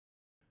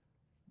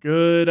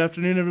Good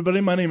afternoon,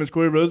 everybody. My name is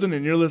Corey Rosen,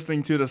 and you're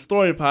listening to the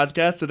Story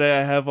Podcast. Today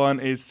I have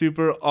on a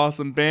super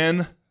awesome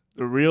band,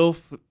 the Real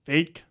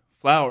Fake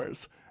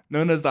Flowers.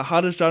 Known as the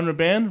hottest genre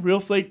band,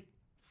 Real Fake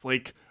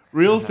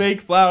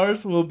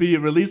Flowers will be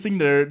releasing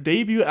their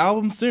debut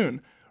album soon.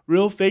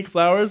 Real Fake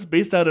Flowers,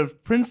 based out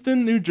of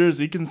Princeton, New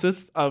Jersey,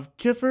 consists of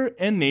Kiefer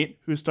and Nate,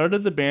 who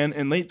started the band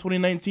in late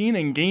 2019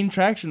 and gained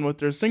traction with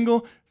their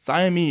single,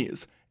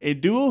 Siamese, a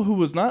duo who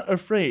was not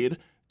afraid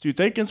to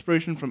take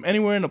inspiration from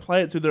anywhere and apply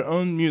it to their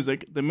own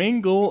music. The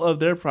main goal of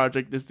their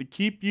project is to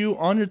keep you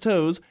on your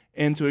toes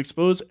and to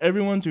expose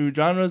everyone to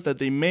genres that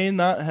they may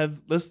not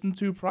have listened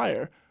to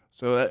prior.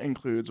 So that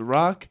includes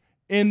rock,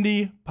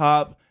 indie,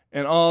 pop,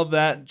 and all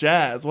that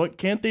jazz. What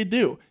can't they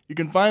do? You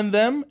can find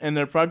them and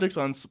their projects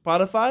on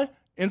Spotify,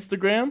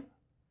 Instagram,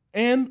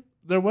 and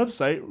their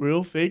website,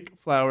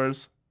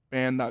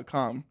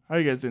 realfakeflowersband.com. How are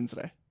you guys doing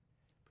today?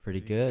 Pretty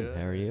good.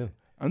 How are you?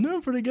 I'm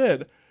doing pretty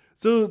good.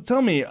 So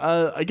tell me,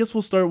 I guess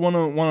we'll start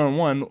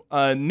one-on-one.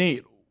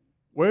 Nate,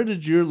 where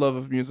did your love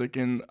of music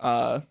and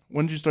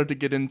when did you start to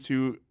get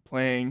into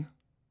playing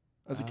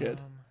as a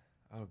kid?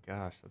 Oh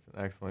gosh, that's an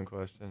excellent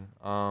question.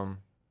 I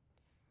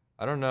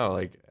don't know,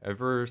 like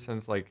ever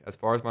since as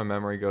far as my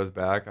memory goes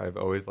back, I've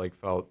always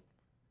felt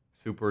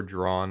super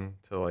drawn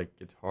to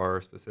guitar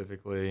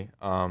specifically.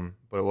 But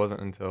it wasn't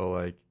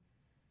until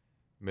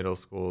middle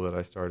school that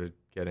I started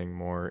getting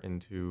more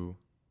into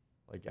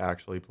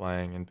actually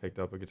playing and picked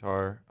up a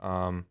guitar.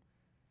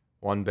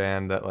 One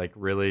band that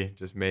really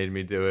just made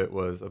me do it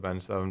was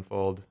Avenged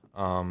Sevenfold.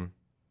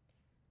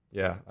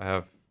 Yeah, I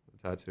have a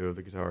tattoo of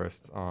the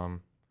guitarist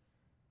on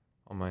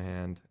my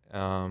hand.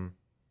 How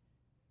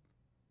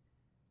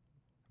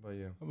about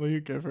you? How about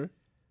you, Kiefer?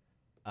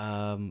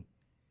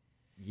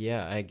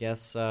 Yeah, I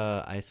guess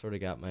I sort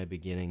of got my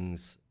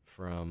beginnings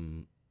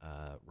from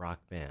Rock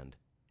Band.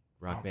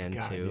 Rock Band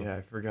God, 2. Yeah,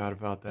 I forgot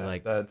about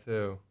that. That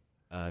too.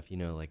 If you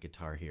know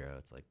Guitar Hero,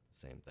 it's the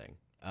same thing.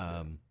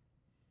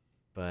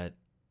 But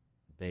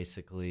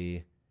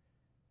basically,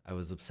 I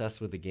was obsessed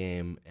with the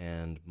game,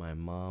 and my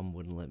mom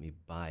wouldn't let me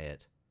buy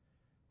it.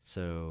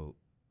 So,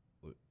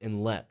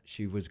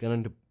 she's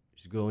going to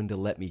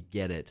let me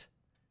get it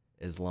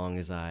as long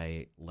as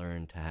I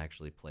learned to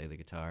actually play the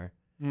guitar.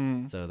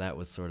 So that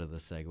was sort of the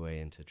segue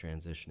into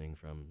transitioning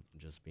from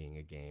just being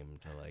a game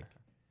to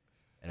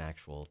an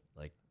actual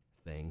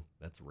thing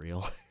that's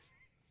real.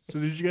 So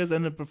did you guys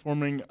end up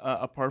performing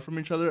apart from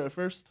each other at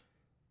first?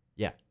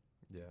 Yeah.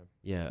 Yeah.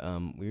 Yeah,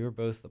 we were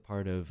both a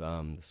part of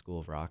the School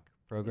of Rock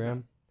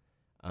program.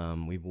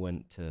 We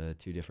went to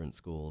two different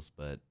schools,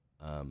 but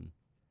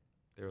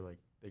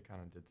they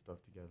kind of did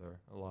stuff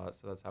together a lot,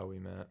 so that's how we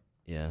met.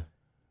 Yeah.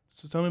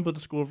 So tell me about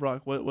the School of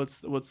Rock.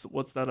 What's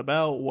that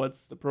about?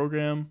 What's the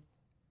program?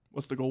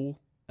 What's the goal?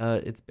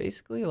 It's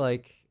basically a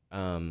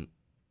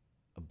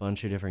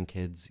bunch of different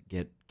kids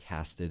get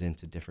casted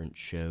into different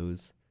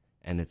shows,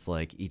 and it's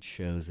each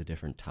show's a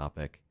different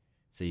topic,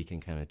 so you can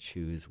kind of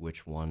choose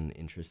which one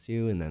interests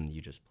you, and then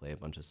you just play a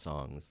bunch of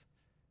songs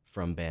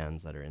from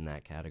bands that are in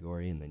that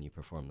category, and then you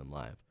perform them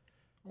live.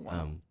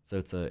 Wow. So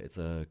it's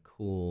a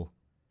cool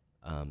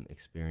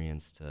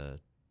experience to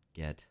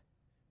get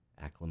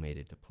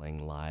acclimated to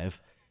playing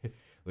live,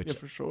 which yeah,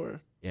 for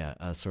sure.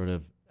 Yeah, sort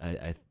of.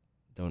 I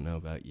don't know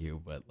about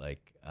you, but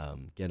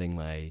getting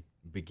my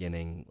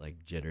beginning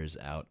jitters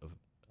out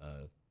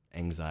of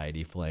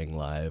anxiety playing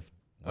live.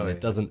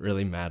 It doesn't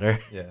really matter.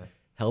 Yeah.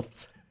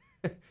 Helps.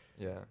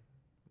 Yeah.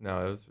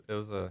 No, it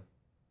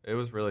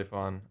was really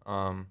fun.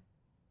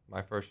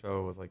 My first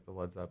show was the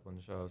Led Zeppelin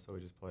show, so we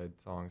just played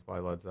songs by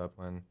Led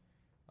Zeppelin.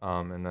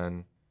 And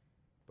then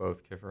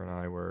both Kiefer and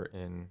I were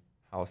in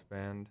house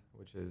band,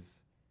 which is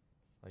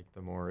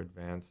the more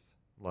advanced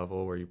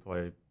level where you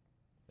play,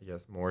 I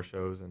guess, more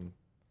shows and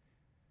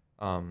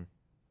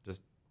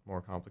just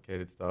more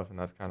complicated stuff. And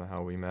that's kind of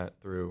how we met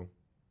through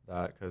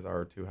that, because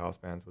our two house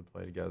bands would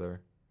play together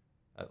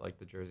at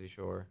the Jersey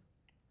Shore.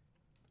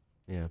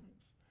 Yeah.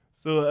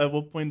 So at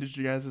what point did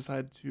you guys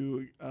decide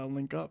to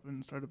link up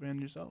and start a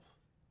band yourself?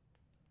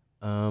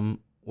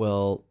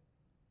 Well,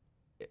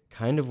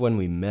 kind of when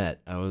we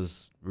met, I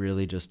was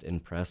really just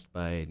impressed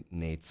by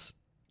Nate's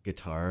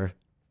guitar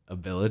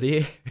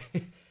ability.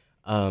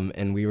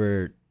 And we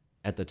were,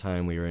 at the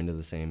time, we were into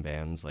the same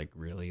bands,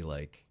 really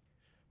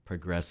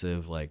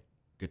progressive,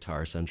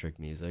 guitar-centric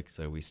music.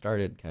 So we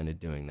started kind of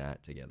doing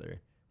that together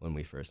when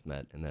we first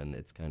met, and then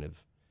it's kind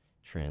of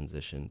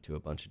transitioned to a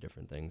bunch of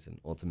different things,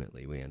 and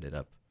ultimately we ended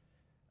up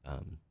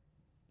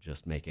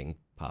just making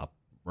pop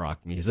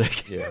rock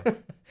music. Yeah.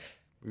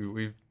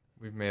 We've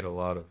made a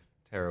lot of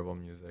terrible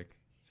music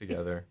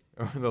together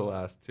over the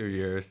last 2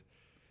 years.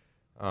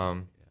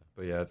 But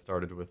yeah, it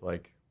started with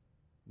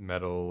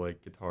metal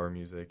guitar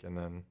music, and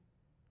then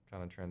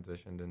kind of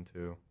transitioned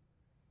into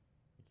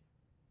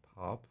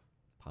pop,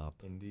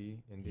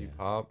 indie Yeah.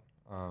 pop.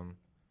 And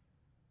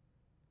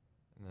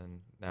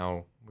then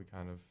now we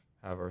kind of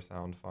have our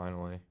sound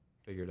finally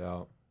figured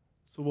out.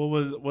 So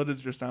what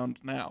is your sound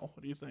now?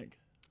 What do you think?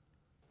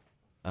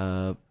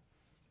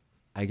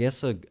 I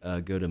guess a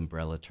good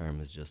umbrella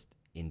term is just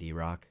indie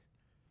rock.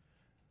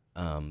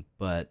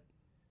 But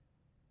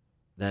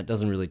that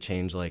doesn't really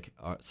change like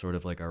sort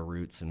of like our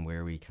roots and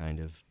where we kind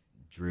of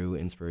drew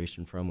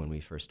inspiration from when we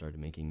first started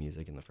making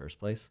music in the first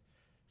place.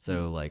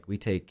 So like we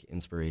take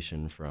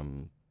inspiration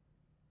from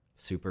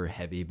super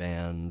heavy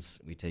bands.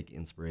 We take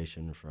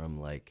inspiration from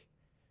like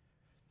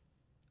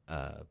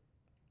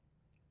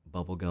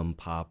bubblegum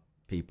pop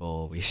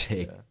people. We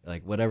take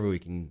like whatever we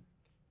can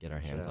get our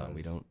hands on.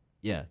 We don't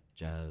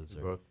jazz.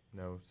 We both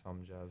know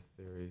some jazz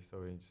theory,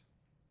 so we just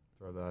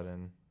throw that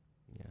in.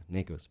 Yeah,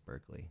 Nate goes to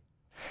Berkeley.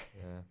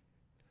 Yeah.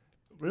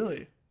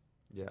 Really?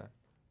 Yeah.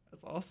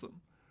 That's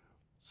awesome.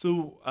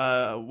 So,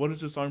 what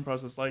is your song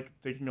process like?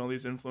 Taking all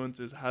these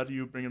influences, how do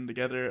you bring them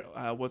together?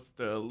 What's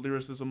the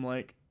lyricism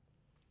like?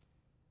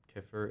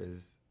 Kiffer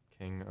is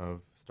king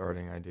of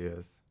starting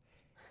ideas.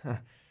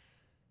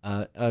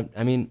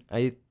 I mean,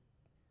 I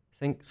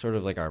think sort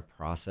of like our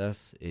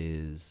process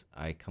is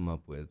I come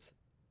up with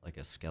like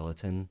a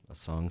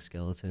song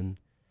skeleton,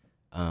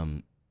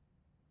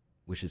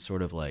 which is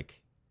sort of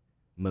like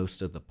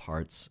most of the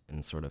parts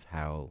and sort of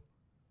how,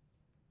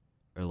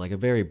 or like a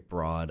very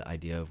broad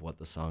idea of what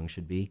the song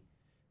should be.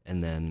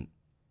 And then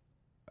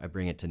I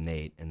bring it to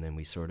Nate, and then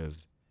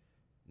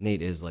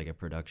Nate is like a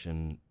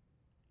production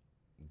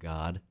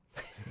god.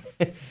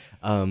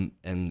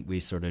 And we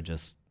sort of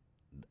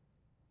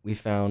we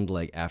found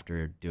like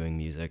after doing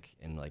music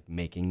and like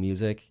making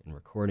music and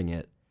recording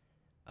it,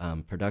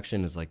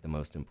 production is like the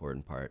most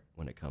important part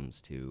when it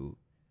comes to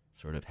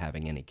sort of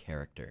having any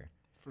character.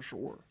 For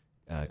sure.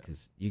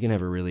 Because you can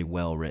have a really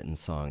well-written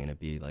song and it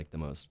be like the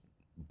most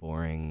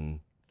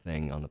boring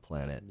thing on the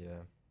planet.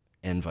 Yeah.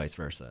 And vice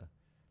versa.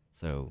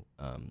 So,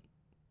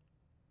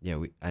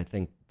 I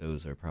think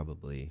those are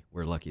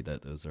we're lucky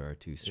that those are our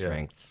two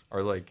strengths.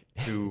 Our like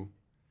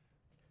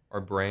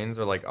our brains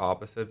are like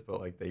opposites, but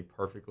like they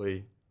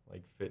perfectly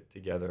like fit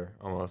together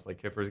almost.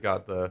 Like Kiffer's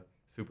got the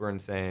super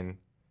insane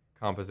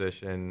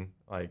composition,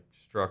 like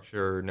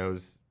structure,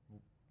 knows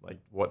like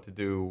what to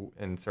do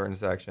in certain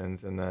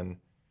sections, and then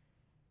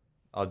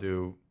I'll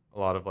do a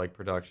lot of like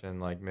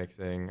production, like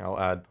mixing. I'll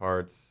add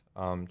parts,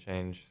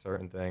 change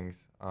certain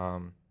things.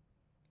 And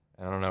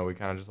I don't know, we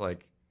kind of just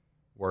like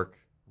work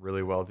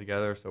really well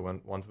together. So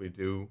once we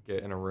do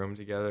get in a room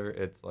together,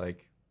 it's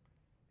like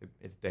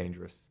it's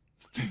dangerous.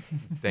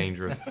 It's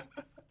dangerous.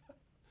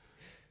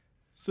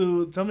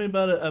 So tell me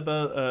about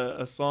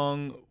a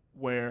song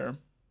where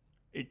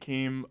it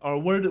came,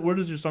 or where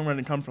does your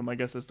songwriting come from? I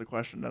guess that's the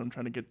question that I'm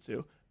trying to get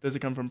to. Does it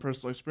come from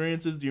personal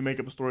experiences? Do you make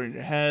up a story in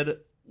your head?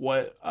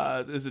 What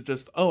is it?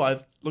 Just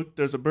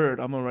there's a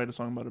bird, I'm gonna write a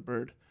song about a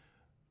bird.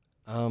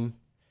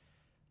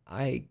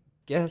 I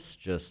guess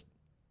just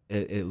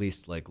at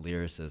least like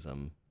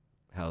lyricism,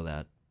 how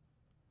that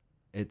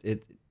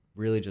it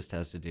really just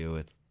has to do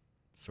with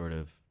sort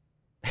of.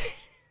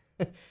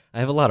 I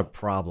have a lot of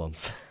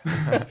problems.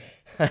 I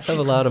have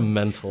a lot of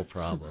mental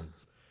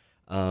problems.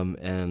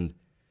 And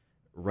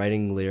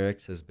writing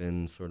lyrics has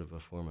been sort of a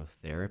form of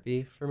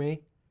therapy for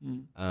me.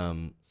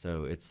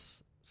 So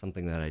it's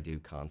something that I do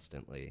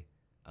constantly,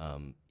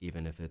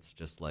 even if it's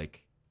just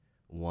like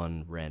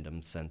one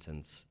random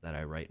sentence that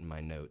I write in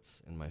my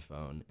notes in my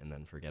phone and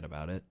then forget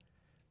about it.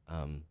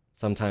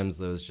 Sometimes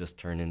those just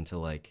turn into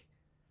like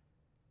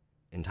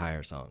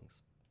entire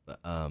songs.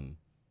 But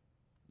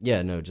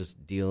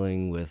just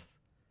dealing with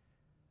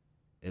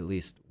at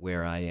least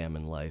where I am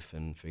in life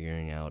and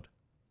figuring out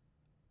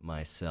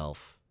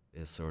myself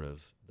is sort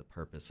of the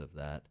purpose of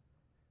that.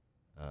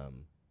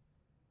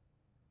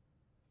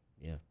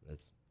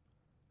 That's.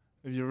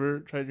 Have you ever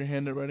tried your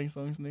hand at writing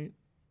songs, Nate?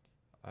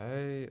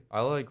 I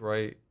like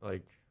write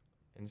like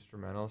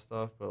instrumental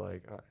stuff, but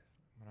like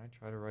when I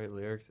try to write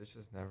lyrics, it's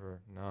just it's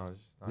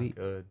just not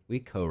good. We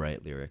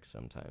co-write lyrics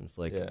sometimes.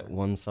 Like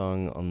one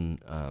song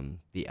on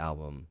the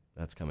album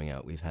that's coming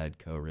out, we've had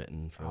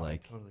co-written for I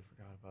totally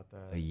forgot about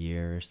that. A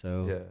year or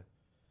so. Yeah.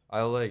 I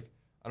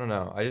don't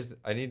know.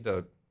 I need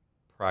to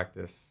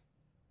practice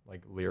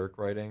like lyric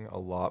writing a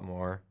lot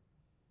more.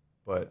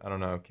 But I don't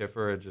know,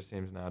 Kiffer, it just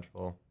seems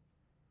natural.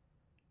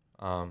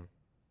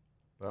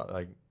 But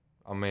like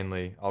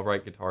I'll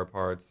write guitar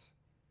parts.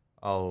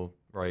 I'll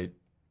write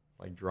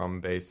like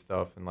drum bass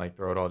stuff and like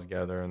throw it all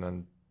together, and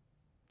then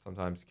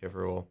sometimes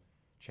Kiffer will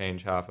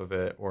change half of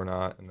it or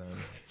not, and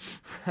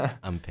then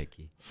I'm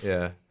picky.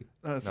 Yeah.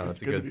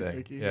 It's a good thing.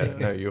 Picky, yeah.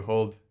 No, you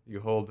hold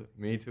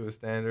me to a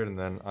standard, and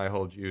then I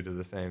hold you to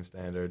the same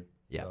standard.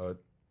 Yeah. So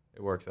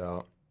it works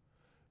out.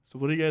 So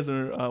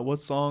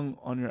what song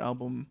on your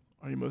album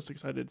are you most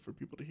excited for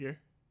people to hear?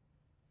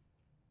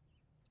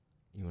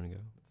 You want to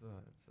go?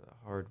 It's a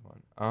hard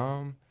one.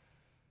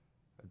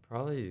 I'd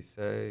probably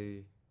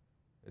say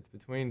it's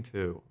between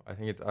two. I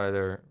think it's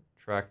either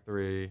track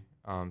 3,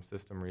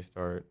 System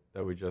Restart,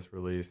 that we just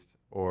released,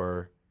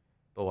 or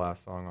the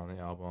last song on the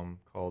album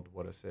called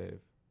What a Save.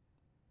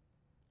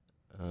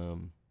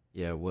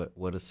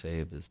 What a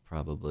Save is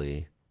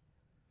probably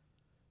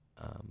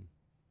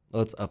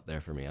it's up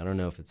there for me. I don't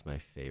know if it's my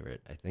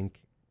favorite. I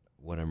think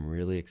what I'm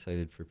really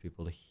excited for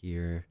people to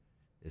hear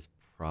is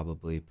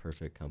probably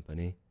Perfect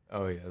Company.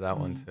 Oh yeah, that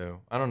one Mm. too.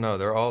 I don't know.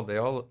 They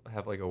all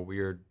have like a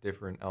weird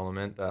different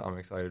element that I'm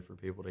excited for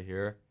people to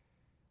hear.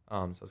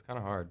 So it's kind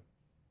of hard.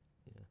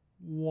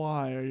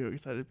 Why are you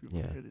excited people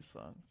to Yeah. hear these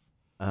songs?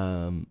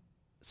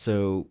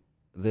 So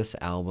this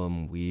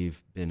album,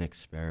 we've been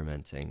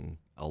experimenting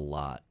a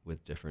lot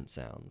with different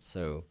sounds.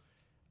 So,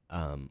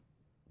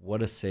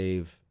 What a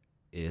Save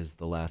is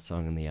the last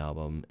song in the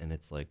album, and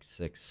it's like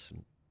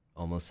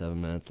almost 7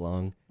 minutes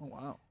long, Oh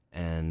wow.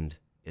 and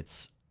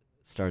it's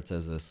starts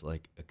as this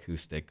like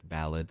acoustic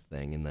ballad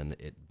thing, and then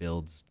it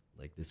builds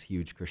like this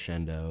huge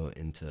crescendo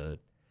into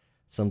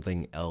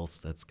something else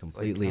that's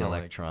completely kinda like-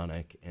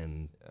 electronic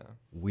and Yeah.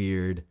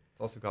 weird. It's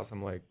also got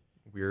some like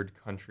weird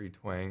country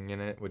twang in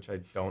it, which I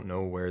don't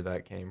know where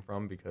that came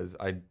from because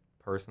I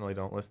personally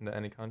don't listen to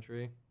any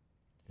country.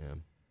 Yeah,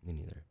 me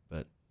neither.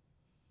 But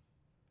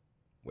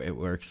it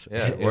works.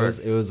 Yeah, it Was works.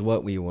 it was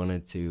what we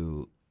wanted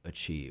to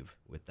achieve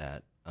with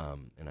that,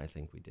 and I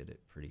think we did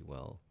it pretty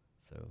well.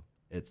 So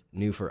it's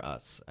new for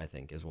us. I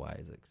think is why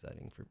it's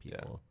exciting for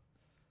people.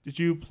 Did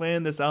you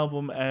plan this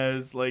album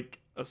as like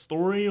a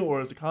story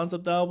or as a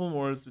concept album,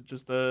 or is it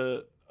just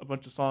a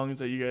bunch of songs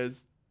that you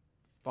guys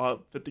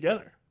thought fit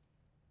together?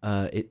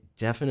 It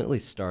definitely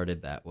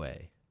started that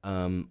way.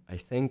 I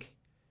think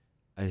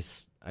I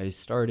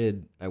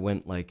started. I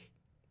went like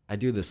I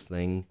do this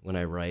thing when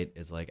I write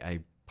is like I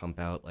pump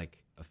out like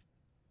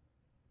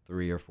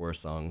 3 or 4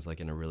 songs like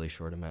in a really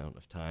short amount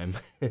of time,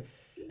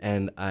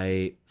 and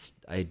I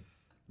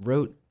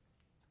wrote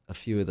a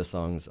few of the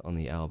songs on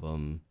the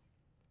album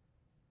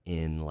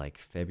in like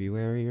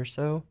February or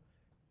so,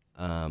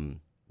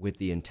 with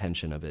the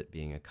intention of it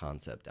being a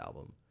concept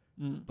album,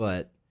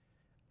 but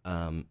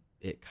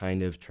it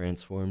kind of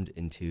transformed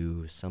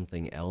into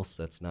something else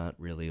that's not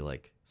really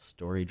like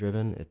story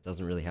driven. It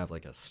doesn't really have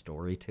like a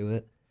story to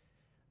it.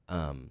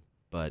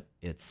 But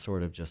it's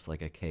sort of just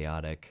like a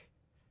chaotic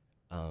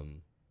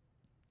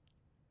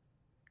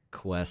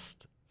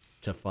quest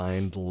to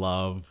find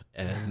love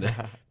and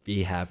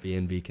be happy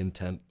and be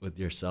content with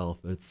yourself.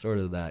 It's sort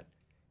of that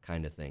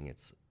kind of thing.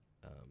 It's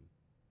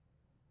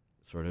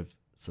sort of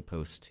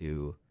supposed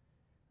to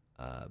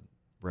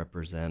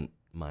represent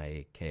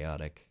my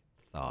chaotic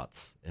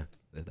thoughts, if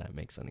that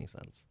makes any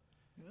sense.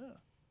 Yeah.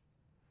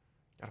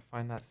 Gotta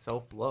find that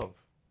self-love.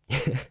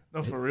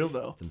 No, for real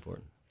though. It's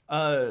important.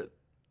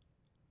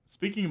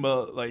 Speaking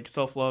about like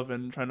self-love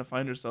and trying to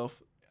find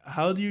yourself,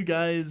 how do you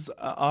guys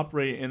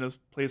operate in a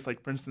place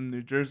like Princeton,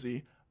 New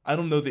Jersey? I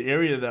don't know the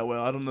area that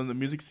well. I don't know the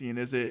music scene.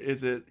 Is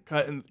it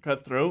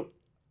cutthroat,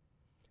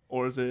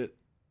 or is it?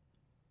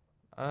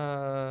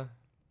 I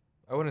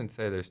wouldn't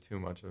say there's too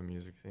much of a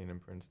music scene in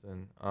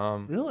Princeton.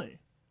 Really?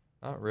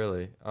 Not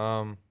really.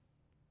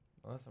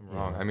 Unless I'm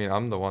wrong. Yeah. I mean,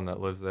 I'm the one that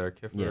lives there.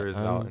 Kiffer Yeah, is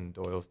out in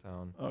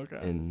Doylestown. Okay.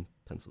 In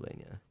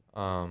Pennsylvania.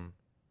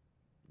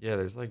 Yeah,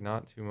 there's like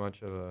not too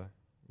much of a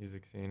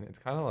music scene. It's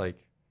kind of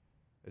like,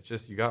 it's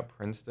just you got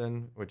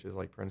Princeton, which is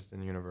like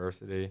Princeton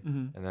University,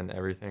 Mhm. and then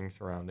everything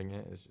surrounding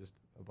it is just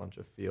a bunch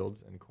of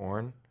fields and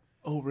corn.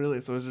 Oh, really?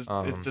 So it's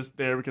Um, just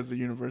there because the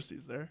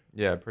university's there.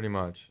 Yeah, pretty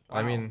much.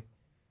 I Wow. mean,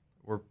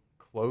 we're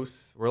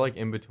close. We're like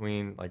in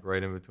between, like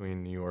right in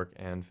between New York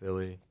and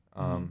Philly,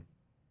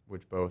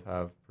 which both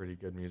have pretty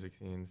good music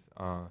scenes.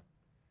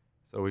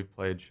 So we've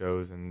played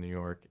shows in New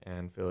York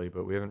and Philly,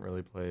 but we haven't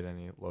really played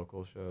any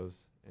local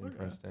shows in Okay.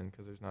 Princeton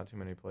because there's not too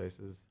many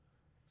places.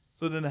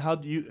 So then, how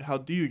do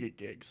you get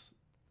gigs?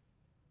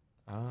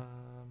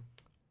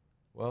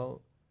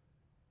 Well,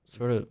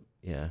 Sort of,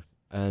 yeah.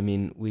 I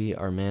mean,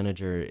 our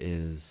manager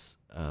is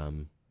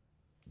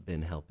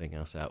been helping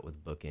us out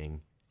with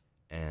booking,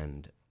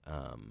 and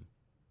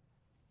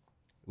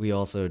we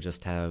also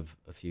just have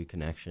a few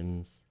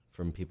connections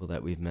from people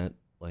that we've met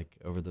like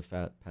over the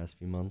past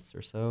few months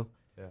or so.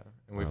 yeah,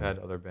 and we've had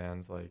other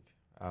bands like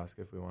ask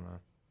if we want to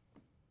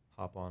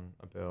hop on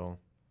a bill.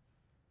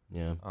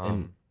 Yeah,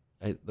 and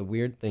the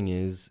weird thing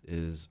is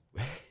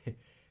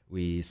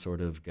we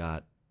sort of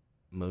got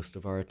most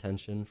of our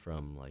attention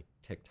from like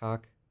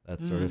TikTok.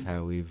 That's sort of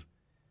how we've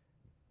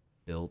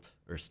built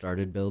or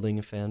started building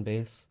a fan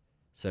base.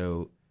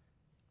 So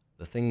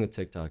the thing with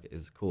TikTok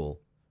is cool,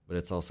 but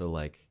it's also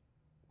like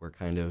we're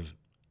kind of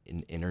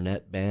an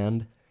internet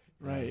band.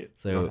 Right. We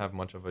So don't have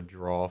much of a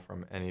draw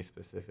from any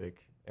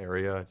specific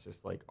area. It's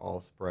just like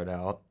all spread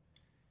out.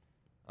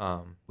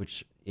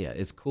 which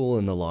it's cool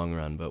in the long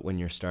run, but when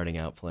you're starting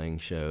out playing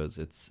shows,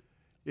 it's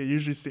Yeah,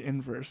 usually it's the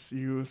inverse.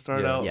 You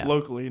start Yeah. out Yeah.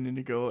 locally and then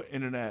you go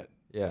internet.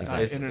 Yeah,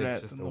 Exactly. Internet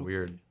it's just and a local.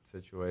 weird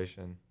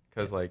situation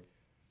because like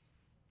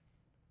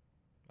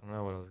I don't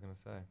know what I was gonna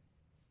say.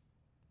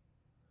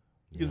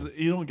 Because yeah.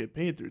 you don't get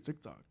paid through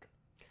TikTok.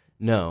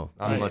 No.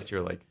 Not Right. unless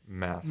you're like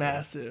massive.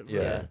 Massive.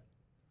 Yeah. Yeah.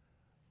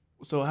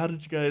 So how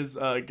did you guys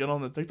get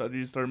on the TikTok? Did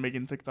you start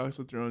making TikToks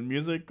with your own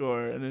music,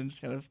 and then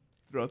just kind of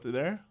throw it through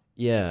there?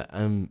 Yeah,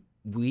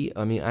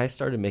 I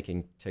started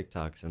making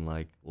TikToks in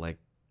like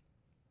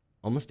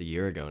almost a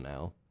year ago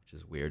now, which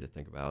is weird to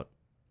think about.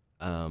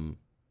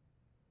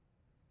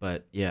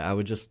 But yeah, I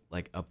would just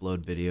like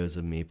upload videos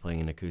of me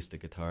playing an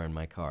acoustic guitar in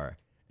my car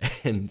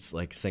and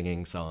like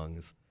singing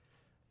songs.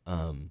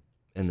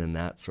 and then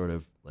that sort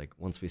of like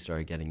once we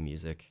started getting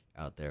music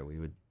out there, we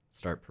would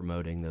start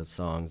promoting those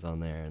songs on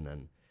there, and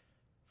then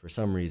for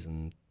some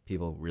reason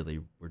people really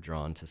were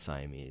drawn to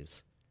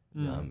Siamese,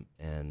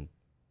 and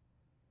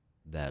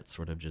that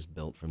sort of just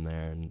built from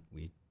there, and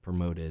we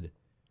promoted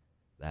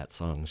that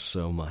song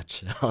so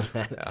much on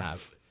that app.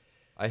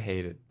 I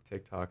hated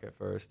TikTok at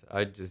first.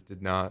 I just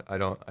did not. I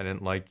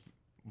didn't like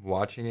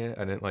watching it.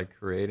 I didn't like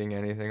creating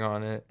anything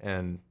on it.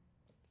 And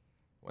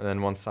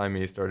then once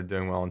Siamese started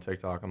doing well on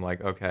TikTok, I'm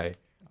like, okay,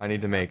 I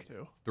need to make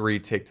 3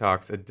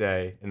 TikToks a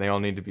day, and they all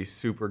need to be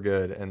super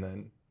good. And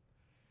then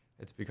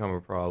it's become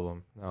a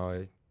problem.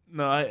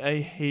 I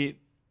hate.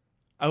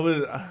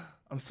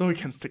 I'm so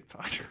against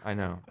TikTok. I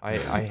know.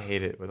 I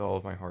hate it with all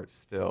of my heart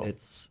still.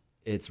 It's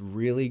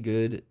really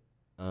good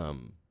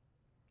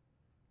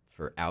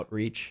for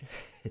outreach.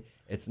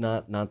 It's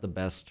not the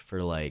best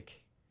for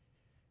like,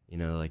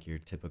 like your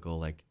typical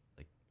like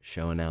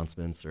show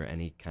announcements or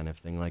any kind of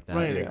thing like that.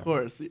 Right, of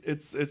course.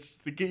 It's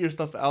to get your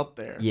stuff out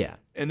there. Yeah.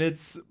 And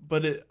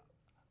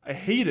I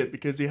hate it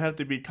because you have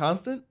to be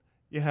constant.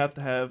 You have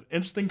to have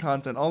interesting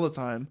content all the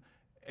time,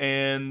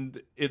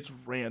 and it's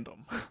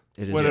random.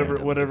 It is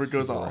whatever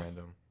goes off.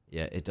 Random.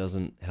 Yeah, it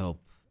doesn't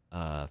help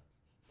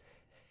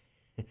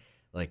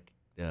like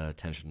the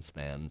attention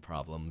span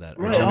problem that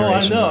our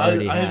generation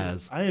already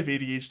has. I have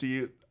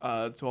ADHD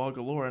to all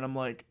galore, and I'm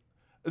like,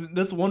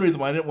 that's one reason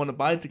why I didn't want to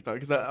buy TikTok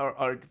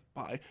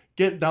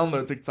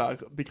download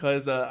TikTok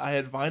because I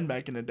had Vine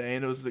back in the day,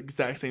 and it was the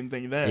exact same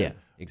thing then. Yeah,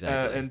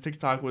 exactly. And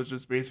TikTok was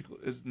just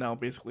is now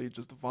basically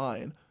just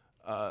Vine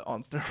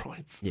on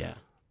steroids. Yeah.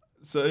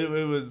 So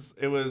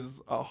it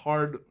was a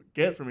hard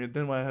get for me.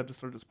 Then when I had to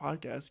start this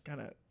podcast,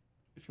 kind of,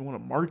 if you want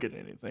to market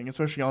anything,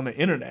 especially on the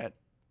internet,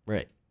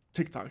 right,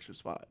 TikTok's your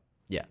spot.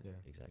 Yeah,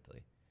 exactly.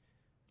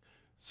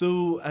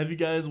 So, have you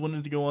guys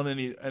wanted to go on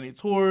any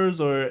tours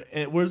or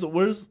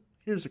where's?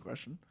 Here's a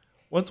question: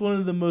 what's one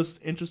of the most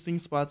interesting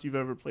spots you've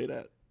ever played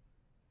at?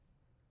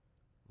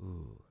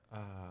 Ooh,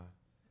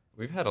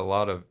 we've had a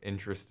lot of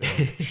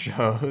interesting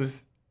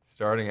shows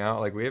starting out.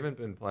 Like we haven't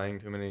been playing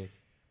too many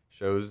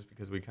shows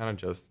because we kind of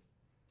just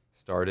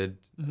started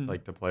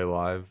like to play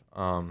live.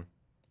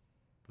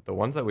 But the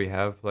ones that we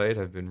have played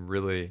have been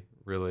really,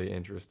 really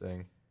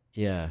interesting.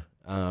 Yeah.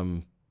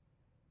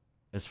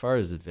 As far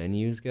as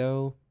venues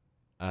go,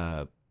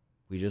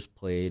 we just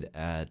played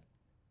at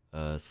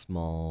a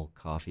small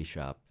coffee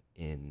shop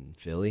in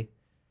Philly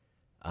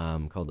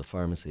called The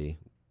Pharmacy,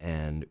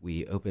 and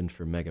we opened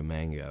for Mega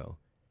Mango,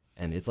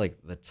 and it's like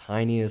the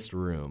tiniest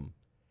room,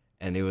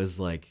 and it was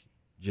like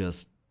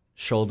just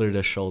shoulder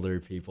to shoulder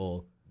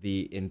people,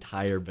 the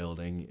entire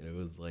building. It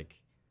was like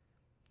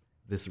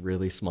this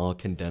really small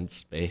condensed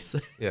space.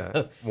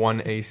 Yeah,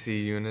 one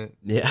AC unit.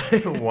 Yeah.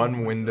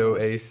 One window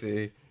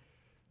AC.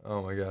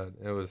 Oh my God,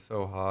 it was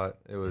so hot.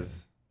 It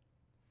was,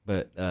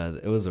 but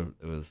it was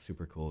a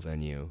super cool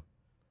venue.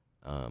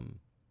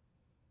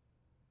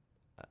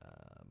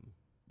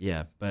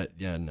 Yeah, but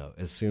yeah, no.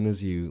 As soon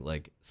as you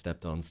like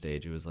stepped on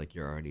stage, it was like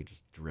you're already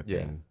just dripping.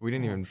 yeah. We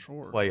didn't even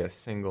play a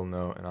single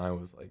note, and I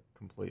was like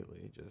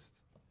completely just.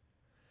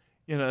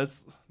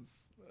 It's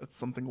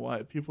something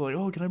why people are like,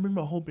 oh, can I bring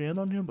my whole band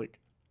on here? I'm like,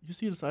 you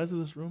see the size of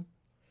this room?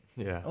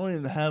 Yeah. I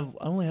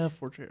only have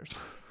 4 chairs.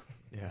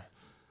 Yeah.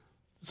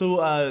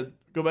 So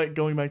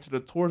going back to the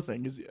tour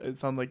thing, it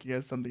sounds like you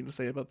guys have something to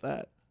say about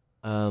that.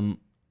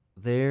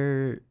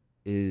 There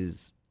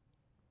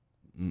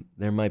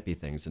might be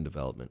things in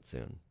development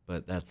soon,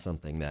 but that's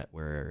something that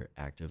we're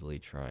actively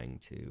trying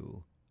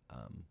to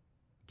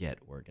get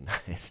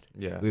organized.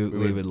 Yeah.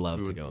 We would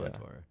love to go on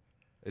tour.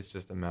 It's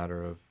just a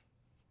matter of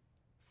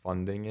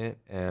funding it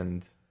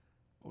and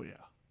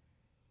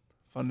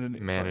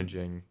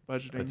managing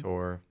budgeting a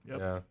tour. Yep.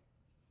 Yeah.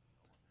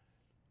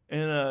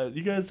 And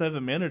you guys have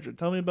a manager.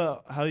 Tell me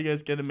about how you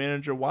guys get a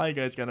manager, why you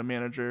guys got a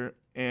manager,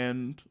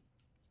 and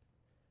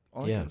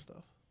all that kind of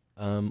stuff.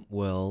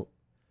 Well,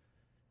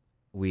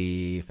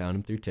 we found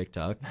him through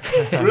TikTok.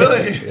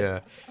 Really?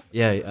 Yeah.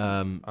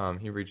 Yeah.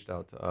 He reached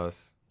out to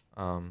us.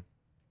 I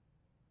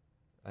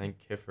think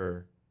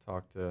Kiffer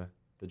talked to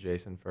the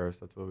Jason first.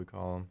 That's what we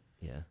call him.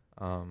 Yeah.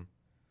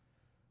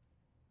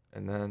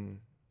 And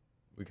then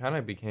we kind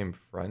of became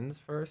friends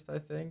first, I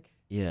think.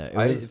 Yeah.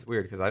 It's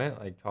weird because I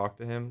didn't like talk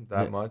to him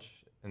that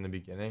much in the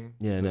beginning.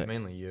 Yeah. It was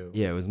mainly you.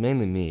 Yeah, it was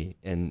mainly me.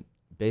 And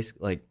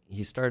basically, like,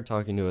 he started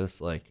talking to us,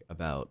 like,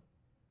 about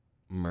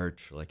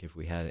merch, like if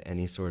we had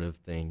any sort of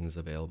things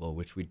available,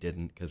 which we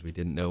didn't because we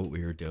didn't know what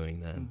we were doing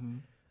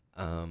then.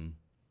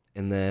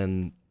 And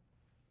then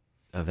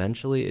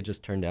eventually it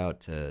just turned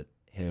out to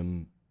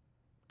him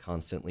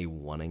constantly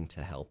wanting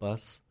to help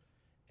us,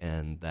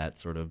 and that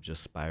sort of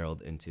just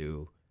spiraled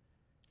into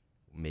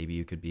maybe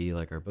you could be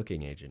like our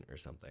booking agent or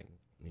something.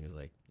 And he was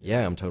like,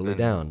 yeah, I'm totally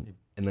down.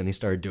 And then he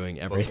started doing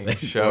everything.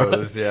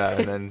 Shows, yeah.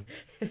 And then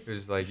he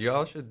was like,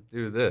 y'all should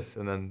do this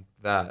and then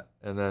that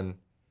and then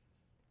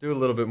do a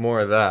little bit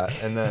more of that.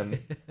 And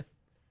then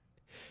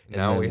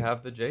now we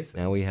have the Jason.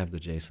 Now we have the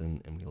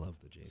Jason, and we love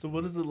the Jason. So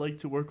what is it like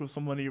to work with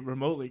somebody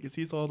remotely? Because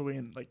he's all the way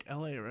in like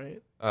LA,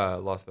 right?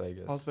 Las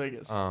Vegas. Las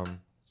Vegas. So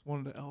It's one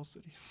of the L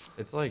cities.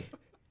 It's like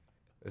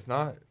it's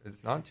not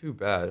too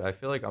bad. I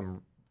feel like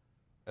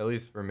at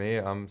least for me,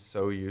 I'm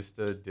so used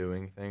to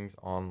doing things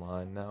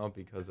online now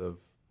because of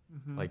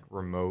Mm-hmm. like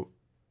remote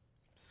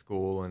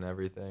school and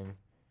everything.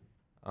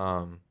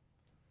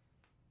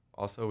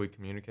 Also, we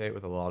communicate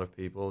with a lot of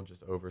people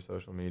just over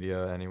social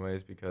media,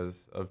 anyways,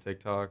 because of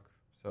TikTok.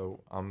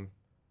 So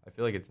I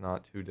feel like it's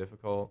not too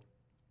difficult.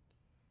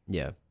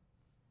 Yeah.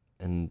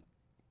 And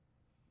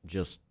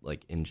just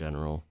like in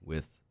general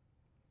with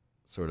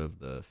sort of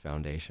the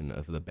foundation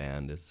of the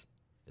band is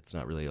it's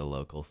not really a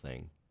local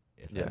thing,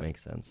 if Yeah. that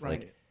makes sense.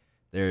 Right. Like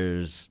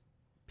there's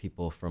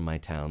people from my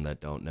town that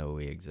don't know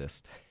we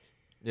exist.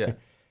 Yeah,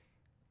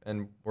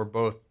 and we're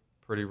both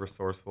pretty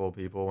resourceful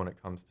people when it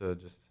comes to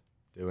just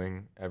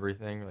doing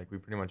everything. Like we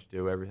pretty much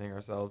do everything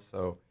ourselves,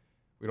 so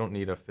we don't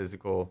need a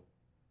physical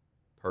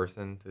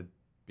person to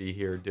be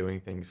here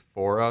doing things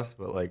for us.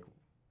 But like,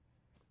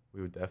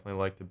 we would definitely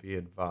like to be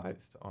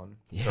advised on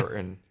Yeah.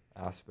 certain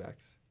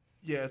aspects.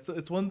 Yeah,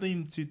 it's one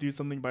thing to do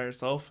something by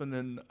yourself, and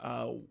then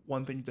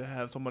one thing to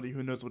have somebody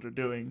who knows what they're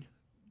doing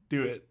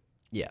do it.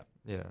 Yeah.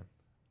 Yeah.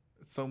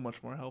 It's so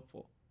much more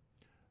helpful.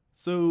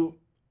 So,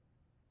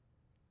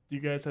 do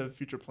you guys have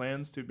future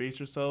plans to base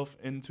yourself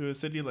into a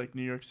city like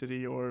New York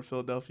City or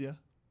Philadelphia?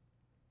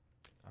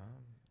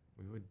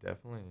 We would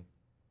definitely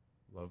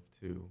love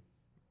to.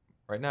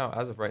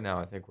 As of right now,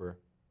 I think we're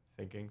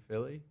thinking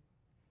Philly.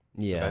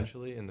 Yeah.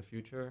 Eventually, in the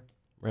future.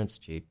 Rent's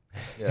cheap.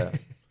 Yeah.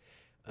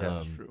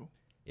 That's Um, true.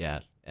 Yeah.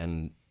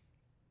 And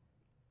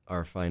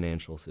our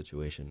financial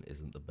situation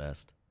isn't the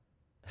best.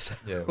 So-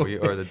 Yeah, we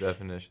are the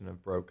definition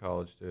of broke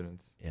college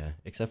students. Yeah,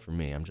 except for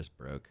me, I'm just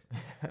broke.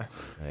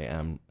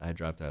 I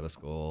dropped out of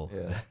school.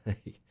 Yeah.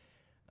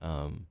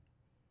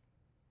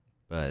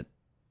 But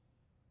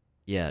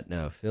yeah,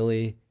 no,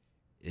 Philly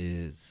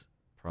is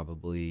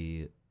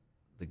probably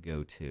the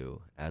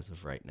go-to as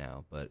of right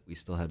now, but we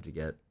still have to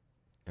get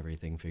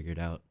everything figured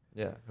out.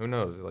 Yeah, who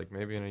knows? Like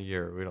maybe in a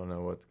year, we don't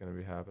know what's going to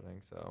be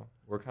happening. So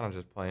we're kind of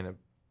just playing it,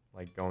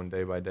 like going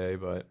day by day.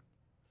 But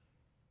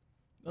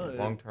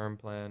long-term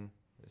plan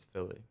is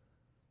Philly.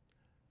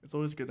 It's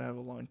always good to have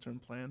a long-term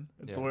plan.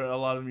 It's Yeah. where a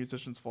lot of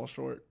musicians fall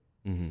short.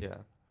 Mm-hmm.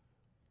 Yeah.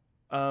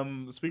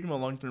 Speaking of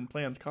long-term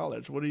plans,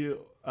 college. What are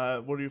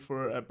you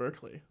for at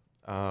Berkeley?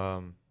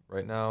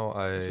 Right now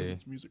I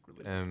It's music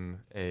related.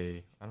 am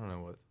I don't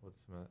know what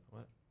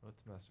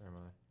semester am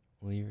I?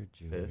 Well, you're a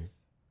junior. Fifth.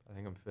 I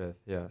think I'm fifth.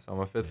 Yeah, so I'm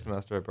a fifth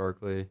semester at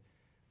Berkeley.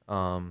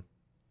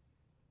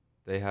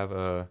 They have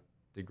a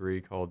degree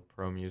called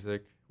Pro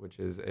Music, which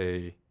is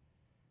a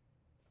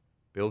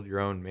build your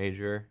own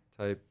major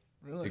type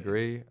Really?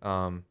 degree.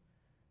 So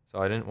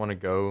I didn't want to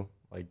go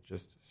like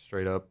just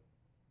straight up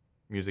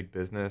music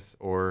business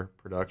or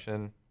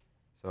production.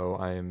 So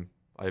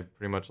I've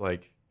pretty much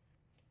like,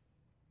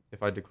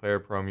 if I declare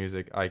pro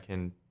music, I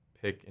can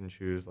pick and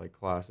choose like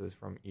classes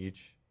from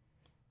each.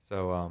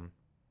 So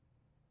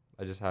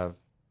I just have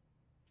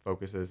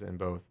focuses in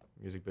both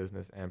music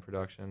business and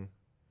production.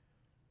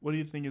 What do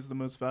you think is the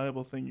most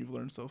valuable thing you've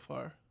learned so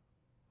far?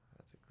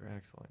 That's a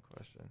excellent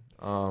question.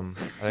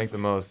 I think the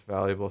most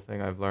valuable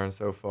thing I've learned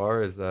so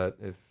far is that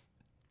if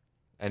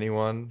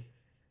anyone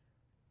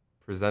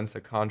presents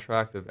a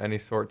contract of any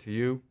sort to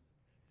you,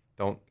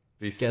 don't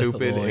be Get a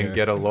stupid lawyer. and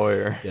get a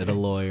lawyer. Get a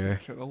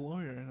lawyer. Get a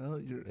lawyer. No,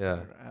 you're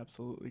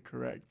absolutely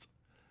correct.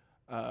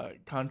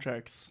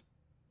 Contracts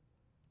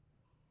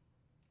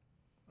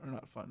are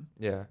not fun.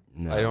 Yeah.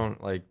 No. I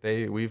don't like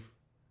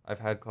I've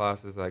had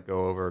classes that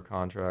go over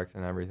contracts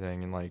and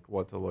everything and like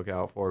what to look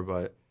out for,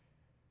 but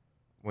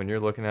when you're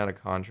looking at a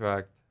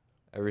contract,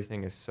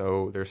 everything is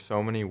there's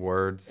so many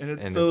words And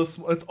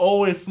it's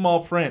always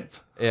small print.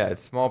 yeah,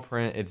 it's small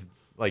print, it's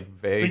like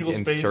vague in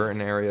Single-spaced.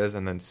 certain areas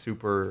and then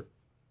super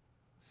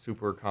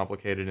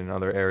complicated in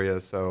other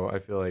areas, so I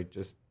feel like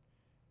just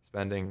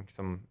spending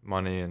some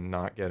money and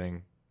not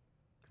getting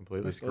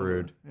completely Messed over,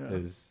 screwed yeah.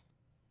 is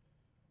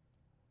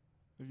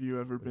Have you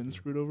ever been Okay.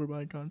 screwed over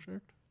by a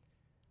contract?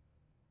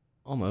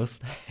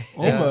 Almost.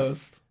 Yeah.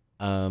 Almost.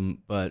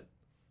 But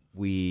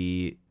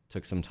we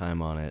took some time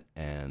on it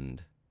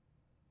and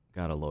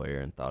got a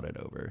lawyer and thought it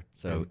over.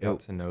 So and got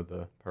to know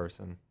the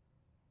person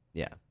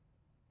yeah.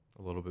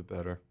 a little bit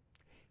better.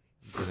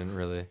 It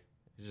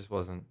just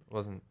wasn't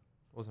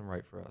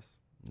right for us.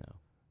 No.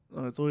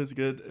 No, it's always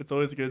good. It's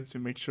always good to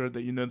make sure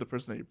that you know the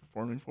person that you're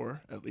performing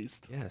for, at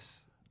least.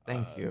 Yes.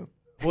 Thank you.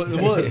 Well,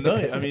 no,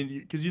 I mean,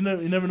 because you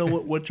never know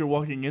what you're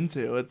walking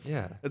into. It's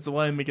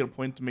why I make it a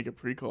point to make a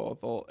pre-call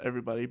with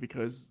everybody,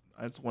 because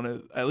I just want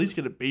to at least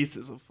get a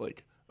basis of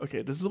like,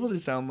 okay, this is what they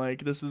sound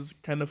like. This is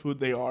kind of who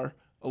they are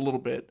a little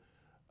bit.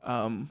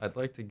 I'd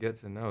like to get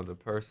to know the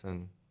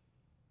person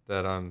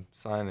that I'm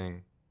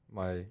signing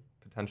my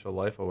potential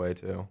life away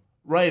to.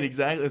 Right,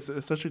 exactly.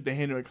 Especially if they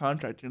hand you a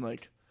contract, you're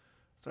like,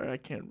 sorry, I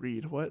can't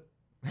read. What?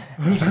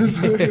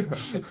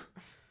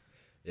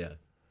 Yeah.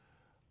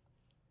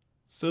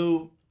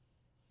 So,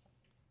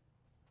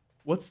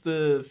 what's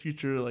the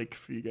future like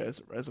for you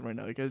guys as of right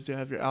now? You guys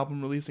have your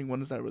album releasing.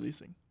 When is that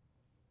releasing?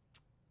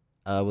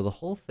 Well, the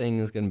whole thing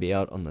is going to be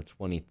out on the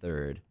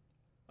 23rd.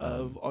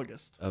 of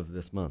August. of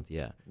this month.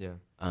 Yeah. Yeah.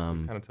 We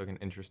Um, kind of took an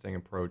interesting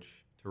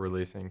approach to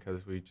releasing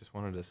because we just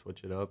wanted to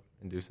switch it up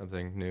and do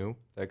something new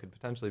that could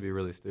potentially be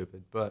really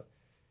stupid. But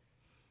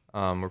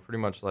we're pretty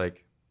much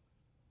like,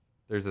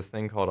 there's this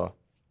thing called a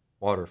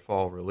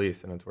waterfall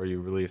release, and it's where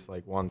you release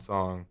like one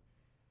song.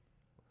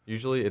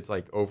 Usually it's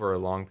like over a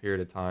long period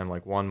of time,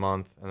 like 1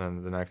 month and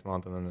then the next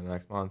month and then the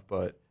next month.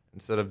 But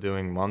instead of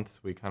doing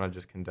months, we kind of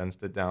just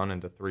condensed it down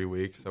into 3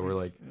 weeks. So we're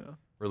like Yeah.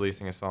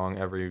 releasing a song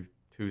every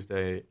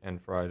Tuesday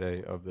and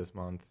Friday of this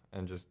month,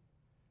 and just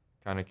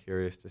kind of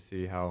curious to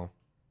see how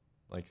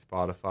like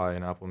Spotify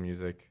and Apple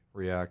Music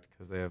react,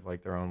 because they have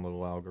like their own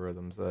little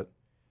algorithms that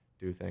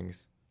do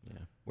things. yeah.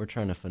 We're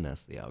trying to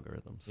finesse the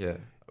algorithms. Yeah.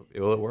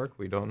 Will it work?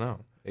 We don't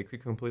know. It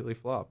could completely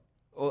flop.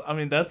 Well, I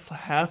mean, that's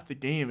half the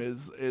game.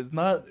 Is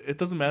not. It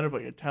doesn't matter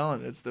about your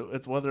talent.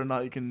 It's whether or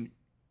not you can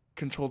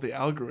control the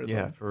algorithm.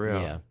 Yeah, for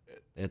real. Yeah.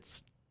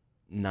 It's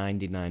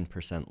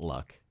 99%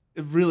 luck.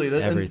 It really.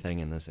 Everything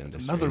in this That's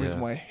industry. another reason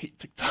Yeah. why I hate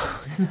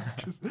TikTok.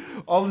 'Cause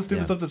all the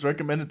stupid Yeah. stuff that's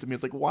recommended to me,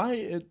 it's like, why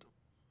it?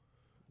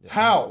 Yeah.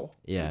 How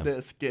Yeah. did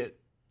this get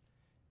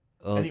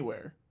Well,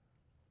 anywhere?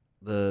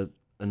 the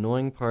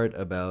annoying part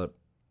about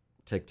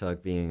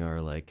TikTok being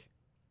our like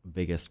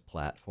biggest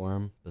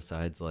platform,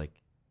 besides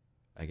like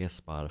I guess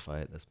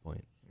Spotify at this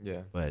point,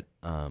 Yeah. but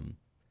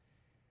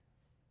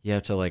you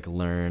have to like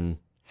learn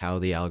how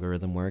the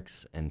algorithm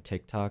works, and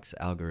TikTok's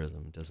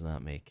algorithm does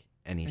not make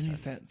any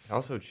sense. It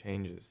also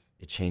changes.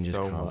 It changes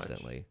so much.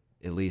 constantly,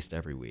 at least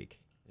every week.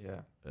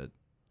 Yeah.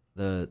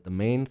 The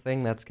main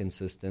thing that's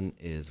consistent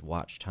is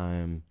watch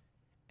time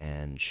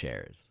and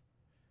shares.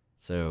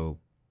 So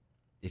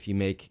if you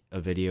make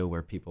a video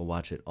where people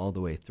watch it all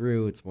the way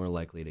through, it's more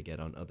likely to get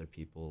on other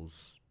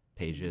people's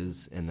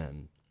pages, and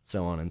then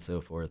so on and so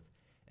forth.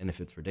 And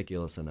if it's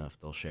ridiculous enough,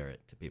 they'll share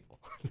it to people.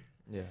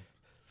 Yeah.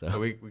 So So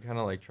we kind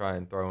of like try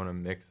and throw in a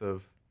mix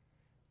of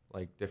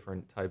like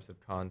different types of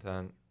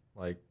content,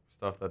 like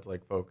stuff that's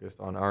like focused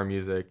on our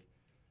music,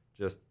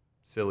 just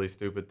silly,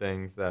 stupid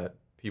things that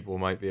people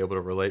might be able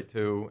to relate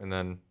to, and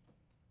then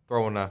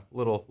throw in a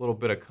little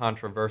bit of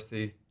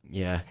controversy.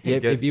 yeah,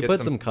 Get- if you get put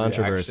some some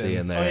controversy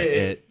in reactions. there, Oh,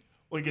 yeah, it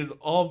Like, is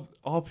all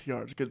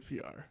PR is good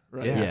PR,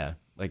 right? Yeah. yeah.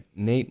 Like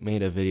Nate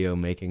made a video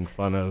making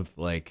fun of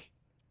like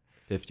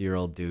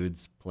 50-year-old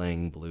dudes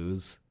playing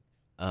blues,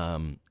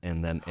 and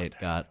then it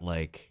got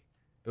like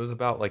It was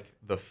about like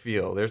the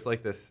feel. There's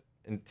like this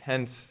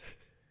intense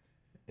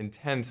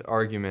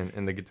argument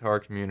in the guitar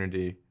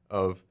community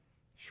of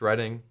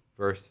shredding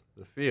versus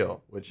the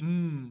feel, which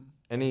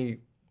any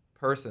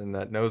person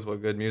that knows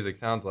what good music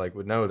sounds like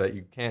would know that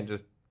you can't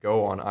just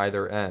go on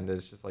either end.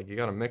 It's just like you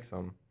got to mix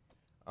them.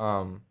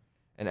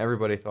 And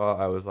everybody thought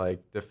I was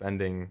like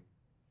defending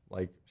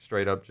like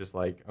straight up just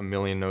like a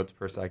million notes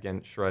per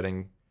second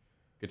shredding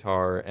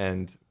guitar,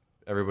 and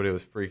everybody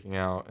was freaking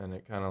out, and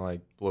it kind of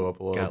like blew up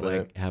a little got bit.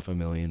 like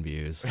 500,000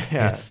 views.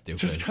 Yeah. It's stupid.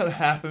 Just got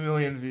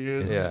 500,000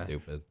 views. It's Yeah.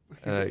 stupid.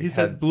 He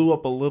said blew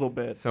up a little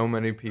bit. So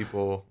many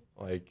people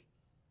like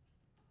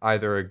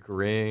either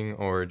agreeing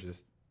or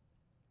just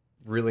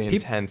really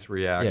intense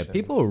reactions. Yeah,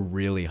 people were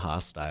really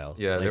hostile.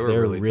 Yeah, like, they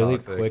were really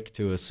toxic. quick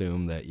to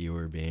assume that you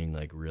were being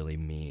like really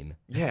mean.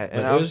 Yeah, But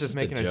and it I was was just just a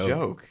making a joke.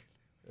 joke.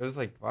 It was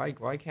like,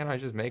 why can't I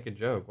just make a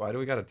joke? Why do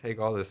we got to take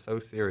all this so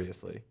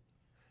seriously?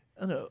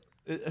 I know.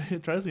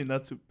 It drives me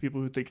nuts with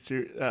people who take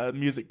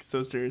music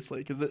so seriously,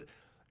 because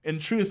in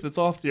truth, it's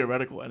all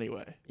theoretical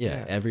anyway,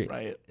 Yeah, Yeah,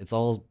 right? it's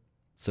all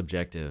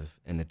subjective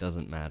and it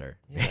doesn't matter.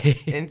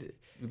 And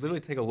you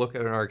literally take a look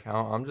at our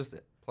account. I'm just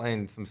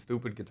playing some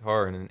stupid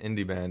guitar in an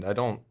indie band. I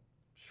don't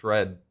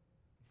shred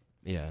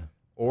Yeah.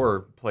 or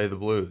play the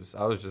blues.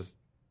 I'm just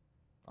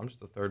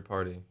a third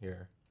party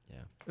here.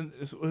 And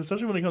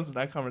especially when it comes to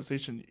that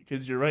conversation,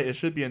 because you're right, it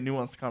should be a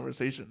nuanced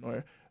conversation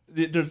where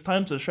there's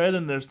times to shred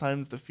and there's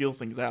times to feel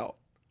things out,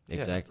 Yeah,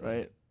 Exactly.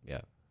 right?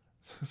 Yeah.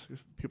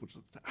 People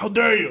just, how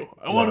dare you?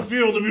 I want to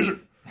feel the music.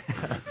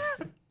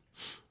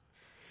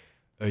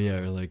 Oh yeah,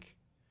 or like,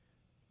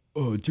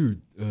 oh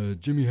dude,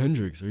 Jimi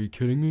Hendrix, are you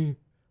kidding me?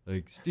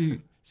 Like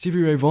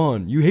Stevie Ray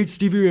Vaughan, you hate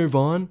Stevie Ray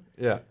Vaughan?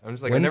 Yeah, I'm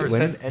just like, When- I never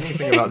when- said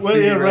anything about Well,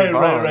 Stevie yeah, Ray right,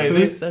 Vaughan. right. Who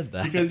They- said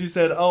that? Because you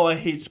said, "Oh, I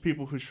hate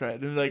people who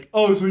shred," and they're like,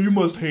 "Oh, so you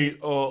must hate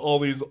all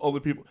these other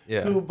people."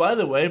 Yeah. Who, by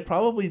the way,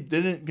 probably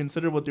didn't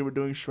consider what they were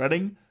doing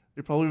shredding.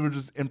 They probably were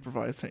just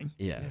improvising,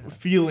 Yeah.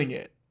 feeling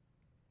it.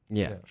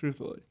 Yeah.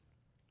 Truthfully,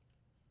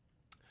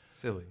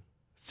 Silly.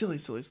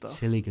 silly stuff.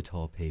 Silly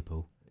guitar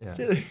people. Yeah.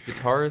 Silly.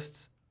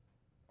 Guitarists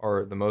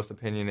are the most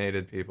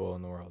opinionated people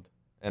in the world.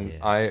 And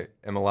Yeah. I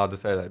am allowed to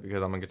say that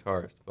because I'm a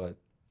guitarist. But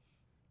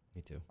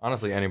Me too.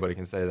 honestly, anybody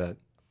can say that.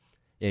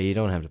 Yeah, you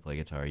don't have to play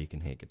guitar. You can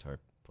hate guitar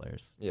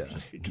players. Yeah.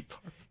 Guitar.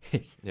 Yeah.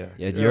 Yeah,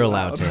 You're you're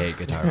allowed to allowed. hate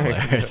guitar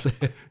players.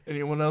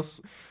 Anyone else?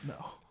 No.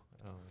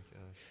 Oh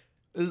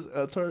my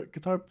gosh.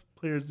 Guitar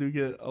players do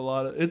get a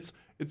lot of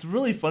it's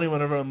really funny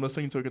whenever I'm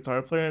listening to a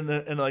guitar player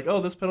and like,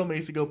 oh, this pedal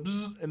makes it go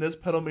bzz, and this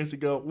pedal makes it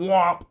go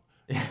whop.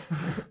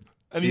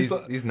 I need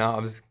These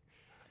knobs.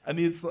 I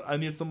need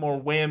some more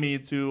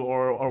whammy to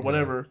or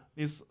whatever.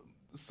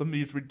 some of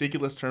these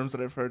ridiculous terms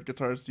that I've heard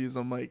guitarists use.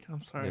 I'm like,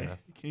 I'm sorry, Yeah.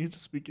 can you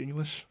just speak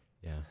English?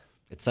 Yeah.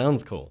 It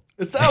sounds cool.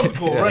 It sounds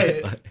cool, Yeah.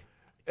 right?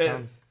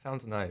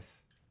 Sounds nice.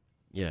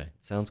 Yeah, it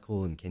sounds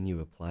cool, and can you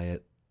apply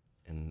it?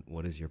 And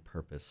what is your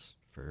purpose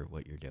for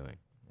what you're doing?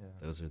 Yeah.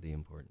 Those are the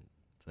important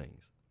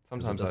things.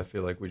 Sometimes I doesn't-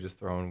 feel like we just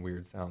throw in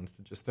weird sounds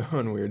to just throw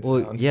in weird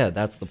Well, sounds. yeah,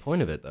 that's the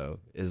point of it, though,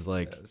 is Yeah,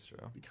 like, that's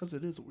true. Because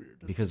it is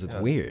weird. because it's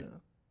Yeah. weird. Yeah.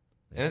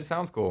 And it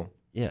sounds cool.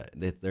 Yeah,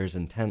 there's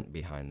intent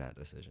behind that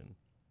decision.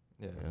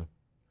 Yeah. You know?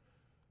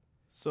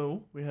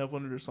 So we have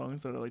one of your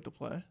songs that I like to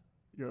play,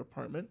 Your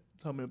Apartment.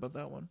 Tell me about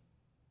that one.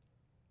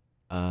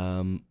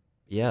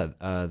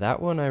 That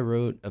one I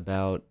wrote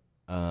about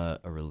a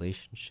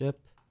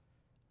relationship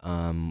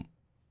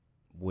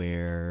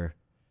where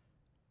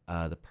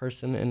the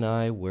person and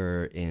I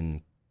were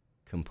in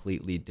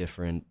completely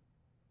different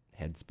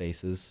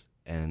headspaces,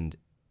 and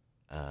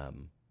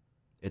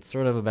it's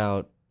sort of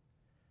about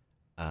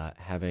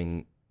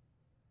having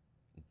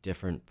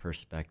different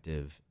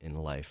perspective in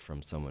life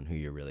from someone who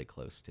you're really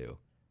close to,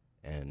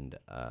 and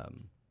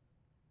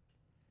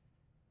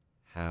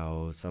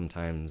how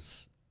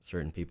sometimes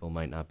certain people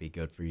might not be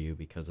good for you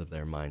because of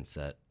their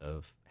mindset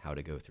of how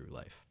to go through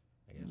life,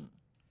 I guess.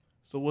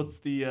 So what's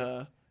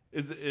the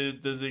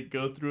does it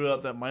go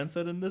throughout that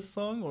mindset in this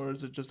song, or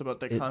is it just about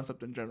that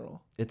concept in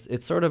general?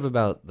 It's sort of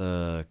about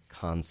the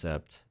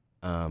concept.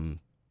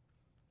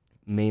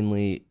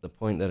 Mainly, the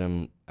point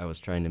that I was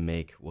trying to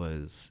make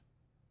was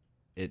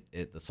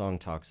the song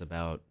talks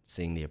about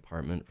seeing the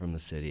apartment from the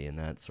city, and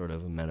that's sort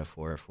of a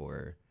metaphor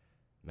for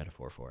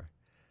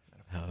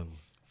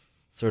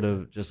sort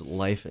of just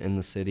life in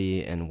the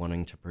city and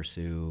wanting to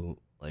pursue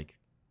like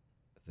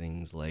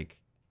things like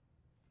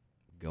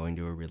going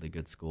to a really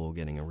good school,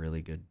 getting a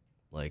really good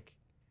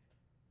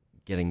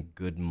getting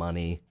good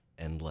money,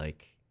 and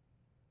like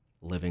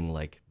living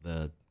like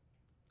the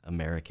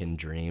American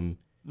dream.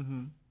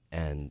 Mm-hmm.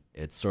 And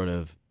it's sort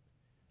of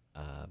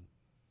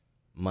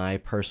my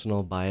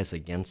personal bias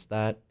against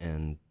that,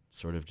 and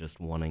sort of just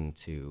wanting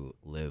to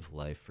live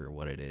life for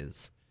what it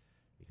is,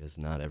 because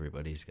not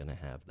everybody's going to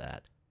have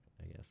that,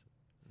 I guess.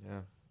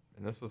 Yeah.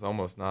 And this was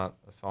almost not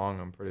a song,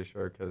 I'm pretty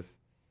sure, because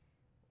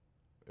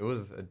it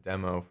was a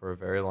demo for a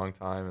very long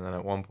time. And then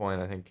at one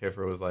point, I think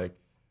Kiffer was like,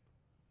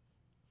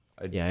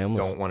 I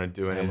don't want to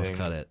do anything. I almost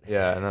cut it.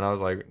 Yeah. And then I was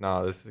like,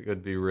 no, this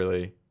could be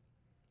really,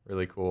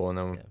 really cool. And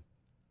then,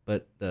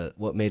 But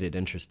what made it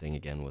interesting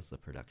again was the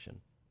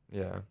production.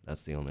 yeah.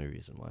 That's the only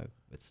reason why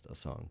it's a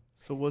song.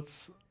 So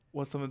what's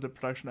some of the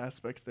production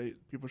aspects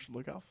that people should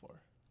look out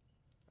for?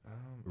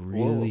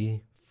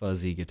 Really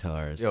fuzzy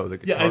guitars. Yo, the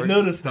Yeah, guitar I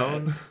noticed that.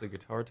 tones, the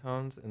guitar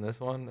tones in this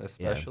one,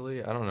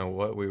 especially. I don't know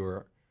what we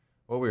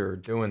were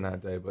doing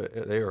that day, but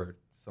they were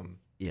some.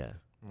 Yeah.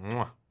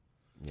 Mwah.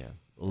 Yeah.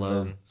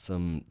 Love then-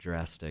 some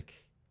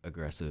drastic,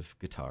 aggressive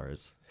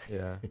guitars.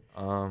 Yeah.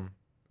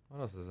 What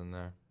else is in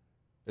there?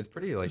 It's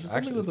pretty like Is there something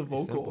actually with it's the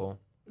pretty vocal? simple.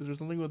 Is there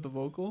something with the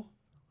vocal?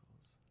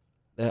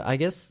 I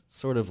guess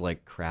sort of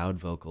like crowd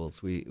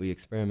vocals. We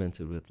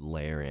experimented with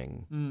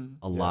layering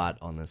a lot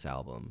on this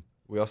album.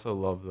 We also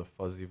love the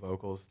fuzzy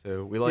vocals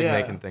too. We like Yeah.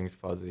 making things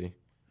fuzzy.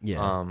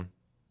 Yeah.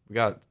 We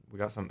got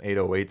some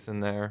 808s in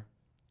there.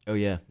 Oh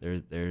yeah.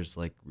 There's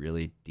like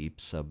really deep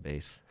sub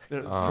bass.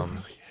 There Um,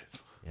 really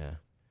is. Yeah.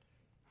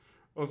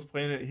 I was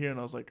playing it here and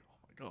I was like, oh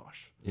my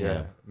gosh.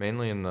 Yeah.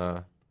 Mainly in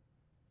the.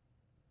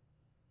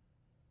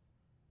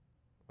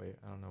 Wait,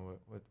 I don't know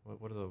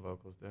what are the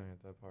vocals doing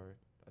at that part?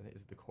 I think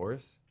is it the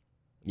chorus?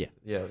 Yeah.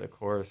 Yeah, the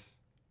chorus.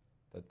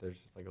 That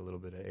there's just like a little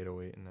bit of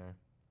 808 in there.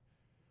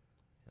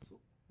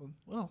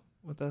 Well,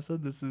 with that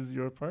said, this is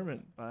Your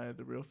Apartment by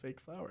The Real Fake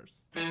Flowers.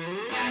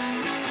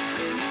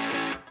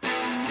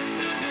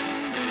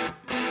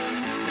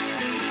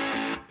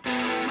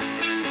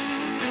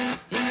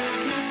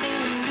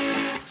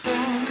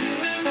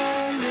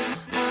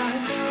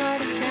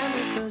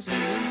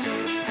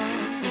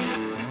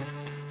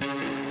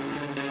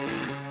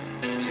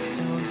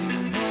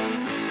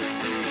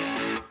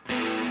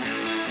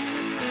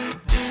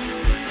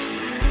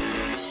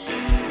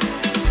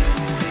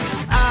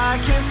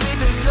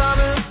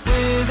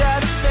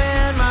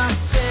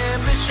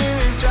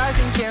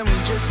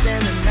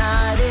 Spend the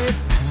night in.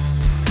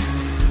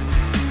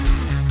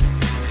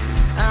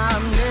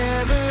 I'm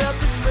never up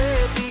to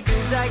sleep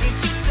because I get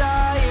too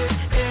tired.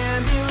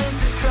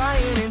 Ambulance is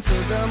crying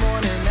until the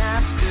morning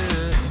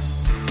after.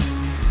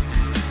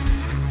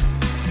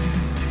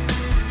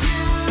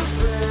 You've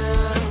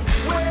been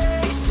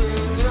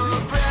wasting your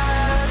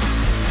breath.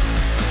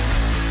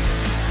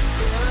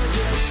 There are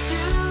just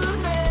too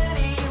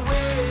many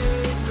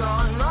ways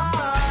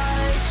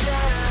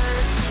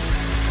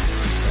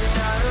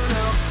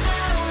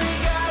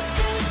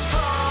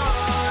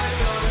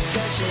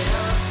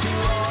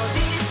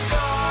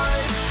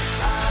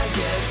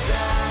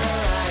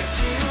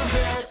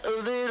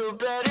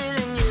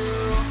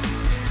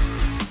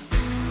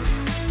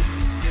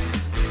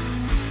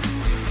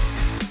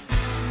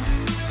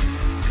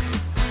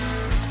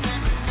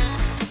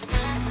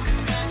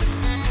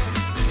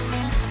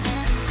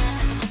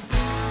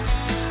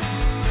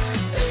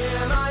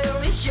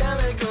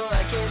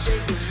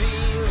shake the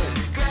feeling.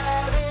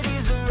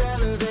 Gravity's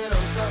irrelevant,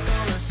 I'm stuck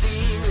on the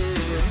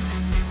ceiling.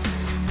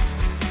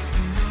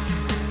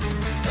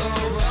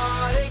 Oh,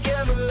 heartache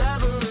and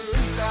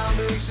malevolence, I'll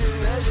mix and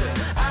measure.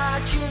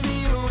 I can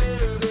be a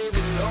winner,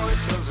 baby, no,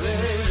 it's my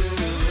pleasure.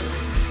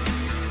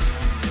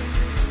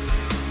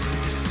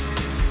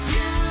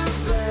 You've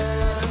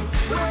been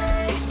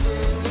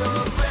wasting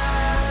your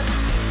breath.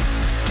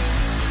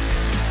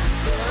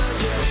 There are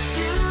just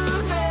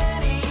too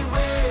many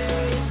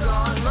weights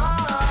on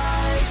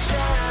my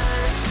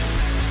chest.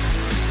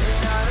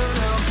 And I don't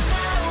know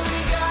how we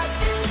got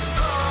this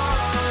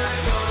far.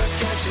 Yours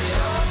catching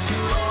up to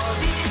all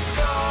these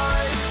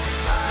scars.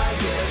 I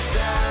guess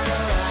that I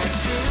like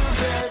to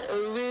bet a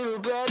little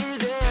better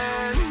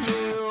than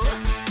you.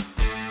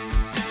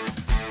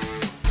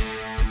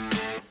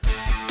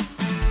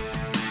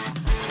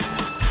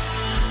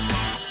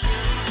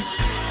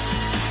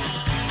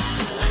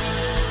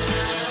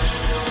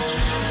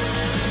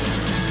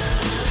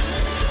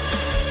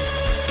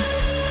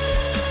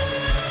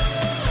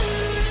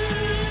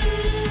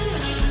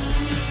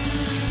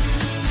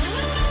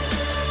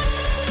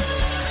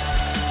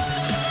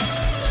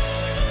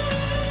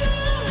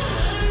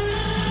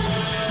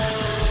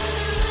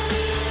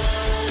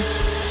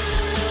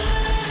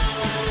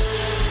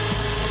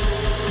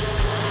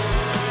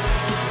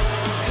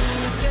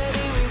 You said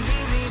it was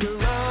easy to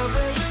love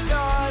when you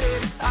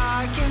started.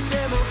 I can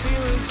say more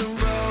feelings from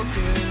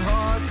broken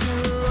hearts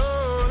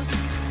alone.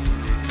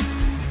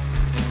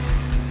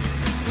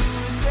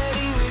 You said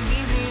it was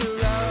easy to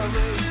love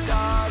when you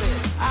started.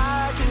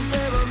 I can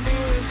say more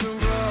feelings from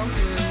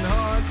broken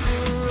hearts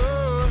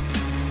alone.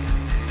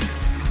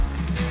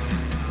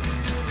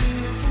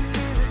 You can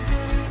see the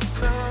city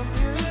from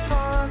your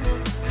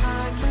apartment. I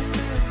can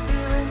see the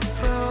ceiling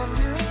from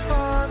your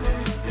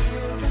apartment. You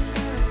can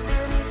see the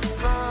city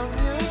from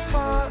your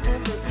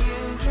apartment, but you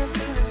can't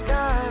see the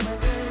sky when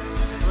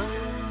it's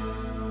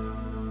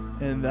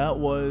blue. And that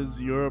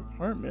was Your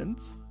Apartment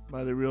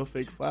by the Real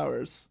Fake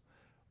Flowers.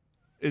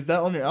 Is that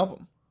on your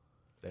album?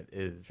 That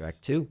is Track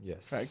 2.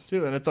 Yes. Track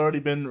 2. And it's already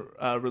been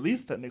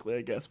released technically,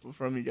 I guess,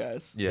 from you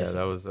guys. Yeah, Yes,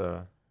 that was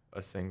a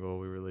single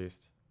we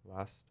released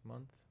last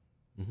month.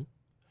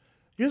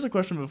 Here's a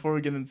question before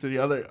we get into the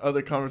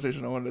other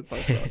conversation I wanted to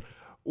talk about.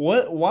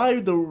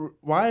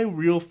 Why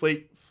real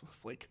fake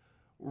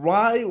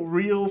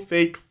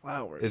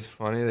flowers? It's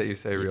funny that you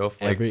say real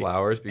flake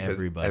flowers because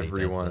everybody does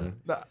everyone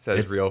that. says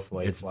It's- real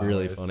flake It's flowers.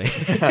 really funny.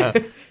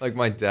 Like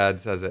my dad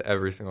says it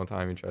every single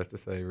time he tries to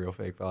say real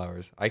fake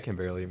flowers. I can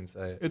barely even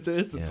say it.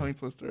 It's a Yeah. tongue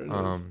twister. It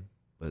is.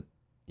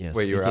 Yeah,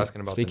 Wait, you were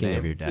asking about the speaking name?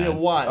 of your dad. Yeah,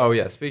 why? Oh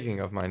yeah, speaking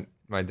of my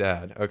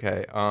dad.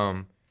 Okay.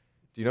 Do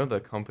you know the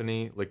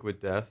company Liquid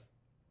Death?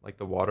 Like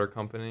the water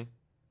company?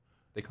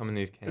 They come in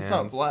these cans. It's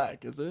not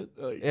black, is it?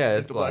 Yeah, like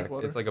it's the black.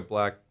 water? It's like a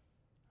black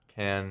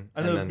can.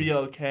 I and know then-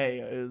 BLK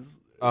is.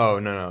 Oh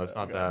no, it's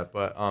not Okay. that.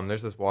 But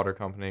there's this water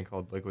company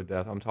called Liquid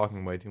Death. I'm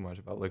talking way too much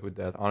about Liquid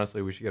Death.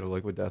 Honestly, we should get a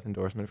Liquid Death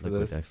endorsement for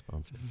Liquid this. Death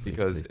sponsor. Please,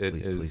 Because please, it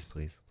please, is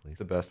please.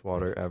 The best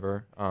water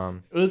ever.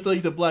 It's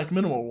like the black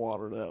mineral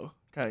water though,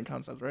 kind of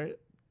concept, right?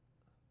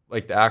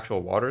 Like the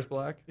actual water's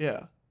black.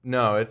 Yeah.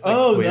 No, it's like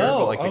Oh, clear, no,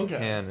 but like the okay.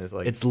 can is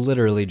like It's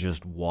literally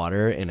just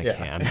water in a yeah,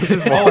 can. It's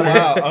just Oh, water.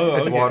 wow. Oh,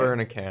 It's okay. water in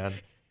a can,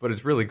 but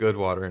it's really good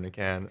water in a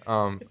can.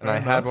 And Fair I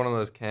had enough. one of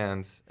those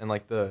cans, and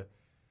the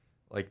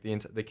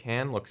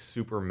can looks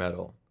super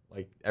metal.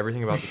 Like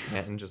everything about the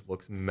can just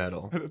looks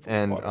metal. And it's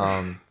And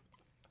water.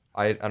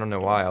 I don't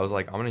know why. I was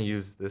like, I'm gonna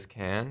use this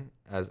can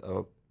as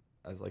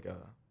like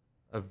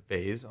a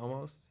vase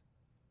almost,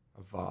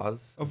 a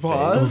vase. A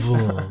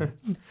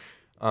vase?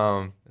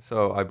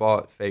 So I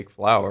bought fake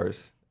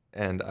flowers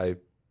and I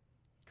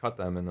cut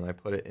them and then I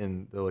put it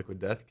in the Liquid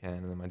Death can,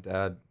 and then my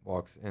dad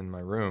walks in my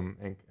room,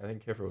 and I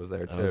think Kiffer was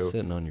there I too. was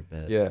sitting on your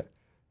bed. Yeah,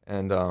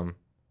 and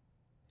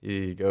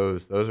he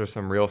goes, "Those are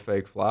some real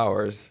fake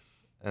flowers,"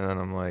 and then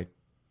I'm like,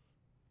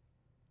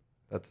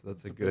 "That's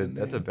a good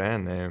band name.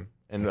 band name."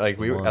 And That's like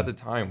the we were one. at the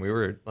time, we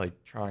were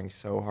like trying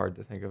so hard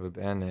to think of a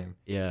band name.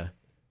 Yeah.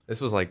 This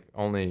was like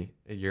only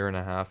a year and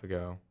a half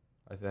ago,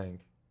 I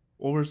think.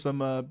 What were some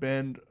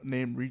band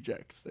name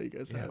rejects that you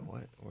guys Yeah, had?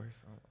 what?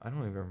 I don't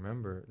even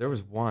remember. There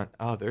was one.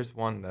 Oh, there's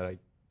one that I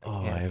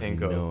Oh, can't I have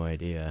think no of.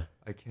 idea.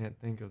 I can't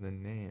think of the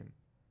name.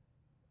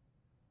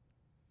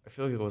 I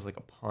feel like it was like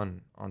a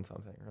pun on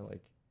something, or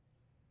like,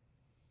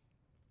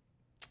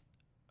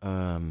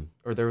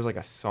 or there was like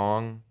a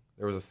song.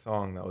 There was a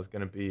song that was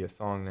gonna be a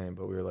song name,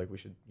 but we were like, we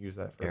should use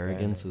that for a band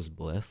Arrogance name. is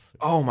bliss.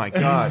 Oh my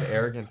god,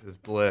 arrogance is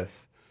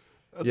bliss.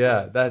 That's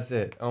Yeah, that's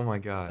it. Oh my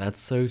god. That's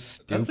so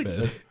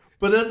stupid.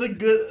 But that's a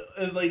good,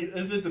 like,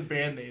 if it's a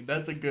band name,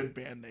 that's a good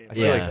band name. I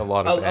feel like Yeah. a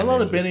lot A of band lot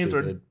of band names names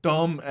are stupid.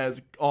 dumb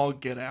as all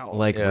get out.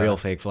 Like Yeah. real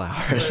fake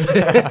flowers.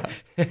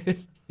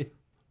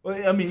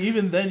 Well, I mean,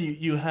 even then,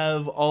 you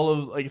have all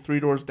of like Three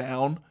Doors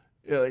Down.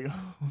 Yeah, like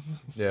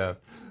Yeah.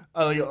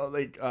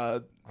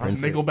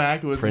 Prince-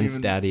 Nickelback was Prince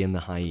even Daddy and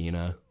the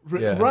Hyena.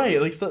 Yeah. right.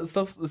 Like stuff.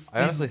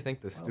 I honestly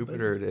think the Wild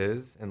stupider it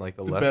things. is and like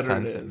the The less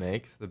better it sense it is.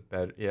 makes, the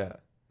better. Yeah.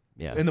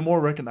 Yeah. And the more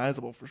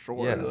recognizable for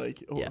sure. Yeah.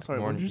 Like, oh, Yeah. sorry,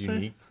 More what did you say?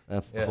 unique.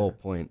 That's the Yeah. whole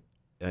point.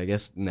 I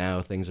guess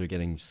now things are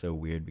getting so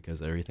weird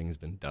because everything's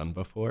been done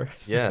before.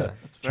 So Yeah.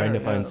 That's trying to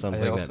fair, find yeah.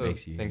 something I that also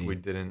makes you think we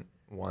unique. didn't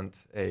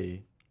want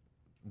a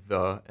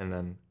the and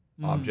then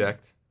Mm.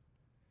 object.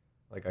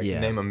 Like I Yeah.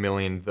 can name a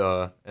million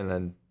the and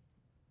then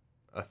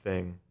a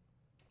thing,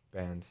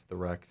 bands, the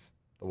Rex,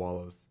 the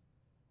Wallows.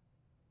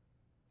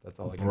 That's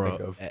all I can Bro,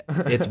 think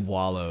of. it's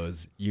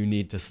Wallows. You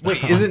need to stop.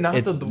 Wait, is it not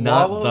it's the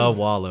not Wallows?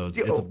 the Wallows.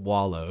 Yo, It's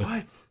Wallows.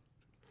 What?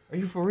 Are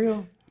you for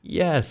real?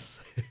 Yes.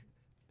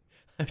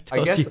 I've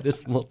told you guess-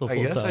 this multiple I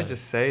guess times. I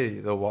just say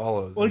the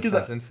Wallows Well, in 'cause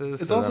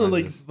sentences. It's so also then I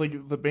like just-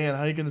 like the band.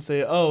 How are you gonna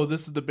say, oh,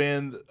 this is the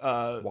band?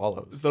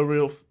 Wallows. The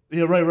real.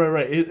 Yeah,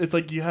 right. It's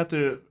like you have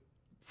to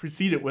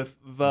precede it with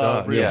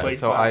the real yeah, fake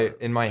so flower.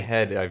 in my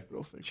head I've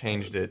Real fake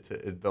changed flowers.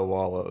 it to the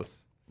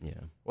Wallows. Yeah.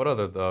 What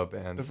other the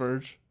bands? The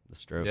Verge. The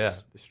Strokes. Yeah,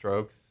 the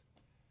Strokes.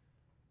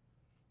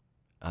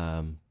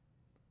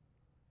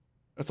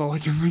 That's all I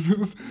can think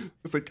of.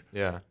 It's like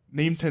Yeah.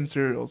 name 10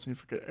 cereals and you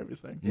forget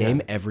everything. Name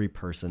Yeah. every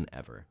person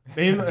ever.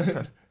 Name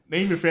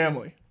name your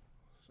family.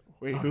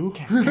 Wait, who?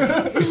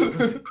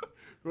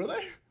 Who are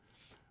they?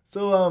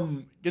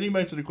 So getting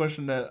back to the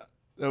question that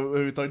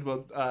we talked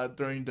about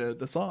during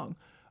the song,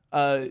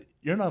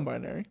 you're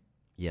non-binary.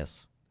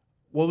 Yes.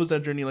 What was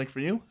that journey like for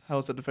you? How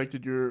has that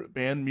affected your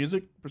band,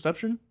 music,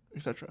 perception,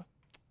 etc.?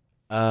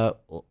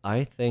 Well,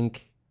 I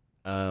think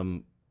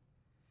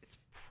it's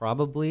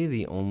probably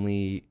the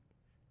only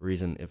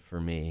reason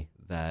for me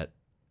that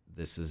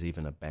this is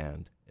even a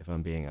band, if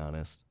I'm being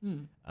honest.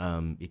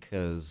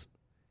 Because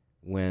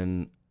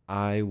when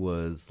I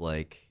was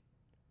like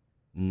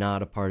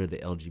not a part of the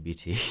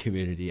LGBT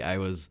community, I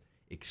was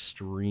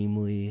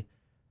extremely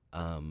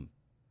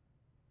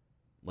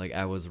like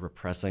I was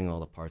repressing all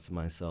the parts of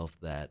myself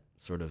that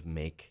sort of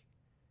make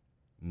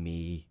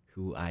me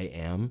who I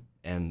am,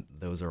 and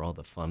those are all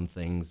the fun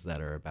things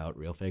that are about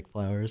Real Fake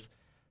Flowers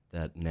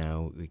that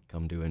now we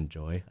come to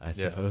enjoy, I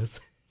suppose.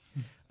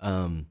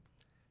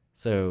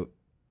 So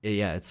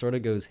yeah, it sort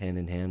of goes hand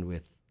in hand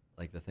with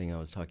like the thing I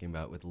was talking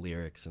about with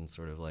lyrics and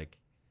sort of like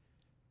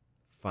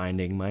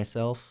finding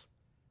myself,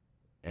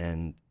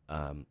 and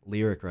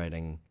lyric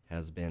writing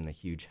has been a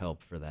huge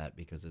help for that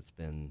because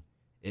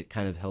it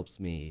kind of helps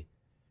me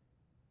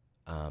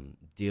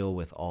deal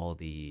with all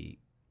the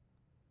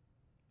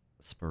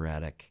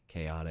sporadic,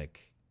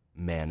 chaotic,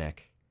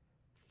 manic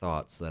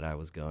thoughts that I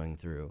was going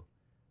through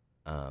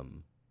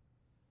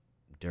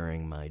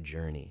during my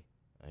journey,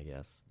 I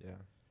guess. Yeah.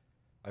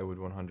 I would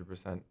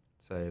 100%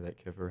 say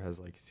that Kiffer has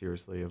like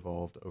seriously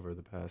evolved over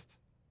the past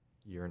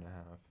year and a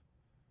half.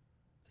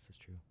 This is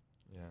true.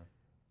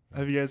 Yeah.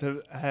 Have you guys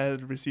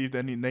had received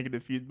any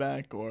negative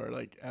feedback or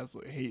like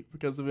absolute hate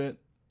because of it?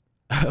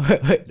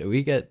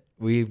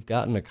 We've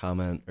gotten a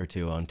comment or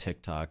two on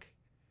TikTok,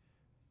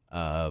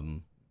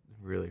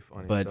 Really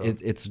funny but stuff.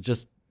 it's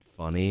just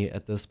funny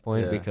at this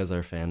point Yeah. because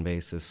our fan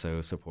base is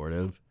so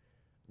supportive.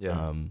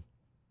 yeah.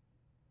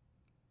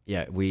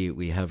 Yeah,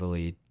 we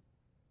heavily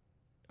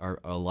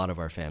a lot of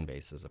our fan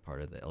base is a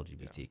part of the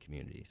LGBT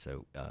community.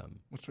 So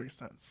Which makes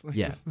sense.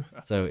 yeah,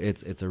 so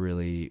it's a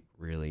really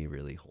really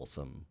really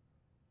wholesome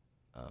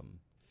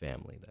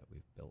family that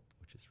we've built,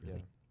 which is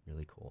really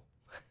really cool.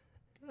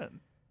 Good.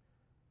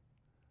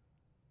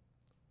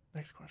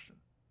 Next question.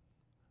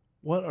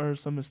 What are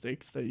some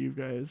mistakes that you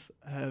guys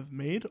have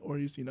made or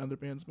you've seen other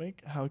bands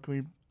make? How can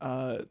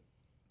we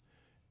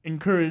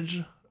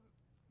encourage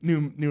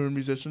newer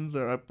musicians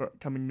or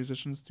upcoming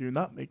musicians to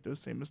not make those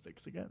same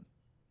mistakes again?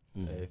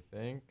 I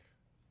think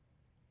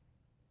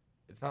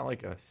it's not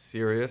like a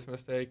serious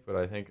mistake, but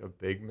I think a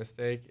big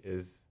mistake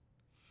is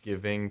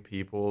giving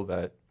people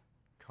that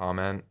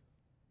comment,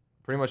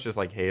 pretty much just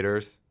like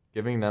haters,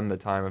 giving them the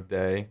time of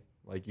day.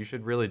 Like you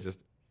should really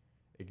just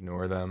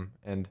ignore them.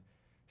 And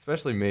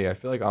especially me, I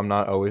feel like I'm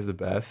not always the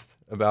best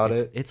about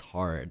it. It's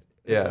hard.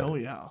 Yeah. Oh,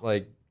 yeah.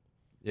 Like,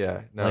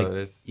 yeah, no, Like,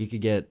 there's you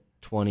could get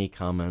 20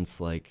 comments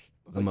like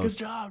the Like, most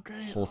good job,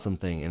 great. wholesome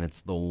thing, and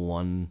it's the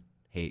one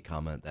hate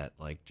comment that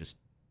like just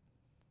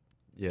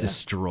yeah.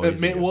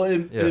 destroys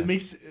you. Yeah. It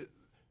makes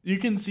you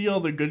can see all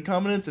the good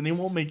comments and they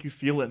won't make you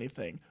feel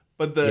anything,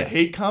 but the Yeah.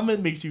 hate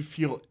comment makes you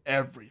feel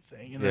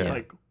everything, and it's Yeah.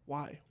 like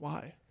why?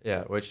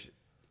 Yeah, which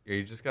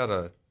you just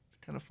gotta It's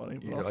kind of funny.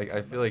 But you also like I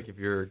kinda feel like if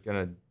you're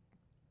gonna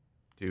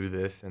do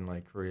this and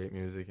like create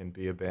music and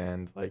be a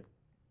band like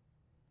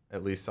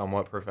at least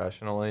somewhat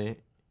professionally,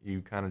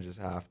 you kind of just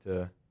have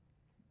to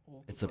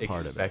It's a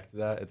part of it. expect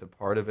that it's a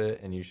part of it,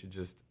 and you should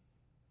just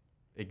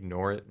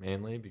ignore it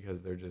mainly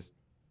because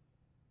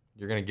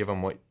you're gonna give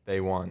them what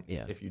they want.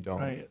 Yeah. If you don't.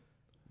 right.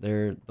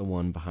 They're the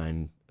one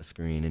behind a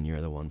screen, and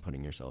you're the one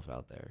putting yourself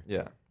out there.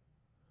 Yeah.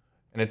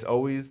 And it's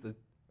always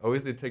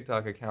the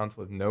TikTok accounts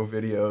with no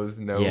videos,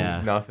 no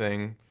Yeah.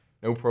 nothing,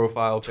 no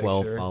profile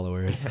 12 picture.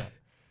 followers.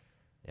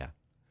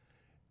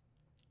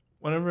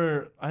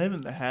 Whenever I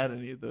haven't had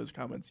any of those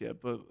comments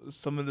yet, but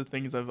some of the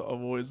things I've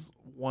always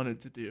wanted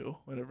to do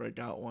whenever I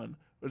got one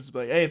was just be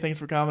like, hey, thanks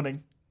for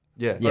commenting.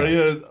 Yeah. Yeah.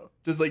 Or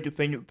just like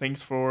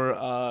thanks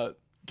for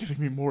giving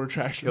me more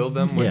attraction. Kill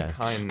them with Yeah.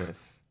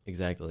 kindness.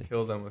 Exactly.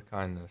 Kill them with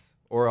kindness.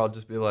 Or I'll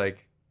just be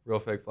like, Real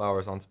Fake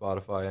Flowers on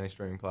Spotify, any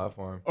streaming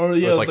platform. Or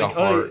yeah, with it's like like, a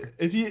oh, heart.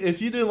 if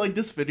you didn't like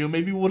this video,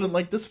 maybe you wouldn't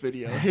like this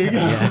video. Here you go.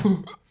 Yeah.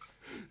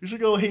 You should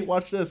go hate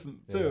watch this too.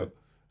 Yeah.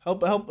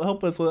 Help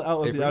us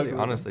out with It the really algorithm.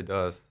 honestly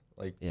does.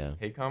 Like, Yeah.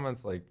 hate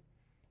comments, like,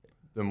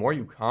 the more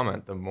you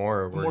comment, the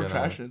more The we're more gonna...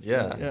 traction it's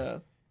yeah. getting. Yeah.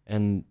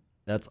 And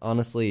that's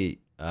honestly,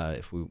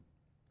 if we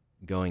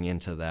going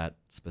into that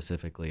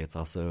specifically, it's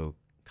also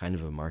kind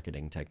of a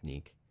marketing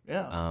technique.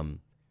 Yeah.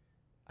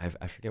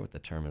 I forget what the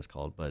term is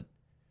called, but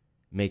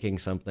making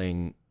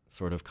something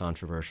sort of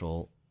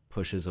controversial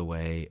pushes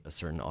away a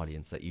certain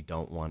audience that you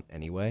don't want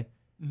anyway,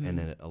 Mhm. and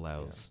then it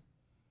allows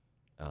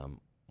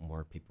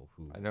more people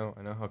who. I know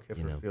how Kiffer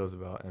You know. feels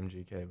about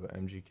MGK, but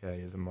MGK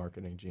is a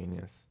marketing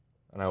genius.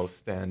 And I will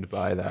stand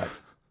by that.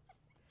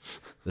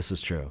 This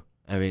is true.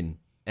 I mean,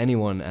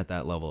 anyone at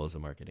that level is a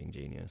marketing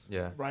genius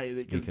Yeah.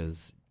 Right.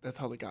 because That's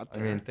how they got I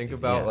there. mean, think Yeah.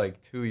 about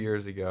like 2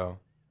 years ago,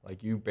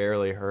 like you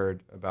barely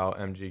heard about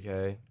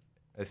MGK.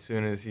 As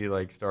soon as he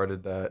like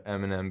started that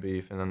Eminem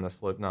beef and then the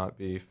Slipknot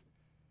beef,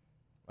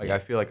 like Yeah. I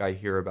feel like I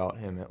hear about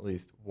him at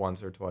least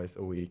once or twice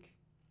a week,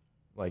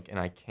 like, and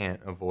I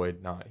can't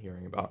avoid not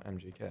hearing about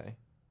MGK.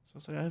 So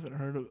say I haven't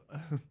heard of.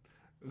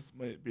 This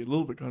might be a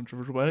little bit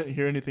controversial, but I didn't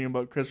hear anything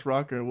about Chris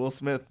Rock or Will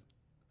Smith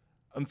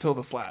until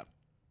the slap,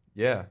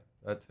 Yeah,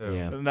 that too.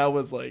 Yeah. and that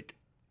was like.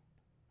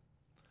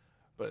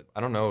 But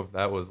I don't know if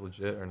that was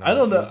legit or not. I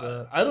don't Was know.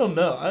 that? I don't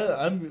know.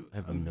 I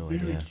have I'm no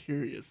very idea.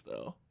 curious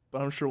though,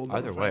 but I'm sure we'll never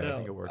Either way, find I out.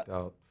 think it worked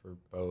out for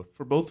both.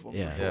 For both of them,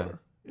 Yeah. for sure.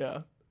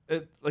 Yeah.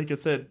 Like I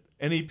said,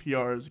 any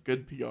PR is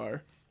good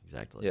PR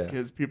exactly. Yeah.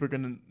 because people are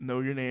gonna know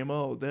your name.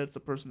 Oh, that's a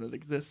person that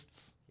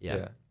exists.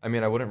 Yeah. I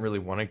mean, I wouldn't really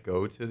want to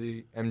go to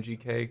the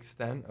MGK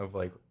extent of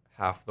like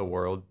half the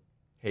world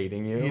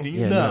hating you. Hating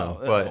Yeah, you? no.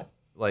 But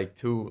like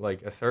to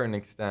like a certain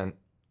extent,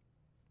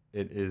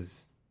 it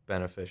is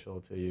beneficial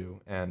to you,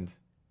 and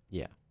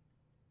Yeah.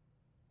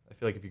 I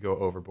feel like if you go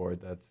overboard,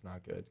 that's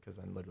not good because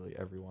then literally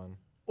everyone.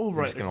 oh, you're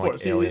right, just of gonna, like,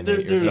 course. See, alienate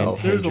there's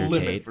yourself. there's a Andrew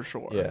limit Tate. for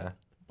sure. Yeah,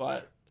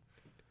 But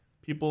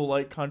people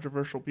like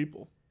controversial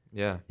people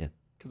yeah,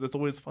 because it's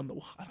always fun to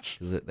watch.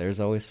 Because there's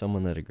always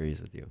someone that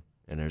agrees with you,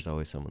 and there's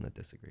always someone that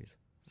disagrees.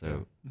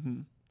 So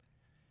hmm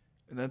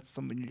And that's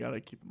something you gotta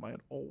keep in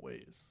mind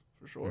always,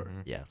 for sure.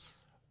 Mhm. yes,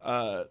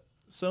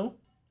 So,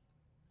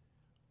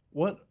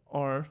 what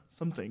are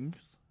some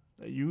things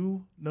that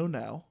you know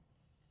now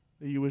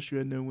that you wish you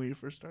had known when you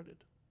first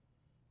started?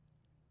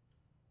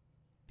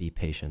 be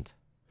patient.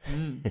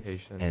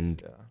 patience.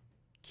 And- yeah,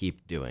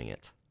 Keep doing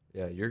it.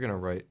 yeah, you're gonna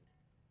write.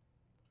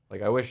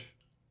 Like I wish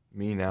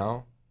me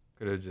now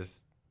could have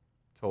just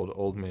told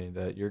old me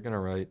that you're gonna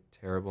write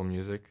terrible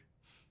music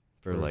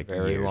For like a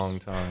very years. long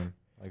time,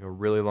 like a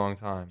really long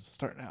time. So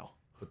start now.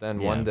 But then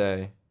Yeah. one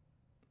day,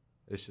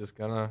 it's just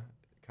gonna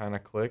kind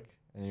of click,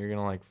 and you're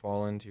gonna like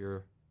fall into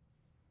your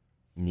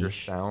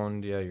Niche.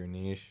 sound, yeah, your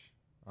niche,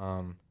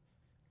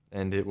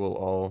 and it will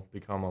all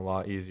become a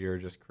lot easier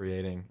just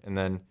creating. And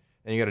then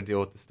you got to deal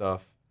with the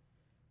stuff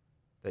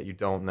that you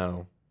don't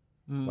know,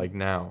 like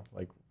now,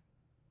 like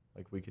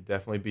we could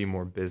definitely be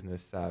more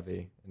business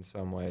savvy in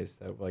some ways.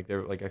 That like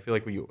they're like I feel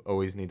like we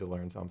always need to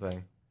learn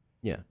something.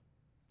 Yeah,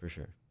 for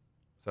sure.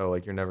 So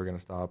like you're never gonna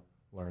stop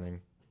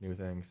learning new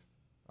things,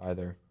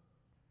 either.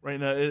 right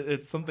now,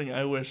 it's something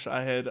I wish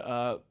I had.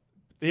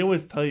 They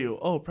always tell you,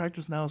 "Oh,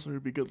 practice now so you'll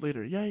be good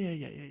later."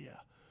 Yeah.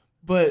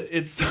 But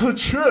it's so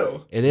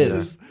true. It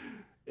is.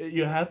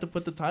 You have to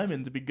put the time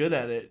in to be good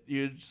at it.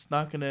 You're just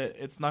not gonna.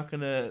 It's not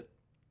gonna.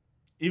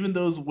 Even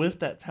those with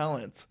that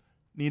talent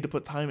need to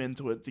put time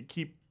into it to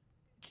keep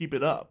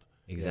it up.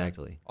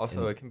 Exactly.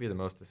 Also, And- it can be the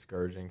most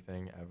discouraging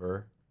thing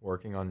ever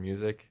working on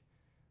music,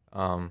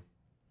 because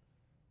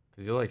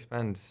you'll like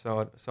spend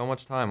so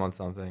much time on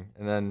something,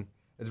 and then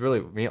it's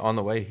really me. On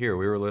the way here,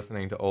 we were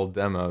listening to old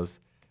demos,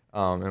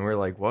 and we are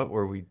like, "What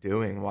were we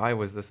doing? Why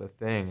was this a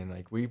thing?" And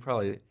like we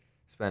probably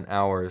spent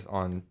hours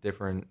on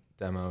different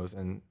demos,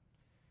 and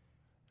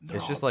They're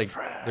it's just all like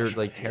trash. they're I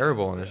like hate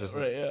terrible, them. and it's just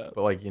right. Yeah.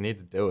 but like you need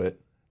to do it.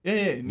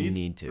 Yeah. you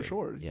need to for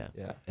sure. Yeah.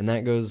 Yeah, And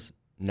that goes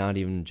not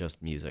even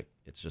just music.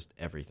 It's just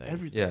everything.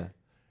 Everything.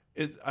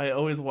 yeah, I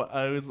always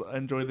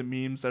enjoy the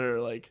memes that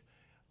are like,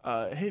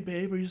 "Hey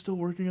babe, are you still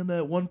working on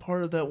that one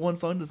part of that one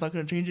song that's not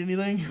going to change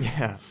anything?"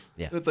 yeah.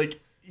 Yeah. It's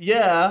like,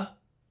 yeah,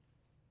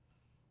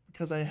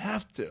 because I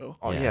have to.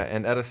 Oh Yeah. yeah,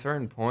 and at a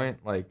certain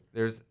point, like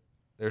there's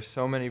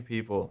so many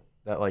people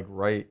that like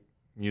write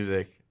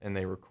music and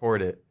they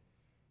record it,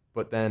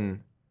 but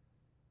then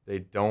they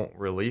don't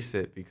release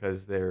it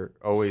because they're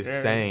always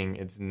Scared. saying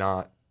it's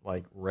not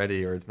like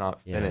ready or it's not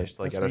Yeah. finished.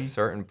 Like That's at a me.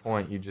 certain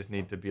point, you just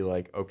need to be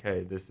like,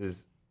 okay, this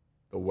is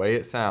the way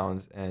it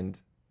sounds, and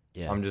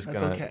Yeah. I'm just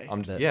That's gonna, okay.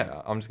 I'm just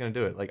That- I'm just gonna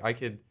do it. Like I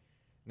could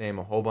name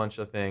a whole bunch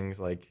of things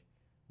like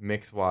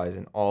mix wise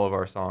in all of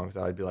our songs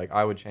that I'd be like,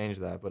 I would change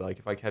that, but like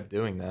if I kept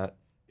doing that,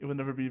 It would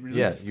never be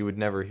released. yeah, you would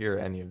never hear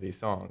any of these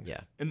songs. Yeah.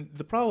 And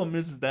the problem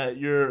is that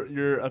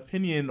your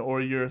opinion or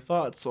your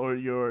thoughts or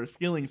your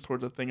feelings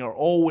towards a thing are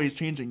always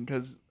changing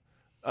because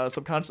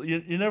subconsciously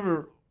you're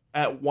never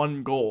at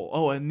one goal.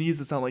 Oh, it needs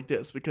to sound like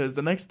this, because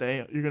the next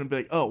day you're gonna be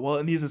like, oh, well,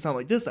 it needs to sound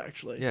like this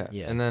actually. Yeah.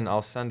 Yeah. And then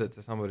I'll send it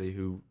to somebody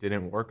who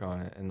didn't work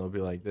on it, and they'll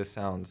be like, "This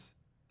sounds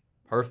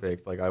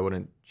perfect. Like I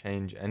wouldn't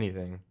change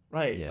anything."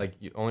 Right. Yeah. Like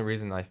the only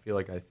reason I feel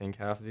like I think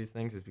half of these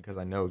things is because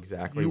I know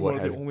exactly You what are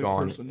the has only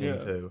gone person, yeah.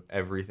 into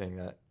everything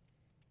that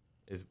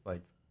is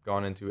like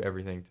gone into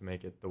everything to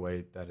make it the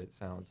way that it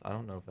sounds. I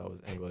don't know if that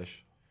was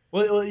English.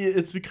 Well,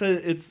 it's because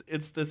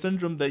it's the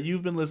syndrome that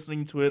you've been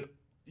listening to it.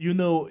 You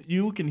know,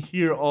 you can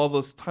hear all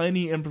those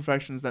tiny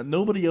imperfections that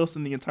nobody else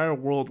in the entire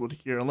world would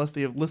hear unless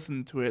they have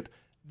listened to it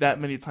that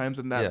many times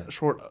in that Yeah.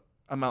 short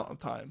amount of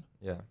time.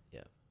 Yeah.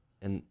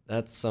 And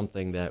that's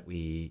something that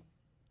we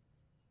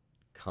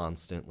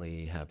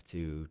constantly have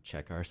to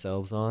check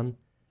ourselves on,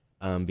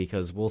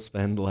 because we'll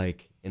spend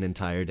like an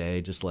entire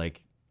day just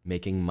like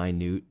making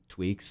minute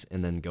tweaks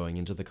and then going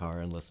into the car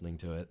and listening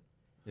to it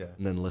Yeah.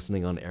 and then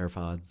listening on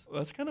AirPods, Well,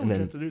 that's kind of And what you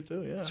then have to do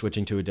too. Yeah.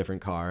 switching to a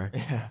different car,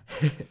 Yeah.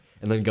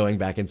 and then going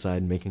back inside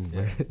and making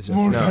more Yeah. More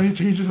adjustments. No, tiny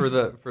changes. For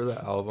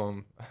the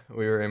album,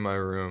 we were in my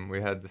room.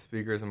 We had the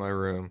speakers in my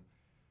room.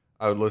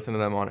 I would listen to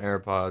them on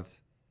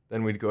AirPods.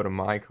 Then we'd go to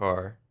my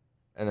car,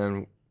 and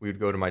then we'd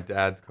go to my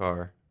dad's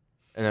car,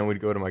 and then we'd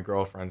go to my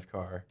girlfriend's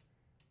car,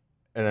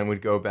 and then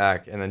we'd go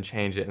back and then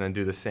change it and then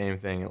do the same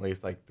thing at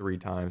least like 3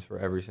 times for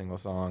every single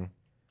song.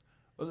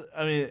 Well,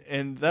 I mean,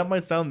 and that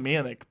might sound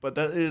manic, but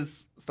that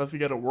is stuff you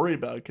got to worry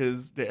about,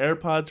 because the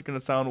AirPods are going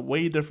to sound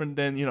way different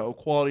than, you know,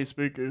 quality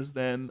speakers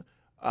than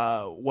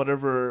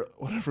whatever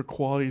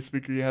quality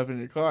speaker you have in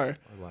your car.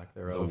 Or lack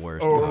The thereof.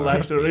 worst. Or quality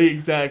lack speaker.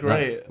 exact No,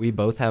 right. We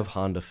both have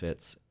Honda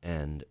Fits,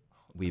 and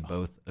we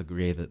both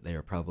agree that they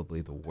are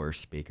probably the worst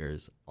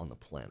speakers on the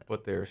planet.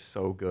 But they're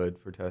so good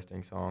for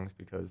testing songs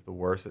because the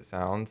worse it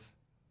sounds,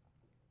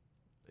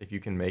 if you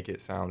can make it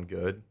sound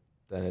good,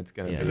 then it's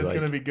going to Yeah. be And it's like,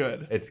 going to be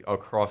good. it's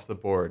across the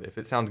board. If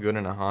it sounds good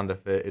in a Honda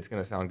Fit, it's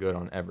going to sound good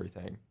on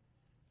everything.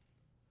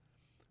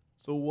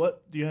 So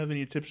what, do you have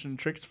any tips and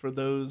tricks for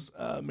those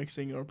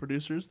mixing or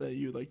producers that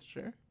you'd like to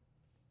share?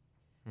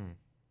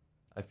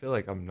 I feel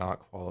like I'm not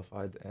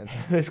qualified to answer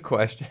this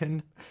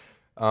question.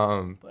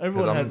 'Cause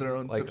Everyone I'm, has their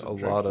own like tips a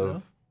and lot tricks, you of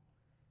know?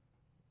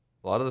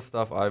 a lot of the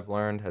stuff I've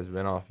learned has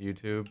been off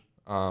YouTube.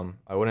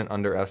 I wouldn't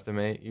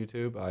underestimate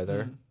YouTube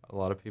either. Mhm. A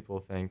lot of people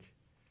think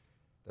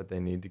that they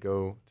need to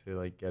go to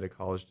like get a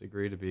college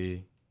degree to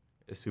be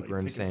a super take a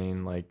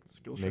insane like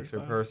Skillshare mixer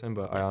class. person,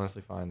 but I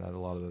honestly find that a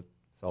lot of the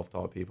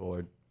self-taught people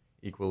are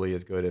equally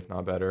as good, if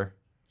not better.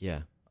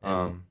 Yeah.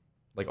 and-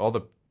 Like all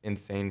the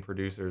insane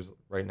producers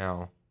right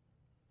now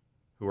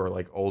who are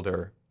like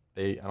older,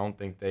 I don't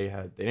think they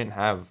didn't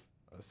have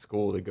a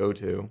school to go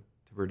to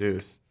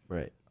produce.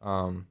 right.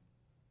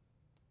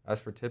 As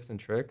for tips and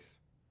tricks,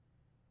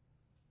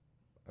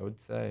 I would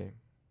say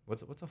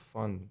what's a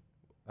fun,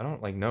 I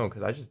don't like know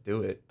because I just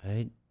do it.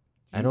 I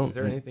don't Is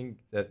there kn- anything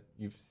that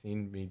you've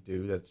seen me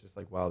do that's just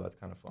like, wow, that's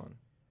kind of fun?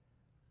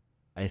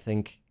 I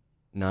think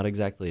not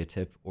exactly a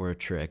tip or a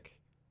trick,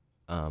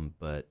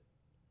 but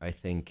I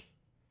think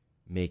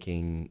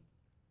making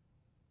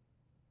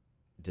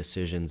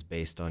decisions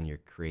based on your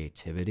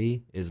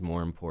creativity is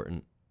more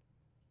important.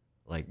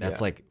 Like that's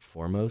Yeah. like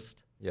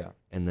foremost, Yeah.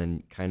 and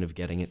then kind of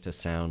getting it to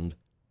sound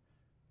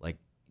like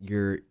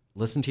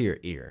listen to your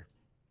ear,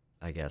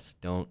 I guess.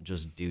 Don't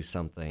just do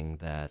something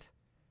that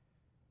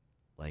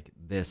like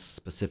this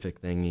specific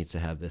thing needs to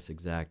have this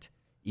exact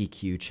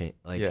EQ chain,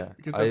 like Yeah.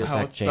 Because I- that's how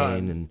effect it's chain,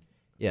 done. and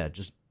yeah,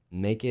 just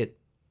make it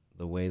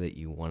the way that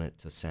you want it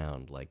to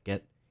sound. Like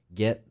get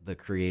the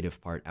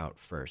creative part out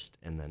first,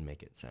 and then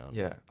make it sound.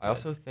 Yeah, I good.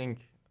 also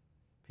think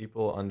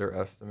people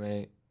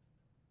underestimate,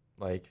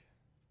 like,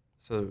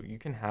 so you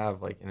can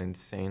have like an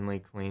insanely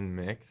clean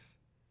mix,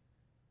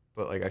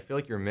 but like I feel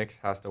like your mix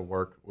has to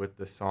work with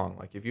the song.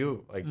 Like if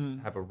you like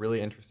have a really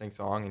interesting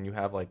song and you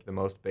have like the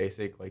most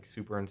basic, like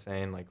super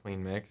insane, like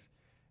clean mix,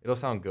 it'll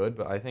sound good.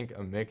 But I think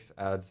a mix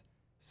adds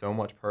so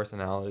much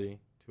personality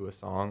to a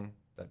song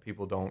that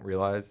people don't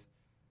realize.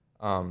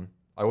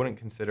 I wouldn't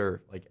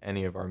consider like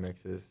any of our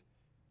mixes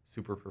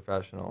super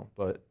professional,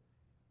 but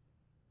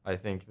I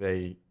think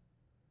they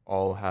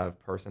all have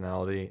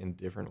personality in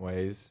different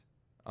ways.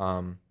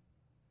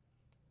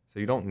 So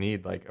you don't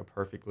need like a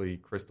perfectly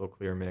crystal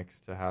clear mix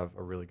to have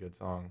a really good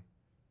song.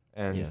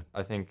 And Yeah.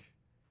 I think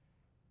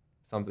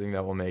something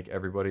that will make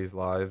everybody's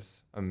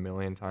lives a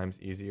million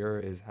times easier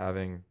is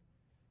having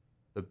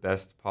the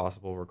best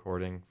possible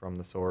recording from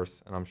the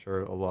source. And I'm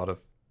sure a lot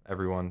of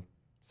everyone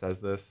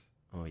says this,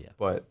 Oh yeah.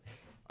 but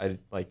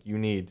you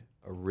need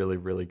a really,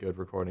 really good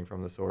recording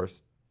from the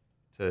source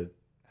to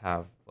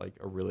have like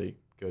a really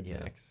good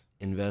Yeah. mix.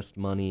 Invest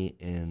money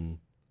in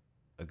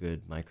a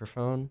good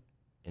microphone.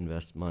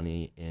 Invest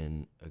money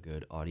in a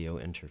good audio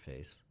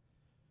interface.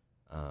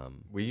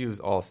 We use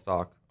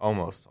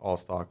almost all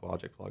stock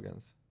Logic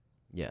plugins.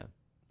 Yeah.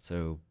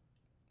 So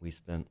we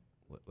spent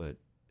what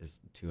is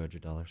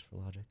 $200 for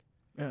Logic?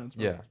 Yeah, it's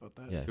Yeah. about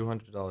that. Yeah.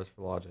 $200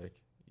 for Logic.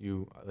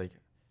 You like,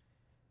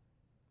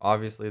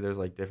 obviously there's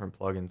like different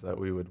plugins that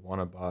we would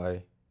want to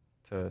buy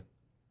to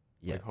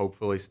Yeah. like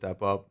hopefully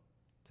step up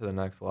to the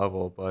next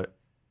level, but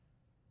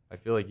I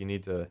feel like you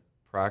need to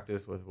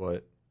practice with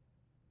what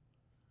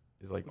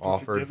is like With what you're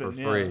offered for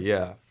given, free.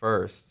 Yeah,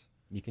 first.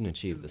 You can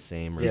achieve the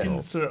same Yeah.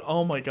 results.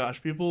 Oh my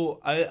gosh,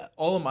 people!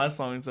 All of my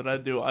songs that I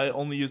do, I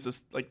only use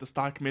this like the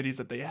stock midis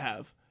that they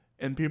have,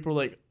 and people are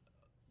like,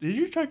 "Did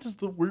you practice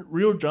the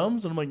real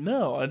drums?" And I'm like,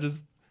 "No, I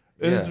just."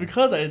 And it's Yeah.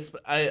 because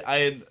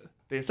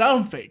they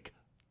sound fake,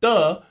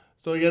 duh.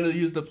 So you got to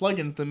use the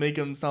plugins to make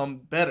them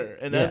sound better,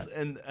 and that's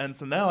and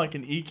so now I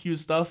can EQ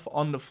stuff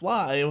on the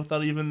fly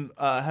without even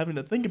having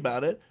to think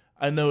about it.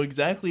 I know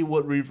exactly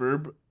what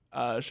reverb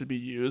should be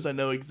used. I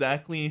know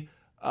exactly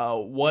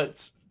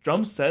what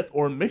drum set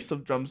or mix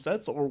of drum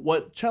sets or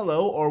what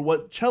cello or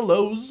what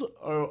cellos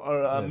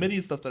or Yeah. MIDI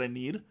stuff that I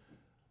need.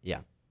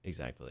 Yeah,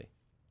 exactly.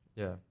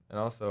 Yeah, and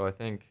also I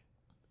think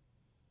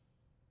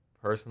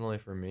personally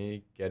for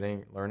me,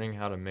 learning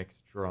how to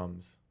mix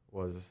drums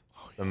was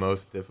the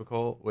most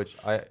difficult, which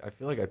I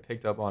feel like I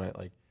picked up on it,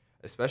 like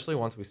especially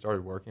once we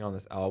started working on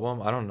this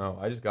album. I don't know,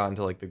 I just got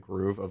into like the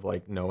groove of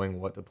like knowing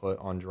what to put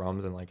on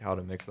drums and like how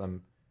to mix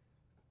them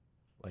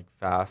like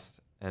fast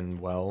and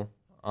well.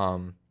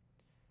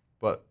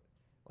 But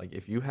like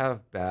if you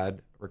have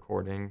bad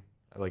recording,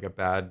 like a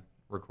bad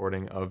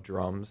recording of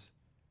drums,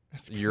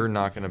 you're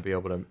not going to be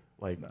able to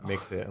like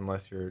mix it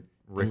unless you're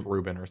Rick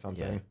Rubin or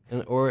something.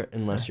 Yeah, or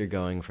unless you're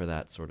going for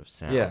that sort of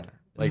sound. Yeah, as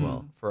like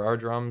well. for our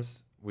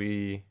drums,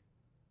 we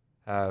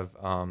have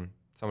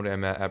somebody I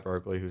met at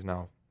Berkeley who's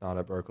now not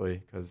at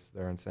Berkeley because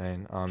they're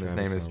insane. His Travis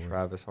name is Harwick.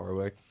 Travis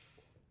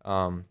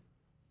Harwick.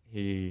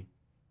 He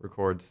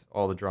records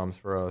all the drums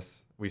for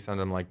us. We send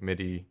him like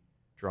MIDI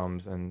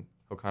drums, and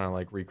he'll kind of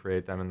like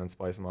recreate them and then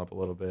splice them up a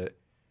little bit.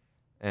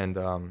 And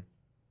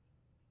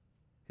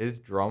his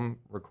drum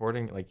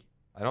recording, like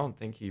I don't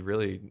think he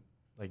really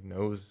like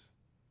knows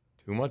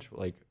too much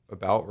like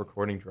about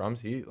recording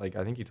drums. He like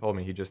I think he told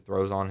me he just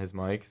throws on his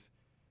mics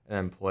and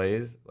then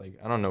plays. Like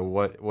I don't know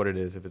what it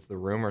is, if it's the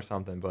room or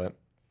something, but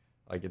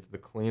like it's the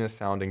cleanest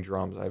sounding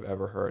drums I've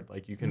ever heard.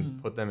 Like you can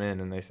put them in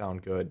and they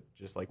sound good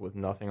just like with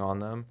nothing on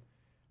them.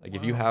 Like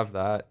if you have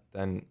that,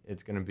 then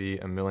it's going to be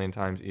a million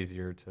times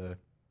easier to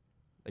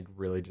like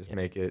really just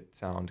make it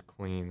sound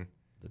clean.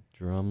 The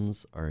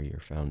drums are your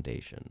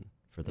foundation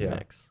for the Yeah.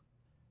 mix.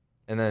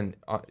 And then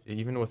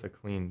even with a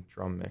clean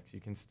drum mix, you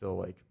can still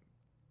like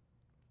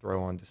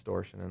throw on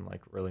distortion and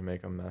like really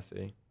make them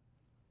messy.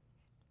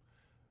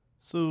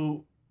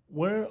 So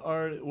where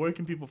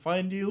can people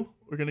find you?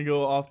 We're gonna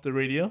go off the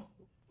radio.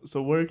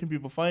 So where can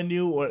people find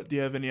you? Or do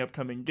you have any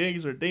upcoming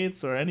gigs or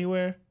dates or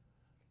anywhere?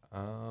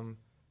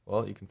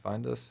 Well, you can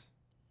find us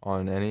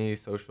on any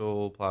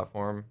social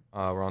platform.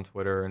 We're on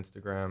Twitter,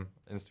 Instagram.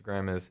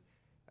 Instagram is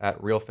at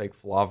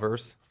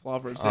RealFakeFlavors.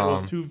 Flowers,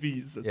 with 2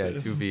 V's. That's Yeah,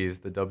 it. 2 V's.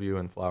 The W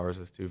in flowers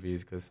is 2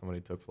 V's because somebody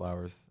took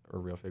flowers or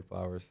Real Fake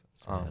Flowers.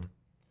 Sad.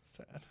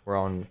 Sad. We're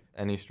on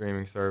any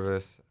streaming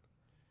service.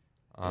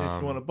 And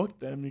if you want to book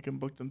them, you can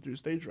book them through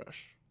Stage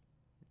Rush.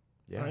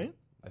 yeah, Right?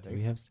 I Do we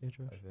think have Stage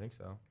Rush? I think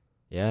so.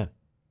 Yeah.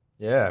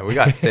 Yeah, we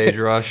got Stage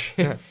Rush.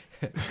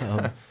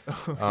 Um,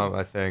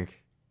 I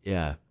think.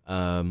 Yeah.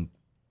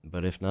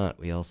 But if not,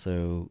 we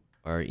also,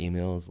 our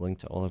email is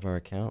linked to all of our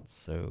accounts,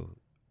 so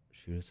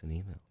shoot us an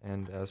email.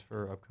 And as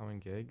for upcoming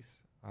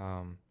gigs,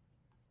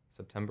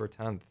 September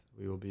 10th,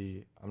 we will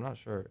be, I'm not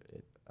sure,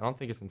 I don't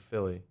think it's in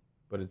Philly,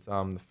 but it's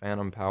the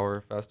Phantom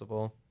Power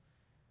Festival.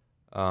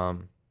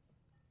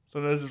 So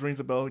that just rings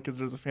a bell because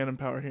there's a Phantom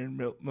Power here in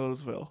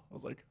Millersville. I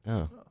was like,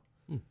 Oh.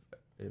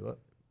 Hey, look.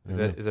 Yeah.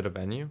 Is it a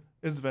venue?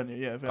 it's a venue,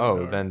 yeah. Phantom Oh,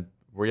 Power. then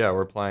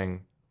we're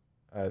playing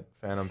at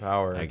Phantom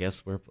Power. I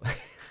guess we're.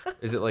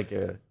 Is it like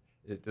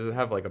does it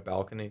have like a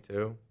balcony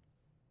too?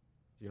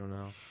 You don't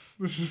know.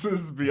 This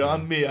is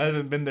beyond me. I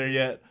haven't been there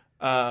yet.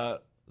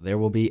 There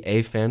will be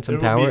a Phantom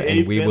There will Power, be a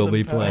and we will Phantom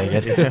be Power. playing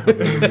it. Yeah,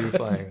 we'll be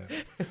playing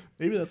it.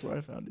 Maybe that's where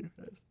I found you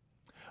guys.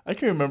 I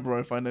can't remember where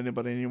I find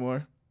anybody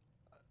anymore.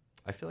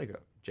 I feel like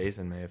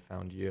Jason may have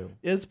found you.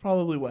 It's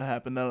probably what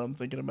happened now that I'm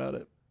thinking about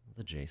it.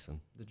 The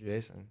Jason. The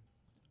Jason.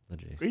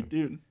 Great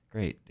dude.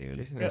 Great dude.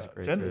 Jason Yeah, is a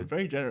great dude.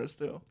 very generous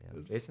too.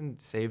 Yeah. Jason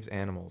saves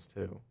animals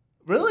too.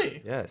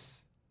 Really?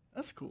 Yes.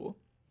 That's cool.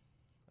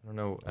 I don't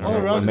know. All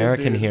around this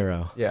American dude.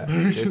 hero. Yeah,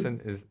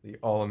 Jason is the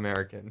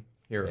all-American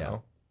hero. Yeah.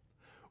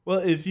 Well,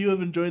 if you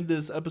have enjoyed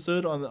this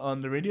episode on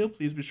the radio,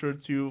 please be sure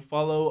to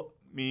follow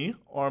me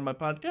or my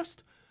podcast,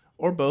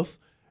 or both,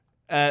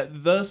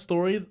 at The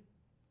Story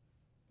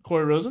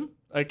Corey Rosen.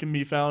 I can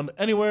be found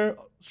anywhere,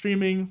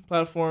 streaming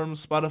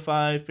platforms,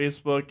 Spotify,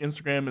 Facebook,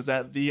 Instagram is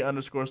at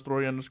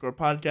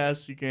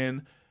 _story_podcast. You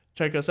can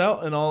check us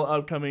out and all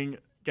upcoming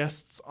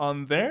guests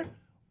on there.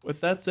 With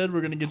that said,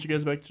 we're going to get you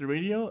guys back to the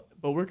radio,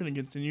 but we're going to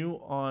continue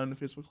on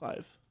Facebook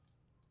Live.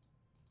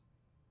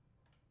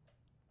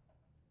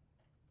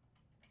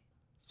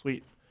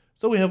 Sweet.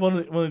 So we have one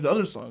of the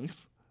other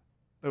songs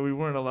that we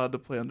weren't allowed to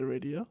play on the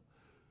radio.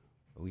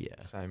 Oh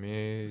yeah.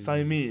 Siamese.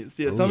 Siamese.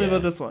 Yeah, Oh, tell me yeah.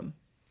 about this one.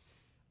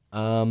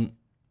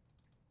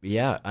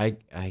 Yeah, I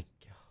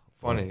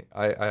Funny.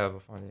 I have a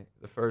funny.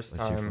 The first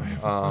Let's hear time,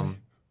 funny.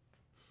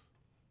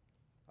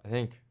 I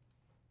think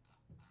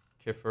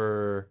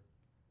Kiffer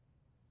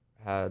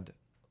had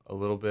a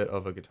little bit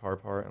of a guitar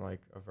part and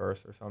like a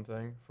verse or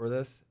something for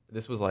this.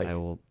 This was like I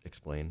will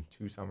explain.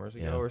 2 summers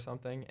ago Yeah. or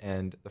something.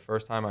 And the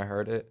first time I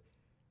heard it,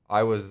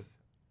 I was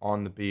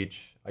on the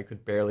beach. I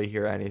could barely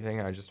hear anything.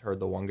 And I just heard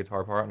the one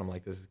guitar part, and I'm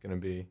like, this is going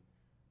to be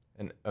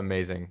an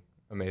amazing,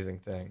 amazing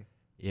thing.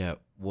 Yeah.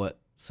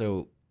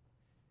 So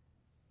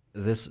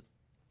this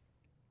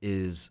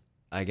is,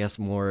 I guess,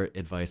 more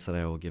advice that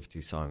I will give to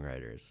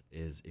songwriters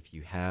is if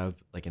you have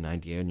like an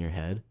idea in your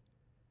head,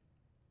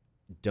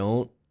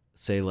 don't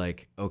say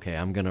like, okay,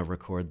 I'm going to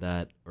record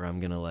that, or I'm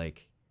going to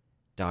like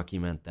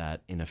document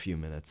that in a few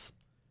minutes.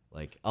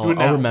 Like Do it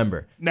now. I'll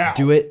remember. Now.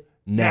 Do it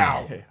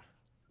now. Now.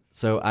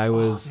 So I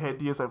was The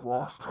ideas I've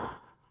lost.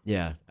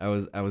 Yeah, I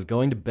was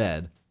going to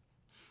bed,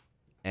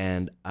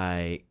 and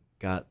I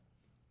got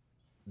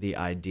the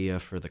idea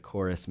for the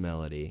chorus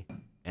melody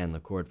and the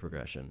chord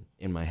progression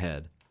in my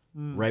head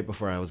right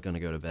before I was going to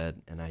go to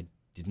bed, and I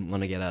didn't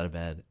want to get out of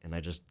bed, and I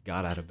just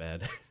got out of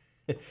bed.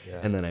 Yeah.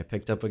 And then I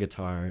picked up a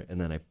guitar,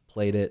 and then I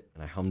played it,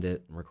 and I hummed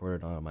it and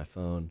recorded it on my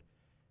phone,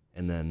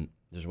 and then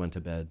just went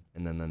to bed,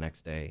 and then the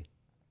next day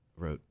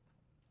wrote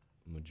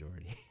a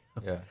majority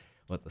of Yeah.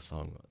 what the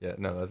song was. Yeah,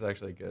 no, that's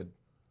actually a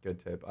good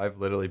tip. I've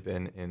literally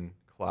been in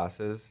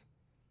classes.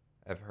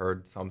 I've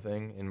heard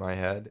something in my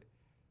head and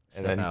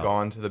Step then out.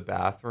 gone to the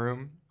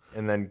bathroom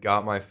and then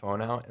got my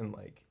phone out and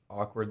like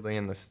awkwardly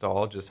in the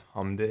stall just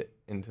hummed it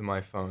into my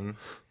phone,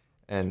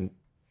 and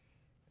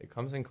it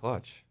comes in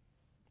clutch.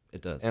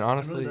 It does. And It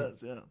honestly, really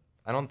does, yeah.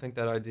 I don't think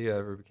that idea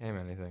ever became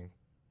anything.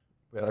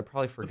 But I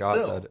probably forgot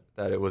still.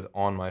 that it was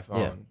on my phone.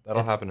 Yeah,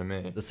 That'll it's- happen to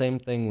me. The same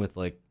thing with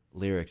like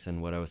lyrics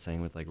and what I was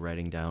saying with like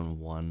writing down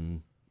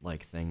one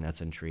like thing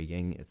that's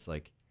intriguing. It's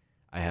like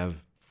I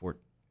have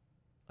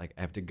I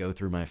have to go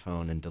through my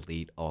phone and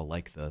delete all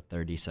like the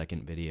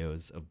 30-second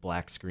videos of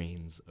black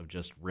screens of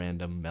just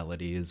random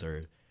melodies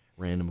or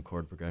random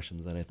chord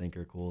progressions that I think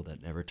are cool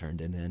that never turned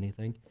into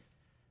anything.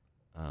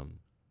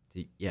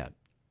 Yeah,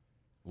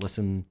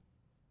 listen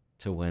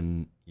to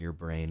when your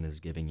brain is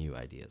giving you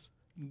ideas.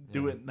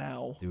 Do it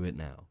now. Do it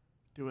now.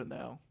 Do it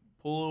now.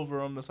 Pull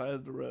over on the side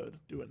of the road.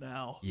 Do it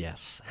now.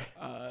 Yes.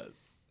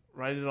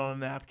 Write it on a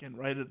napkin.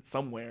 Write it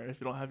somewhere if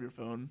you don't have your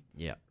phone.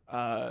 Yeah.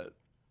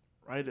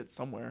 Write it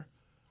somewhere.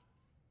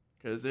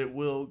 Because it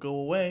will go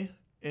away,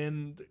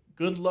 and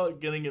good luck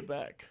getting it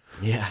back.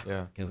 Yeah.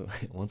 Yeah. Because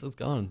once it's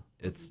gone,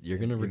 you're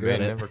gonna You regret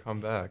may it. never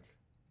come back.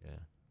 Yeah.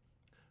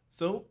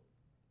 So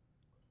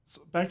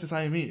back to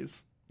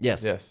Siamese.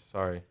 Yes. Yes,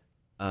 sorry.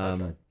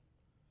 Sidetrack.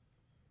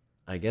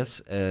 I guess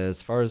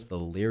as far as the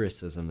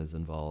lyricism is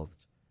involved,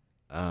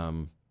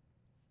 well,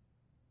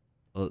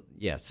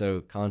 yeah.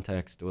 So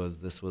context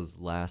was this was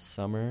last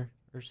summer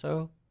or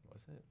so.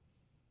 Was it?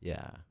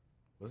 Yeah,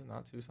 Was it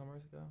not 2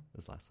 summers ago? it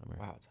was last summer.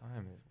 Wow,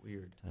 time is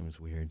weird. Time is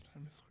weird.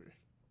 Time is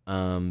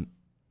weird.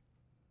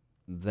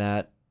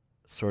 That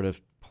sort of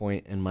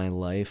point in my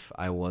life,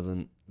 I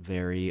wasn't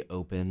very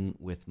open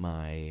with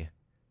the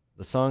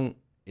song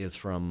is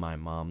from my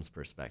mom's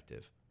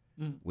perspective,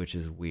 which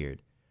is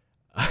weird.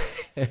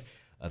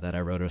 That I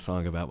wrote a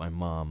song about my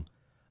mom.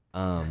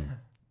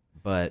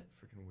 But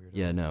Freaking weird.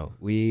 yeah, no,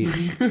 we,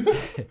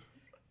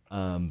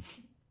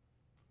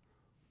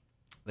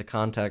 the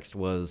context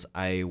was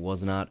I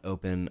was not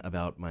open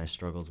about my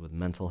struggles with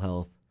mental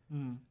health.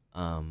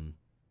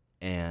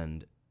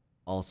 And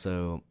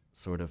also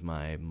sort of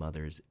my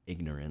mother's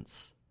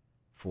ignorance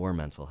for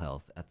mental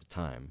health at the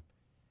time.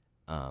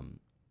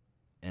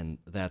 And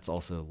that's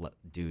also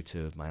due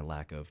to my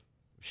lack of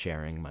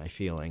sharing my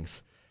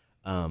feelings.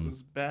 It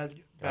was bad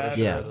Gotta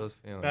Yeah. share those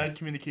feelings. bad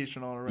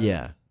communication all around.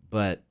 Yeah,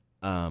 but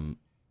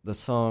the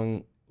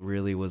song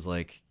really was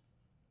like,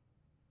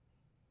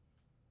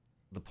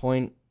 the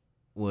point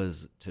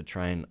was to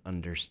try and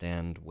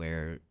understand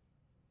where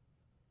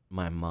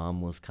my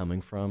mom was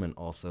coming from, and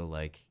also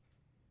like,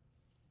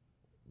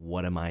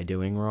 what am I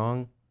doing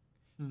wrong?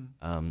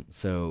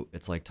 So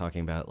it's like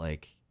talking about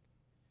like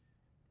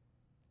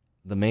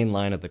the main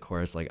line of the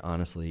chorus, like,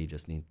 honestly, you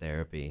just need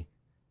therapy.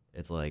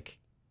 It's like,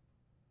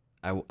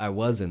 I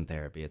was in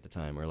therapy at the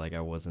time, or like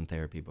I was in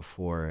therapy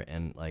before,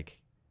 and like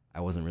I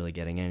wasn't really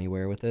getting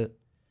anywhere with it.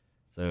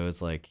 So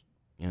it's like,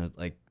 you know,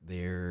 like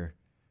there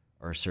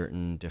are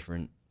certain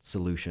different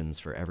solutions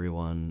for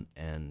everyone,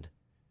 and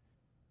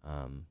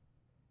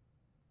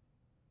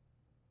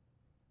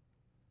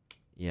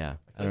yeah,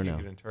 I don't know. You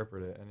can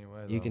interpret it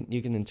anyway. You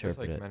though. can interpret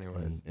like it many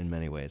ways. in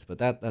many ways, but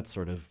that's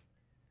sort of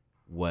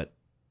what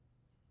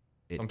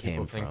it Some came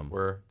people think from.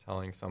 we're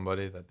telling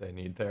somebody that they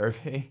need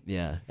therapy.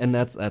 Yeah, and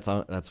that's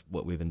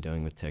what we've been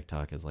doing with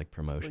TikTok is like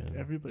promotion. Like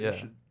everybody Yeah.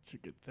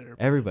 should get therapy.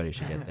 Everybody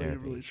should get Everybody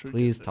therapy. really should get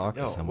Please therapy. talk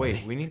Yo, to somebody.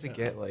 wait, we need to Yeah.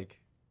 get like,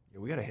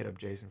 we gotta hit up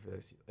Jason for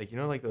this. Like, you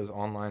know, like those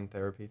online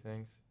therapy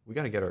things. We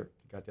gotta get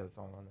that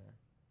song on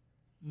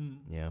there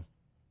Yeah,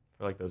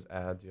 for like those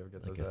ads. You ever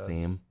get like those a ads?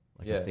 theme,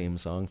 like Yeah. a theme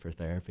song for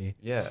therapy,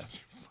 Yeah,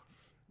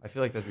 I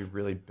feel like that'd be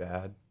really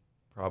bad.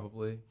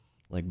 Probably.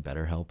 like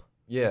BetterHelp.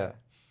 Yeah.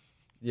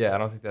 Yeah, I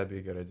don't think that'd be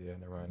a good idea.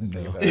 Never mind. I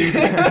take No. it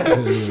back.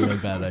 Really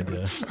bad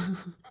idea.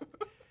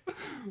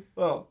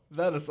 Well,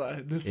 that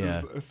aside, this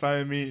Yeah. is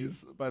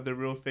Siamese by the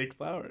Real Fake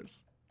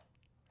Flowers.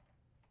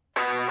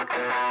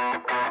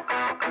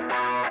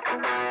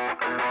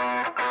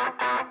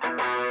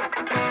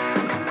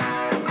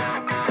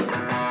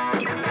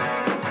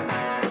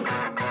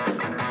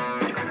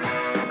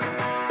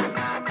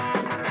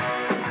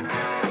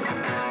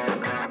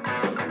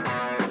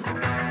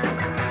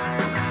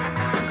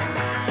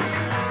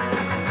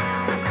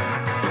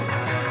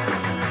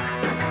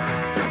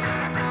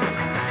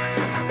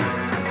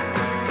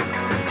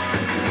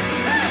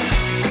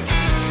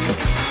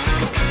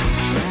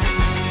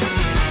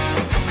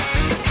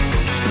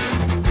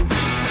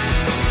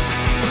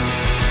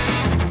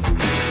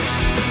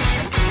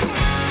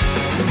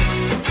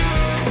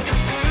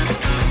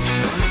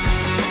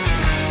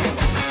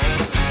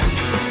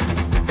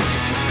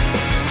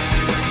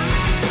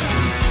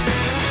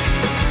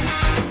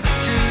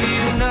 Do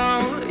you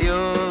know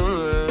your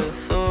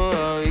worth, or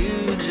are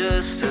you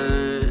just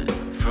hurt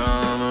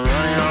from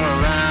running all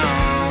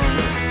around?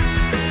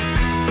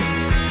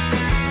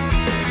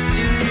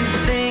 Do you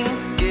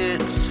think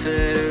it's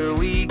fair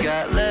we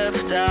got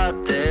left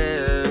out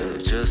there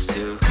just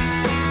to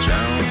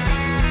drown?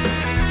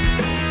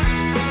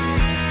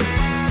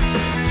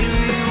 Do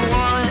you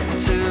want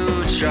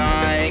to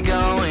try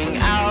going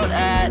out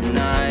at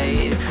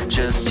night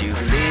just to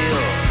feel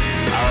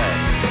alright?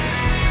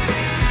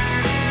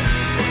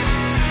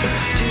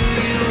 Do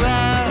you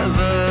have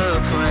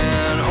a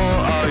plan, or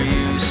are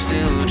you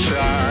still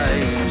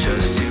trying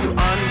just to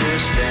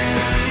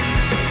understand?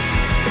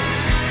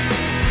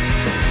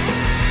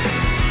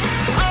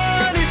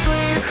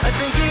 Honestly, I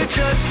think you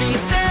just need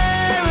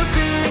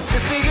therapy to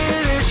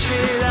figure this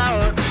shit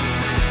out.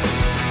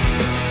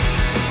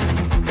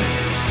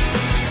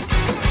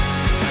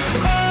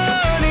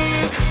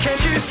 Honey,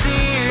 can't you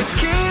see it's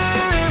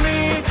killing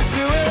me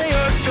the way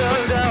you're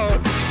sold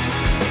out?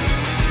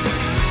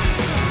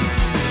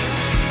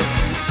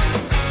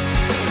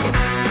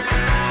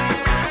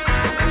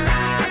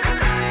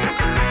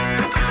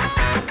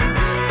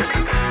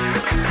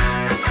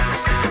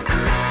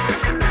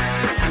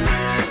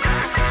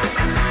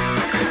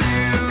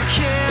 You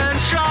can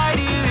try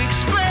to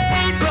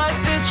explain, but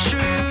the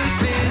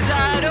truth is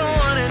I don't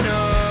wanna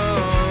know.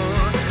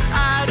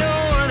 I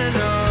don't wanna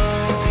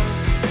know.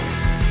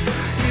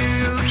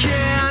 You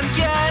can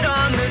get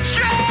on the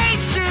train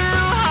too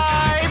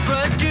high,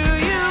 but do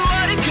you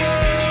wanna go?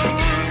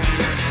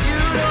 You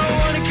don't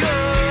wanna go.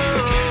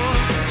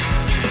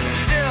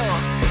 Still,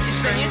 you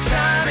spend your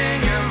time in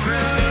your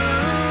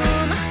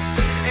room,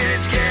 and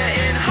it's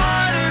getting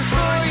harder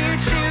for you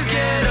to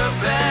get up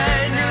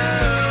at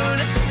noon.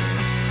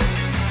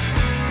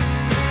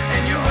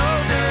 And your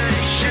old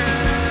dirty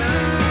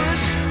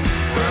shoes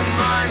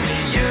remind me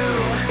you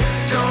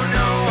don't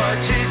know what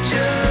to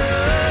do.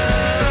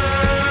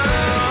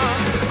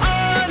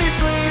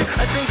 Honestly,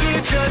 I think you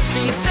just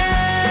need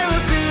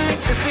therapy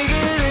to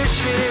figure this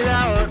shit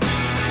out.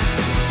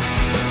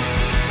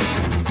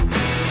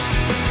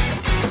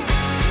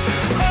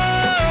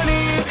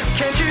 Honey,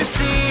 can't you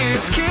see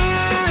it's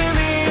killing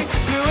me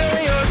the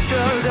way you're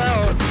sold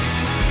out?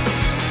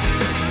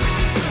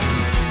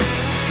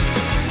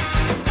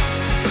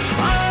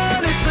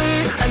 Honestly,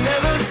 I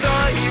never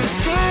thought you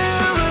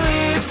still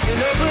believed in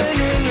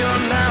opening your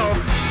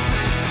mouth.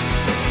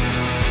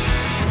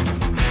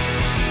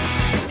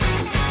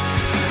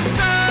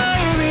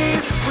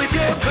 Siamese with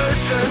your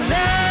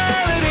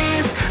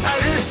personalities, I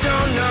just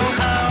don't know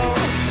how.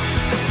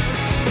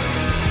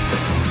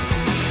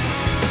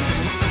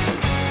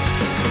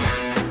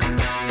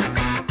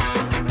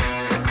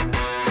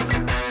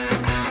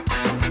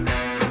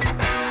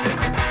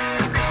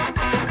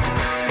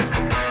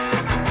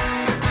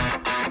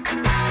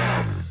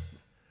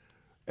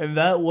 And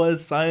that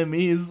was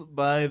Siamese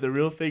by The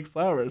Real Fake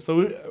Flowers. So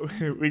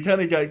we kind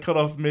of got cut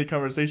off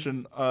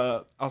mid-conversation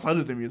outside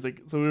of the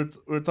music. So we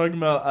were talking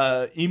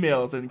about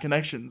emails and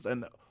connections,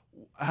 and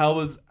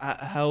how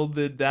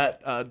did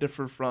that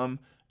differ from,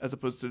 as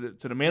opposed to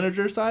the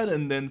manager side,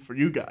 and then for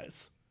you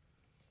guys?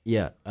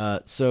 Yeah.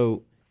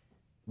 So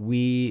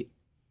we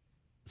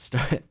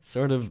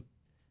sort of,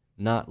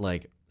 not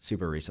like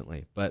super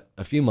recently, but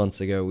a few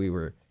months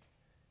ago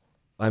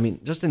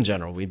just in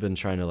general, we've been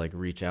trying to like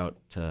reach out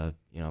to,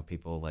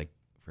 people like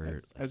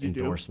for As you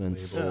do.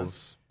 endorsements,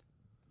 Labels.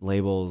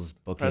 labels, Press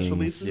bookings.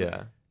 releases?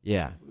 Yeah.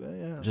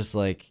 Yeah. Just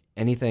like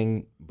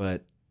anything,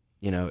 but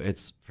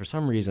it's for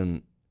some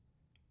reason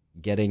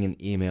getting an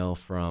email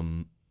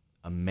from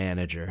a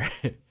manager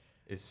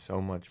Is so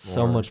much more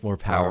so much more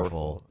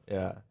powerful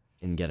Yeah.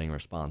 in getting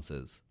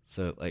responses.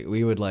 So like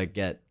we would like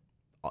get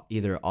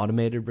either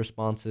automated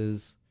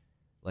responses,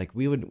 like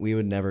we would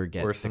never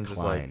get Or some just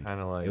declined. like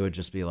kind of like It would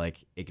just be like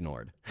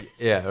ignored.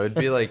 yeah, it would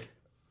be like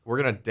we're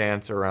gonna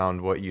dance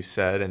around what you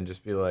said and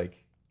just be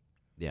like,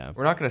 Yeah.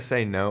 we're not gonna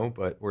say no,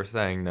 but we're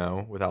saying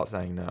no without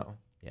saying no.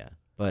 Yeah.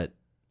 But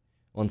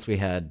once we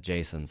had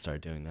Jason start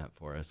doing that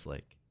for us,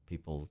 like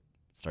people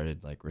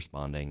started like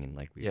responding, and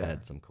like we've Yeah.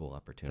 had some cool I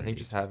opportunities. think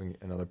just having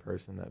another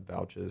person that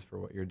vouches for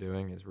what you're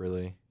doing is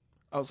really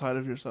Outside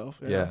of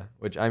yourself. yeah.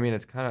 Which I mean,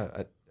 it's kind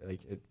of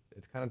like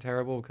it's kind of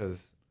terrible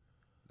because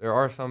there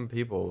are some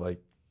people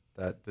like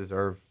that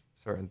deserve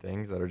certain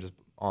things that are just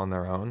on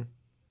their own,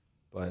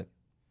 but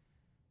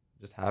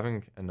just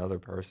having another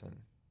person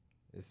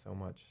is so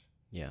much.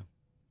 Yeah.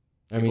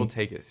 People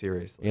take it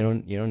seriously. you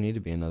don't need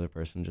to be another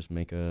person. Just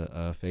make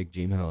a fake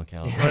Gmail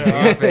account.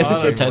 Right, Fake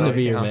honestly. Pretend to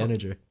be your account.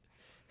 manager.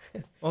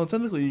 Well,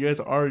 technically, you guys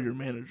are your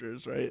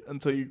managers, right?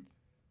 Until you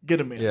get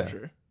a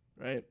manager,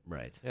 right?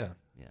 Right. Yeah.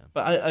 Yeah.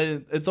 But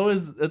it's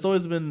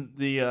always been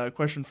the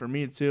question for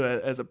me too,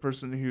 as a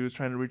person who's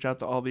trying to reach out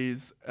to all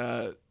these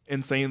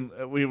insane.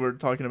 We were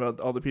talking about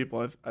all the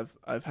people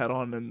I've had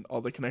on and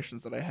all the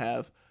connections that I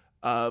have.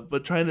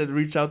 But trying to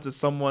reach out to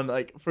someone,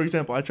 like, for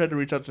example, I tried to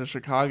reach out to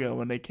Chicago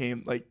when they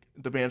came, like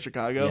the band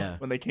Chicago, Yeah.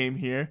 when they came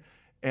here,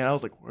 and I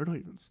was like, where do I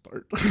even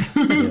start?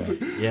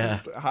 Yeah.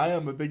 It's like, hi,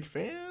 I'm a big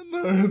fan.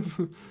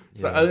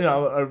 Yeah.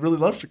 I really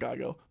love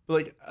Chicago, but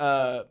like,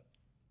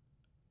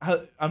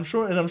 I'm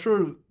sure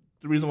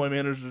the reason why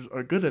managers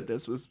are good at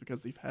this was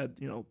because they've had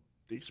the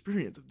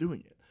experience of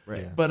doing it.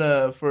 Right. Yeah.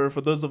 But for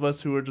those of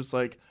us who are just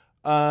like,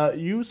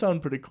 you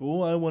sound pretty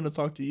cool, I want to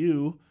talk to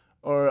you,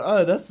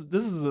 or this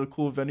is a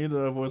cool venue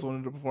that I've always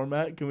wanted to perform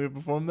at. Can we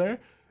perform there?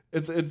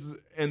 It's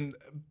and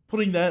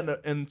putting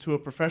that into a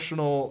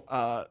professional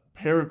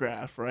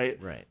paragraph, right?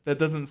 Right. That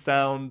doesn't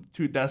sound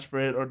too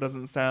desperate or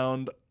doesn't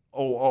sound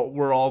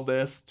we're all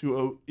this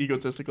too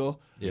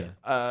egotistical. Yeah.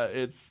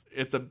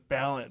 It's a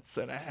balance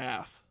and a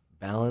half.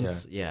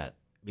 Balance, yeah,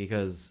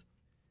 because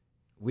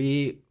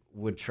we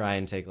would try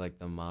and take like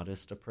the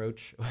modest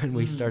approach when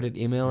we started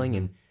emailing,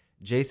 and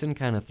Jason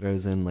kind of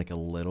throws in like a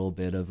little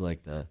bit of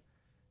like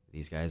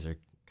these guys are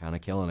kind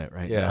of killing it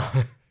right Yeah.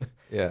 now.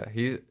 Yeah.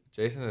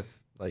 Jason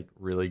is like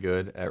really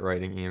good at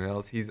writing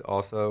emails. He's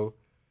also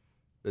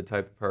the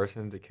type of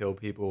person to kill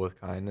people with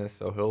kindness.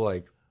 So he'll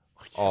like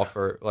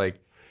offer like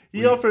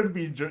He offered to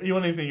be. You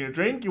want anything to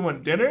drink? You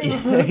want dinner?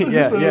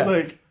 Yeah, So yeah. it's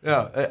like,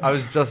 yeah. I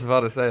was just about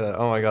to say that.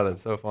 Oh my god,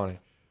 that's so funny.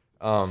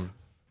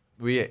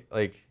 We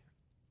like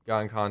got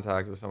in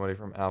contact with somebody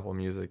from Apple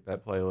Music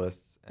that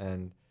playlists,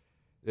 and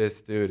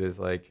this dude is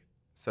like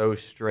so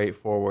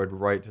straightforward,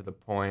 right to the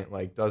point,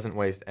 like doesn't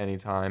waste any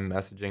time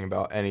messaging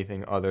about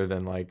anything other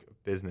than like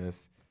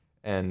business.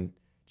 And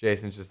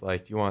Jason's just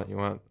like, do you want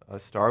a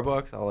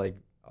Starbucks?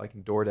 I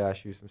can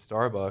DoorDash you some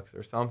Starbucks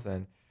or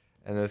something.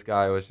 And this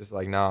guy was just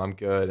like, no, I'm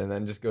good. And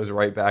then just goes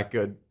right back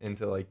good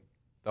into like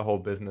the whole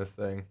business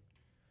thing.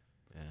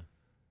 Yeah.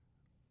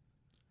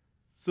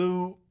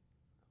 so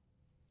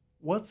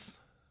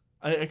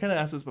I kind of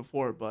asked this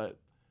before, but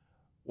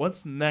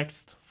what's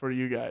next for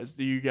you guys?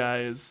 Do you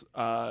guys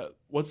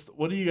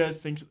what do you guys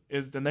think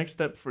is the next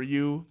step for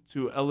you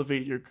to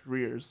elevate your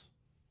careers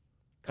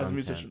as Content.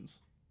 musicians?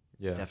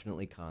 Yeah.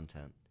 Definitely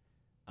content.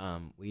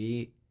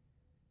 We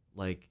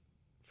like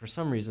for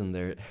some reason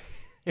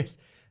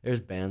there's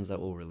bands that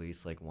will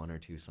release like 1 or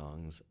 2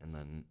 songs and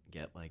then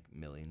get like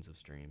millions of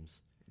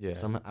streams. Yeah.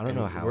 I don't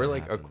know how we're it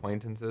like happens.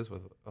 acquaintances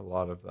with a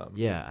lot of them.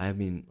 Yeah, I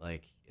mean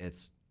like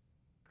it's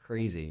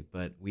crazy,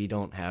 but we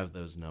don't have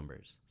those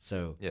numbers.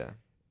 So Yeah.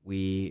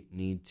 we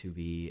need to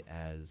be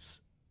as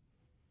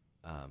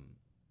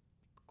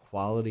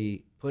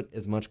put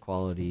as much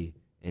quality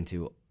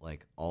into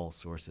like all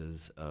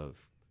sources of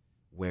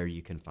where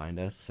you can find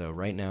us. So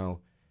right now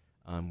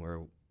we're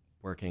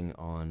working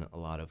on a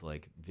lot of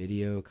like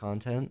video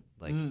content,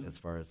 like as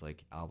far as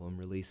like album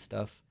release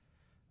stuff.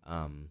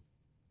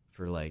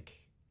 For like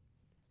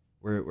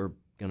we're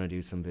gonna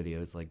do some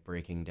videos like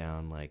breaking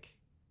down like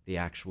the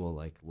actual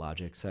like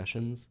Logic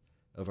sessions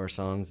of our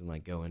songs and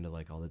like go into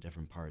like all the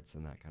different parts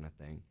and that kind of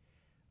thing.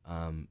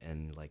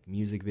 And like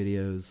music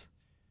videos,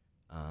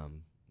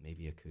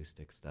 maybe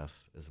acoustic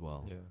stuff as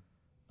well. Yeah.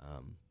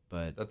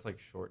 But That's like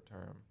short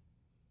term.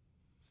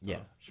 yeah,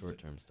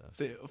 short-term stuff.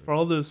 See, for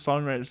all those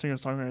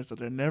singer-songwriters, that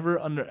they never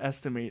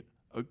underestimate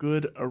a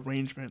good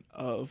arrangement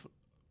of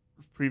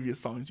previous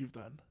songs you've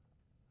done.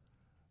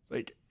 It's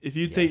like if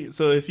you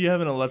if you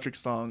have an electric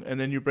song and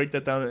then you break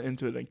that down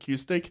into an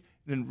acoustic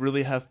and then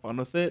really have fun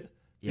with it,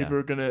 Yeah. people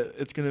are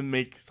it's gonna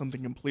make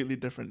something completely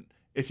different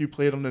if you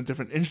play it on a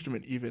different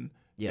instrument even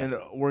Yeah.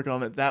 and work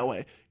on it that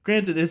way.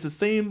 Granted, it's the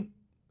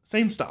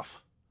same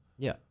stuff,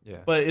 Yeah.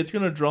 Yeah. but it's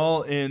gonna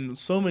draw in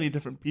so many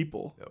different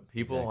people. Yo,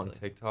 people on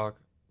Exactly. TikTok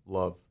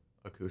love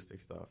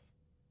acoustic stuff.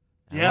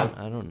 Yeah.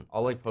 I don't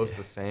I'll like post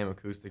the same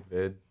acoustic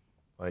vid.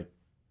 Like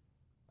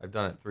I've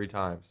done it 3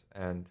 times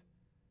and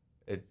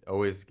it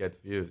always gets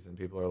views and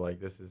people are like,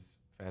 this is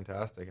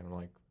fantastic. And I'm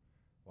like,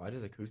 why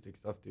does acoustic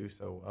stuff do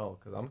so well?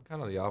 Because I'm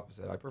kind of the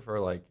opposite. I prefer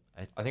like,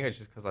 I think it's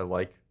just because I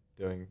like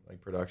doing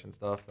like production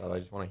stuff that I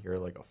just want to hear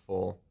like a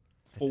full.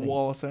 Full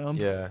wall of sound.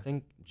 Yeah. I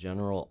think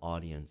general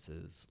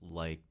audiences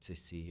like to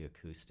see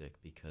acoustic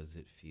because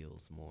it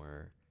feels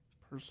more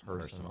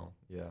Personal.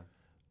 Yeah.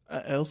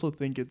 I also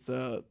think it's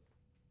a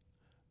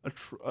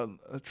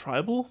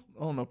tribal,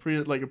 I don't know,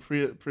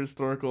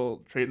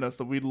 prehistorical trait in us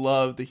that we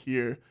love to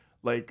hear.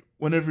 Like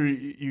whenever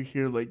you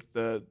hear like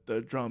the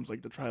drums,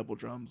 like the tribal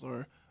drums,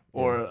 or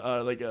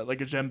like a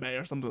djembe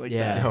or something like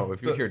Yeah. that. No,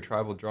 if you So- hear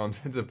tribal drums,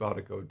 it's about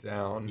to go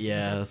down.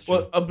 Yeah, that's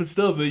true. well, but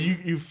still,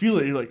 you feel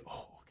it. You're like,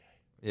 oh,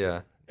 okay.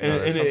 Yeah. And- No,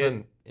 there's and it-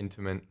 something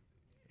intimate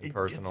It gets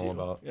personal you.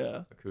 about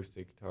Yeah.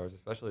 acoustic guitars,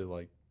 especially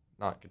like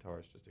not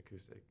guitars, just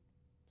acoustic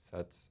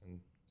sets and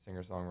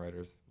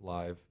singer-songwriters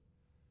live.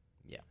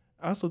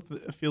 I also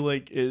feel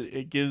like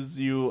it gives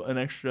you an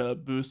extra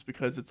boost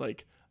because it's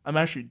like I'm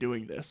actually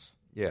doing this.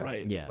 Yeah.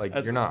 Right. Yeah. Like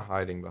That's you're not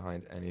hiding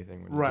behind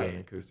anything when you're doing an Right.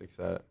 acoustic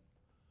set.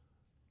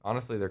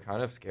 Honestly, they're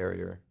kind of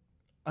scarier.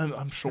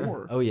 I'm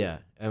sure. Oh yeah,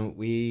 and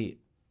we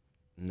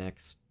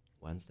next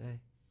Wednesday.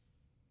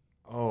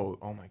 Oh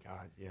my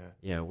God, yeah.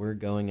 Yeah, we're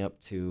going up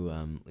to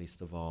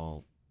Least of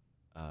All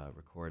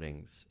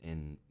recordings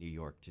in New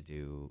York to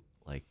do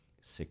like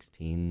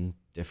 16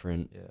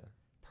 different Yeah.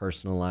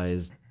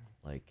 personalized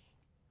like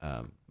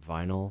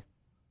vinyl,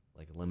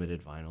 like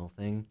limited vinyl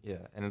thing.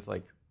 Yeah, and it's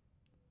like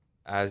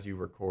as you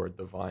record,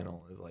 the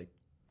vinyl is like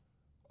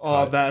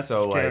Oh, cut, that's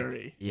so, like,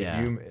 scary. Yeah.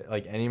 if you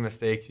like any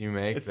mistakes you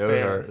make, It's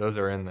those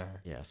there. are in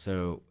there. Yeah,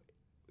 so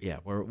yeah,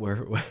 we're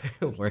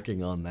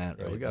working on that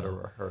Yeah, right we got to now.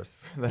 rehearse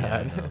for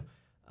Yeah, that.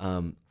 I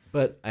know.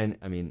 But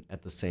I mean,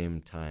 at the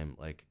same time,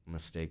 like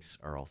mistakes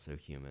are also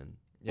human.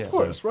 Yeah, Of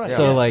course, right. Yeah.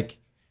 So like,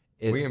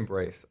 we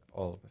embrace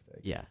all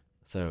mistakes. yeah.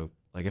 So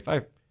like, if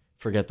I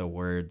forget the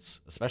words,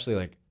 especially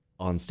like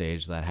on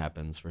stage, that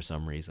happens for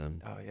some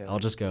reason. Oh yeah. I'll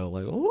just go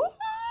like, "Ooh."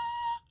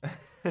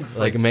 Just,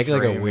 like, make, like,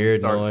 a scream and weird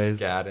start noise.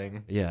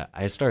 Scatting. Yeah,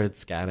 I started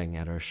scatting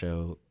at our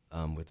show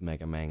with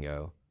Mega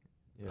Mango.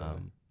 Yeah.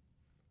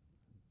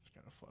 It's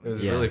kind of It funny.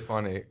 was Yeah. really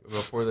funny.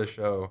 Before the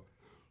show,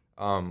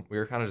 we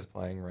were kind of just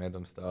playing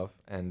random stuff,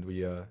 and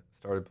we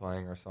started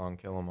playing our song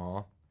 "Kill 'Em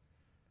All,"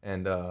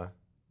 and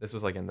this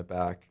was like in the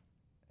back,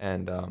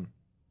 and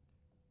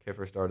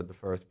Kiffer started the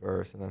first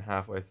verse, and then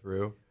halfway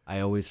through, I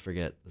always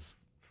forget this.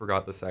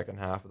 forgot the second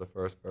half of the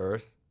first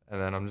verse,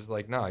 and then I'm just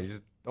like, no, you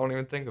just don't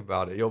even think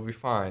about it. You'll be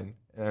fine.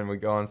 And then we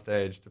go on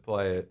stage to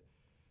play it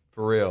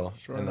for real,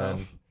 Sure and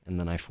enough. And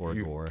then I then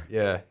forgore.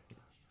 yeah,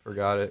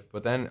 forgot it.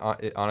 But then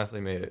it honestly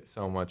made it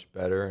so much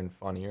better and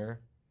funnier.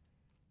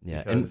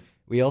 Yeah, and because-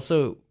 we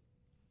also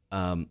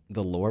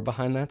the lore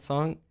behind that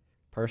song.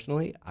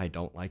 Personally, I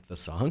don't like the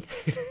song.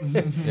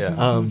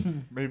 Yeah.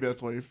 Maybe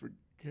that's why you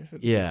forget.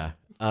 Yeah,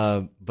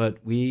 but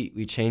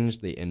we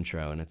changed the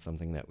intro, and it's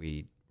something that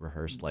we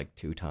rehearsed like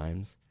 2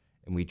 times,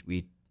 and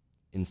we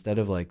instead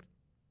of like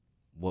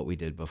what we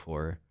did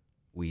before,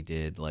 we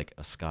did like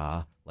a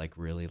ska, like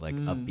really like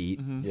upbeat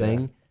mhm. Yeah.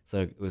 thing.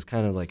 So it was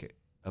kind of like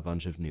a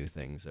bunch of new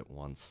things at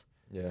once.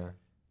 Yeah.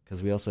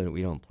 Because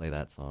we don't play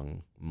that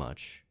song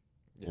much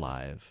Yeah.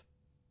 live.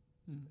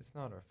 It's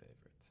not our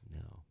favorite.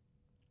 No,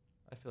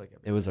 I feel like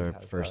it was our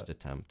everybody has first that.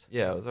 attempt.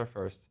 Yeah, it was our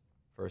first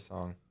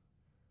song.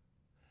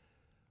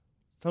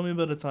 Tell me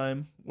about a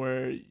time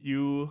where do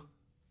you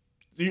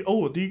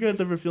guys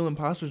ever feel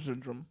imposter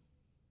syndrome?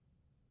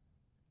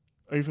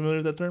 Are you familiar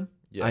with that term?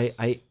 Yes.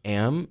 I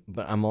am,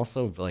 but I'm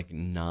also like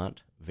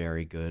not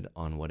very good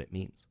on what it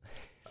means.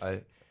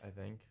 I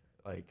think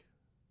like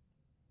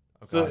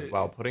So-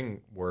 wow,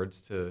 putting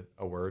words to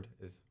a word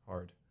is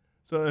hard.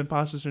 So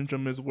imposter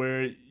syndrome is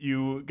where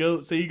you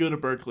go to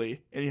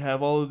Berkeley and you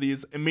have all of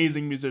these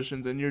amazing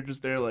musicians and you're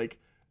just there like,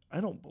 I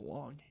don't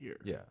belong here.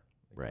 Yeah.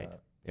 Right.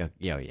 that.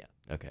 Yeah.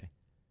 Okay.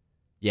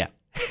 Yeah.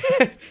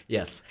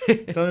 Yes.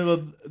 Tell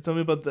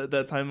me about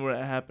that time where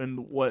it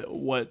happened. What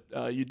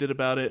you did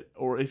about it,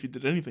 or if you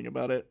did anything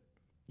about it.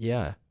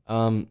 Yeah.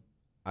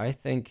 I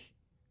think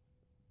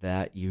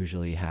that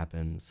usually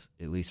happens,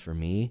 at least for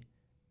me,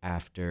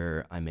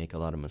 after I make a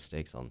lot of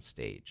mistakes on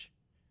stage.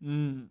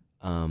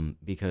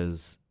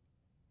 Because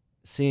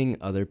seeing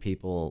other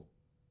people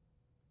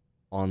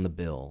on the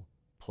bill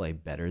play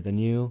better than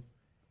you,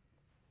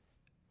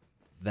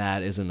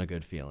 that isn't a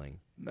good feeling.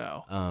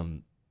 No.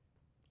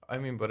 I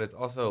mean, but it's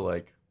also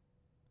like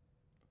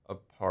a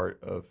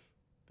part of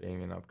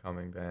being an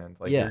upcoming band.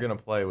 Like Yeah. you're gonna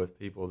play with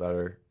people that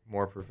are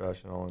more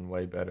professional and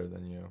way better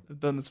than you.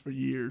 I've done this for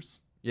years.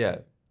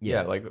 Yeah.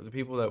 Yeah. Yeah, like the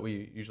people that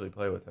we usually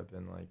play with have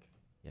been like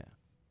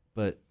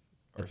But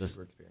are At the-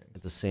 super experienced.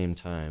 at the same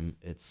time,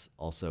 it's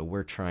also,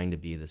 we're trying to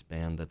be this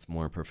band that's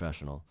more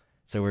professional.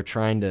 So we're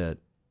trying to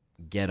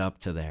get up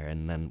to there.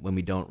 And then when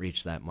we don't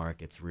reach that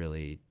mark, it's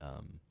really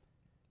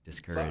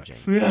discouraging.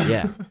 Sucks.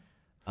 Yeah.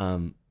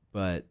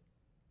 But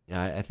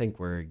yeah, I think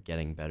we're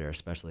getting better,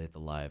 especially at the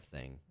live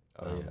thing.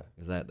 Oh, yeah.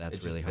 Because that's It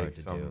just really hard takes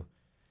to some- do.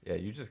 Yeah,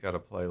 you just got to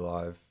play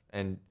live.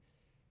 And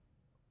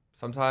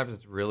sometimes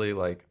it's really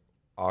like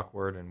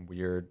awkward and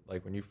weird.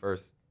 Like when you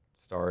first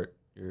start,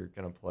 you're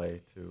going to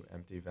play to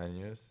empty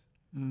venues,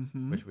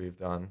 Mm-hmm. which we've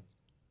done.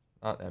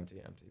 Not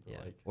empty, but Yeah.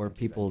 like Or empty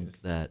people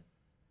venues. that,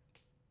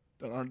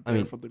 That aren't I there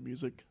mean- for the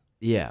music.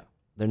 yeah,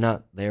 they're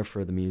not there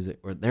for the music,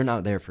 or they're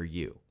not there for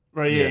you.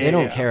 Right. Yeah. Yeah. They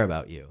don't yeah. care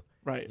about you.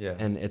 Right. Yeah.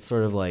 And it's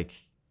sort of like,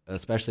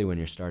 especially when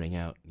you're starting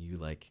out, you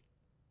like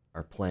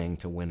are playing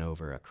to win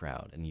over a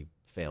crowd, and you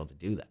fail to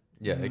do that.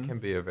 Yeah, Mhm. it can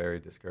be a very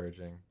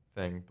discouraging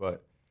thing,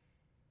 but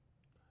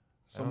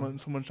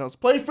Someone shouts,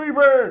 "Play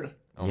Freebird!"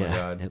 oh my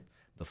god.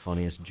 The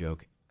funniest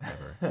joke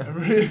ever.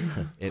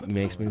 I It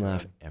makes Oh me my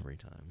laugh God. every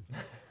time.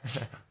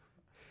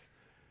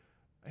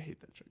 hate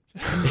that joke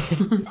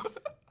too.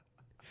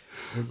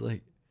 It's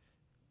like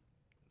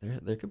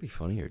there could be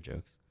funnier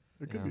jokes.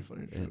 There could Yeah. be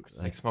funny jokes.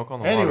 Like smoke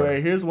on the Anyway,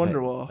 water. here's Like,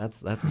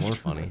 Wonderwall. That's more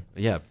funny.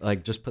 Yeah,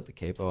 like just put the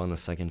capo on the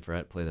second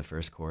fret, play the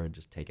first chord,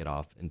 just take it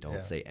off, and don't Yeah.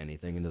 say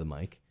anything into the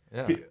mic.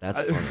 Yeah.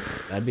 That's funny.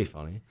 That'd be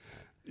funny.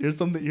 Here's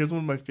something. Here's one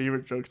of my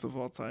favorite jokes of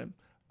all time.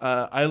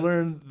 I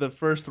learned the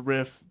first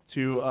riff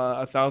to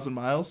 1,000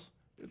 Miles.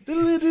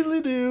 Diddly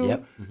diddly do.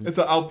 Yep. And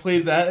so I'll play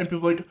that, and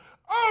people are like,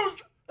 "Oh,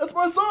 that's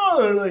my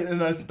song!"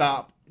 And I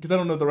stop because I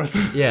don't know the rest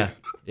of it. Yeah,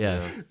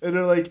 yeah. And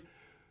they're like,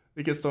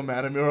 they get so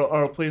mad at me. Or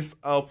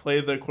I'll play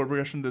the chord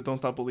progression to "Don't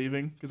Stop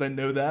Believing" because I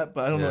know that,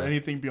 but I don't know Yeah.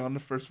 anything beyond the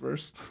first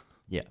verse.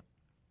 Yeah.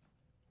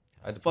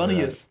 I had to play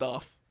Funniest that.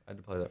 stuff. I had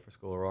to play that for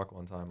School of Rock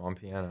one time on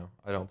piano.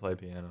 I don't play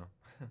piano.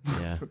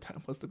 Yeah.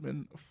 That must have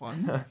been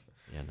fun.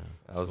 Yeah, no.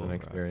 That was School an of Rock.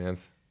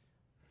 experience.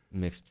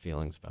 Mixed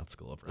feelings about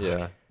School of Rock.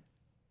 Yeah.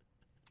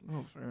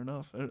 Oh, fair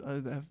enough.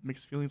 I have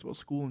mixed feelings about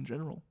school in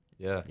general.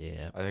 Yeah.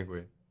 Yeah. I think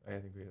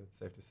it's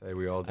safe to say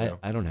we all do.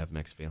 I don't have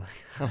mixed feelings.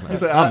 I'm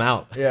He's out. like, I'm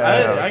out. Yeah,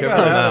 I got Kipper,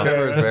 it out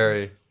Kipper is there.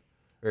 very,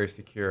 very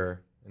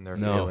secure in their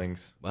No.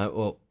 feelings.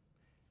 Well,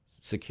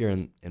 secure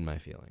in my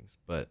feelings,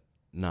 but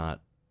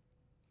not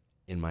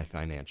in my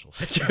financial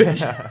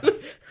situation.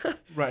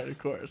 Right, of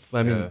course.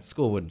 I mean, Yeah.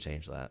 school wouldn't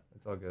change that.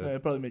 It's all good. Yeah,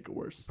 it'd probably make it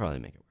worse. Probably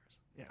make it worse.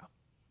 Yeah.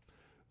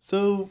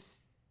 So,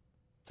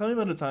 tell me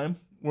about a time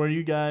where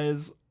you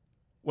guys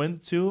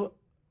went to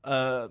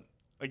a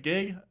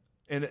gig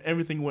and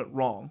everything went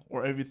wrong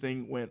or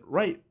everything went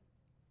right.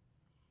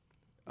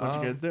 What'd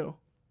you guys do?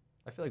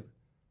 I feel like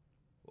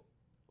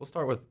we'll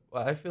start with.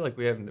 Well, I feel like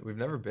we've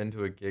never been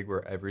to a gig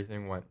where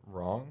everything went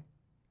wrong.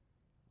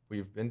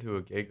 We've been to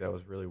a gig that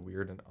was really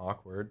weird and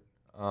awkward.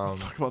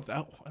 Talk about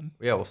that one.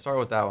 Yeah, we'll start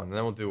with that one, and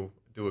then we'll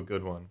do a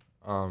good one.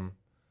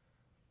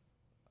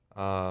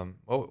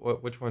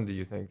 Which one do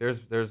you think?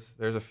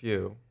 There's a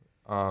few.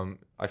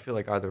 I feel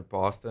like either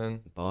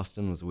Boston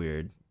Was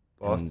weird.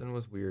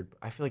 was weird. But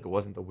I feel like it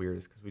wasn't the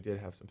weirdest because we did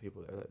have some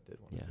people there that did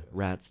want to Yeah. see us.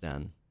 Rat's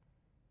Den.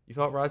 You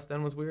thought Rat's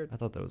Den was weird? I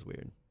thought that was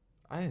weird.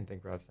 I didn't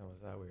think Rat's Den was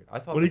that weird. I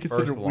thought What do the you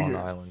first consider Long weird?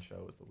 Island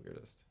show was the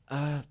weirdest.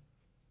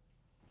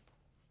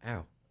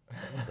 Ow.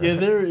 Yeah,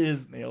 there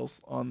is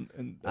nails on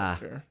in that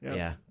chair.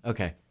 Yeah.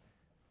 Okay.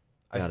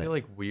 I Got feel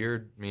it. like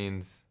weird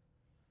means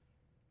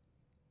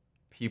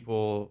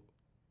people.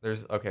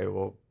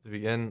 Well, to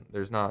begin,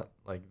 there's not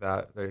like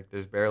that.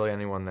 There's barely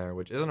anyone there,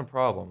 which isn't a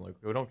problem. Like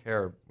we don't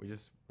care.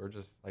 We're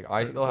just like I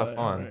There to still have play,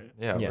 fun. right.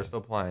 Yeah, Yeah. we're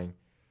still playing.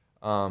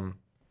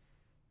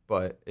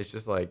 But it's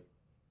just like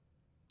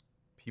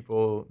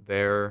people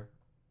there.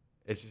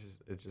 It's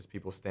just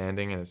people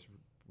standing, and it's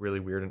really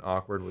weird and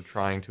awkward. We're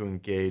trying to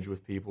engage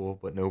with people,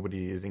 but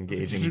nobody is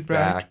engaging engaging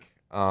back.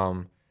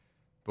 back.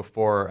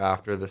 Before or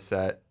after the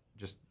set,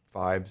 just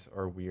vibes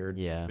are weird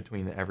Yeah.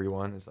 between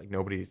everyone. It's like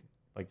nobody's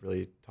like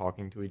really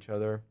talking to each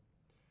other.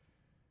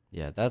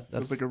 Yeah. It That's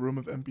was like a room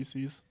of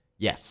NPCs.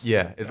 yes.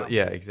 Yeah, it's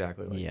Yeah.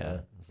 exactly like Yeah.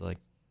 that. It's like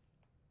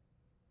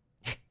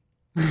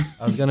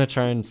I was gonna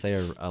try and say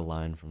a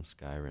line from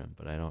Skyrim,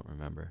 but I don't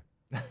remember.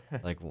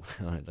 like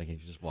you're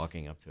just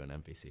walking up to an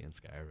NPC in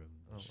Skyrim.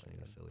 Oh just my saying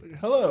God. silly It's like,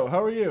 things. hello,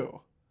 how are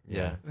you?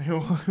 Yeah. They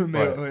walk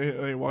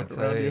I'd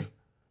around you.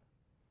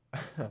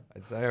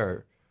 I'd say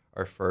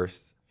our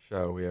first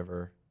show we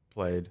ever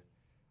played,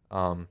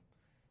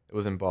 it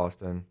was in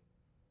Boston,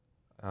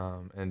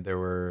 and there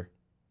were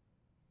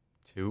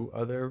three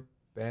other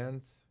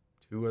bands,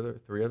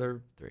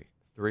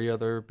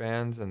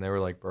 and they were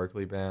like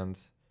Berkeley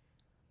bands.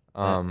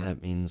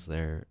 That means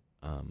they're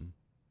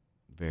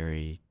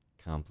very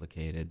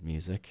complicated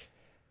music.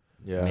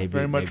 Yeah, maybe-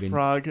 Very much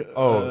prog.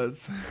 Oh,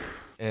 s-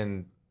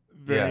 and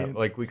very yeah,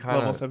 like we level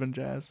kinda- 7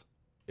 jazz.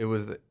 it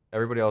was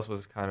everybody else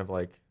was kind of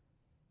like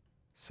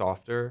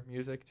softer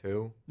music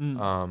too.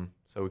 Mm.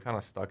 So we kind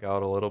of stuck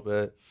out a little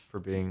bit for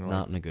being like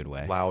Not in a good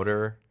way.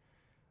 louder.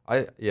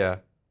 I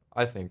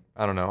think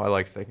I don't know. I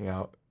like sticking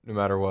out no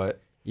matter what.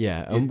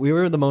 Yeah, You- we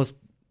were the most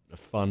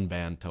fun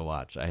band to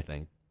watch, I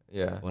think,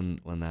 Yeah.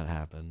 when that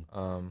happened,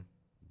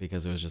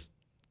 because it was just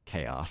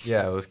chaos.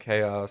 Yeah, it was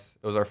chaos.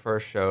 It was our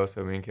first show,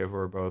 so me and Kip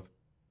were both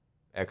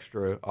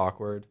extra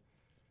awkward.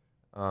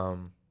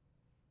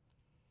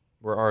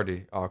 We're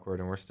already awkward,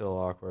 and we're still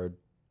awkward.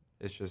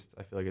 It's just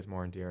I feel like it's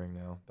more endearing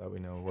now that we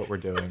know what we're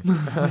doing.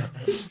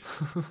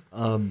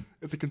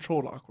 It's a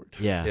controlled awkward.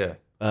 Yeah.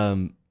 Yeah.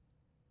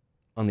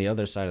 On the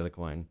other side of the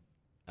coin,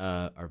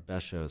 our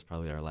best show is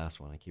probably our last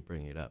one. I keep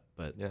bringing it up,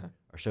 but Yeah.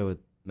 our show with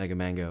Mega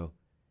Mango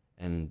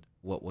and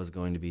what was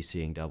going to be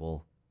Seeing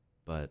Double,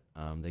 but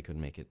they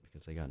couldn't make it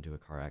because they got into a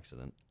car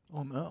accident.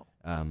 Oh no.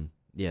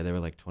 Yeah, they were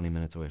like 20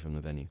 minutes away from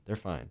the venue. They're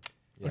fine.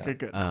 Yeah. Okay,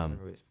 good.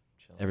 Everybody's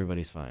chilling.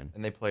 Everybody's fine.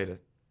 And they played at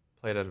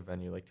a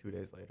venue like 2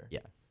 days later.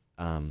 Yeah.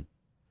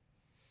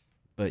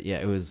 But yeah,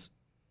 it was.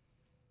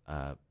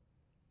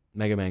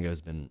 Mega Mango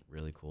has been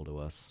really cool to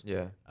us.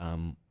 Yeah.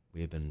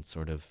 We have been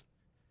sort of,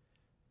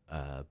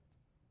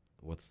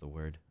 what's the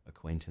word?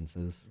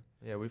 Acquaintances.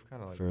 Yeah, we've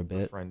kind of like For a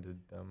bit. befriended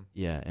them.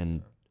 Yeah,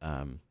 and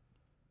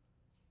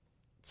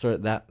sort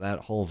of that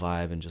whole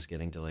vibe and just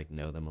getting to like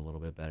know them a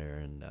little bit better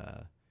and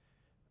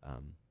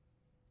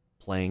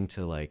playing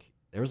to like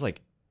there was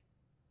like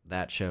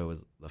that show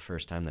was the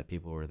first time that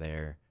people were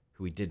there who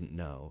who we didn't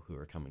know who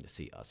were coming to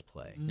see us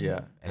play.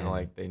 Yeah, and And-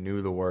 like they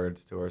knew the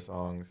words to our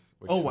songs,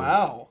 which Oh was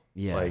wow.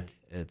 Yeah, Like,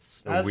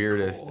 it's the That's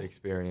weirdest cool.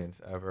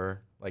 experience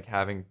ever. Like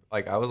having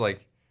I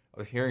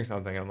was hearing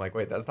something and I'm like,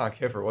 wait, that's not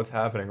Kiffer. What's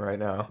happening right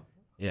now?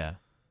 yeah,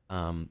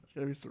 It's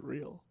gotta be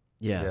surreal.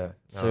 yeah. No,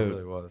 So it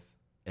really was.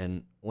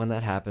 and when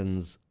that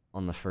happens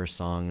on the first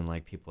song and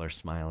like people are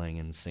smiling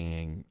and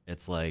singing,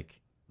 it's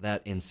like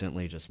that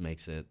instantly just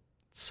makes it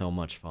so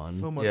much fun.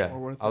 So much Yeah, more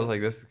worth I was it.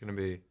 like, this is gonna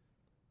be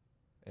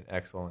an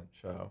excellent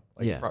show.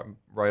 Like Yeah.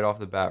 right off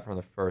the bat from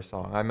the first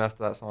song, I messed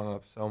that song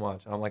up so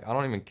much, and I'm like, I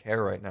don't even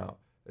care right now.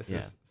 This Yeah.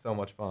 is so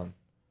much fun.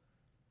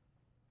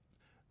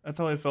 That's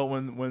how I felt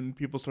when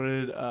people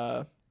started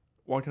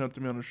walking up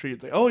to me on the street.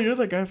 It's like, oh, you're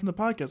that guy from the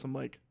podcast. I'm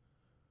like,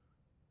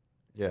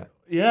 Yeah.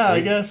 yeah, I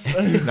Like, guess.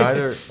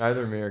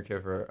 neither me or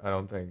Kiffer, I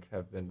don't think,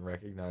 have been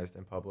recognized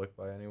in public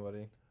by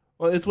anybody.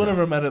 Well, it's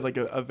whenever I'm at like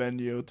a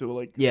venue to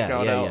like Yeah,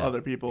 scout yeah, out yeah.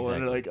 other people,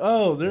 and they're Exactly. like,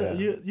 "Oh,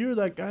 Yeah. you're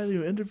that guy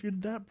who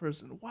interviewed that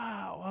person."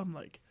 Wow, I'm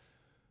like,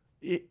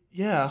 yeah,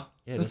 Yeah,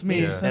 that's that's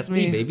me. me. That's That's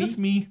me, me, baby. That's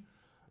me.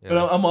 Yeah.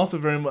 But I'm also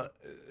very much.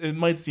 It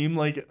might seem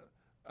like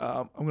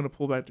I'm gonna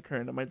pull back the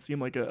curtain. It might seem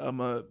like I'm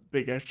a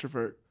big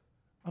extrovert.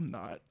 I'm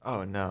not.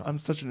 oh no, I'm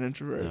such an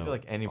introvert. I No. feel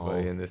like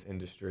anybody all- in this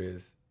industry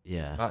is,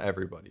 Yeah, not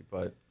everybody,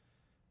 but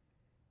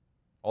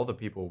all the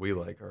people we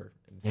like are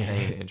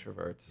insane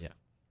introverts. Yeah.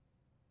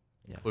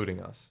 Yeah.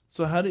 Including us.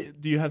 So how do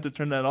you have to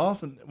turn that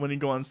off? And when you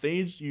go on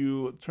stage,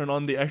 you turn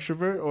on the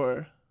extrovert,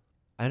 or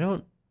I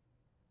don't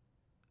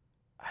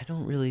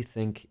really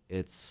think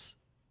it's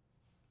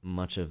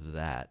much of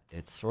that.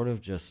 It's sort of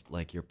just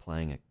like you're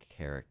playing a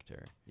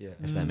character, Yeah.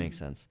 if that makes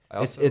sense.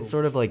 I It's also-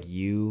 sort of like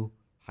you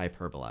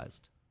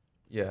hyperbolized,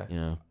 Yeah. you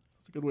know?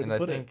 it's a good way And to I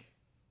put it. think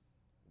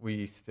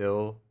we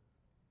still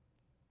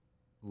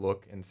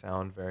look and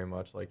sound very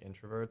much like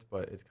introverts,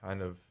 but it's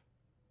kind of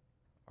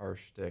our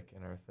shtick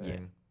and our thing. Yeah.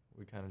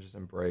 We kind of just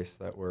embrace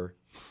that we're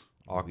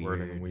awkward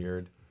and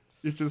weird.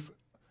 It's just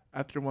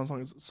after one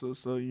song.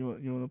 So you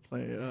want to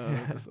play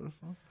this other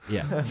song?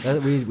 Yeah,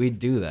 we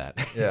do that.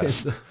 Yeah.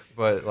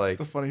 But like,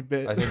 It's a funny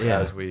bit. I think Yeah.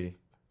 as we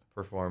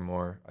perform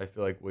more, I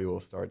feel like we will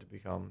start to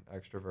become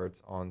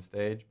extroverts on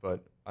stage,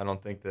 but I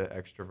don't think the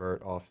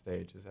extrovert off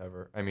stage is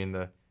ever, I mean,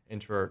 the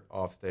introvert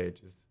off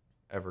stage is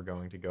ever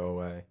going to go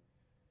away.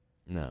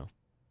 No,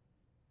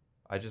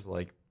 I just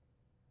like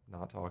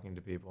not talking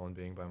to people and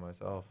being by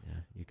myself. yeah,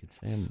 you could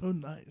say I'm, so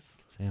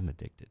nice. say I'm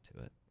addicted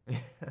to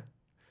it.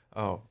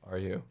 Oh, are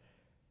you?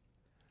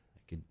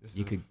 This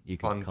You is a could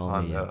Fun call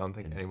pun me that I don't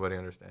think an, anybody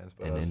understands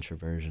but an us.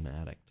 introversion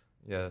addict.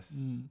 Yes.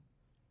 Mm.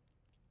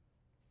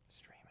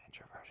 Stream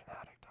introversion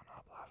addict on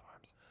all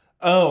platforms.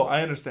 Oh,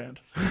 I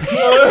understand.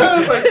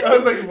 I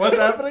was like, what's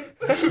happening?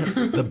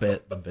 the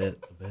bit.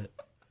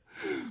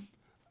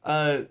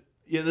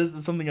 Yeah, this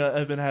is something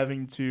I've been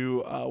having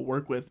to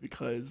work with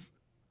because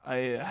I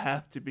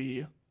have to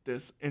be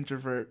this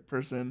introvert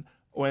person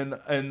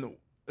and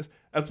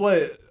that's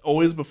why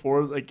always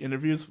before like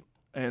interviews,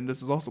 and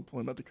this is also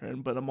pulling out the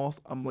curtain, but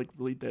I'm like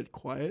really dead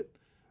quiet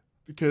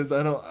because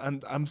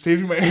I'm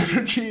saving my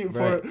energy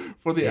Right.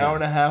 for the Yeah. hour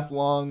and a half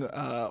long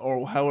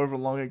or however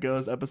long it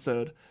goes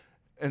episode.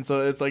 And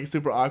so it's like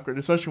super awkward,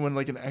 especially when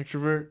like an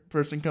extrovert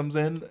person comes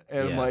in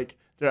and Yeah. like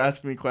they're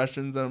asking me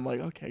questions and I'm like,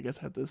 okay, I guess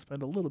I have to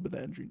spend a little bit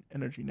of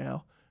energy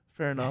now.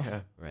 Fair enough. Yeah.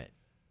 Right.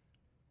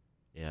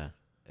 Yeah,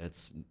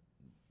 it's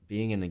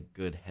being in a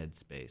good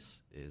headspace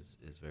is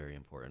very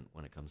important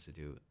when it comes to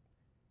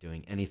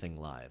doing anything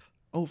live.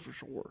 Oh, for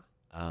sure.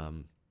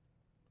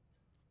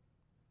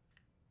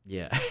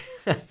 Yeah,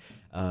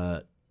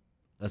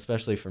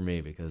 especially for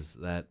me because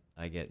that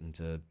I get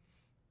into.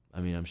 I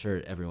mean, I'm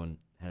sure everyone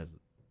has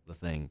the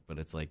thing, but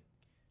it's like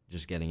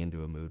just getting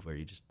into a mood where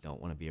you just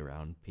don't want to be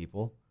around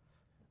people,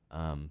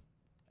 and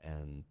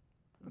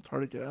It's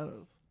hard to get out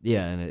of.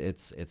 yeah, and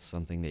it's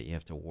something that you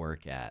have to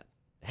work at,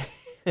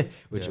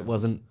 which Yeah.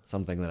 wasn't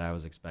something that I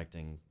was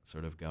expecting.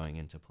 Sort of going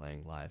into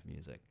playing live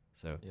music,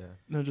 so Yeah.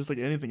 No, just like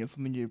anything, it's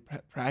something you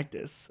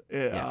practice.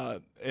 Yeah.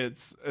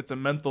 It's a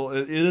mental.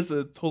 It is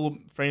a total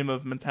frame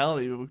of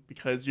mentality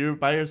because you're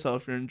by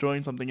yourself, you're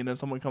enjoying something, and then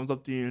someone comes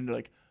up to you and you're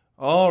like,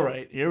 "All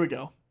right, here we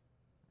go."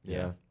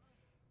 Yeah.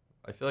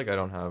 I feel like I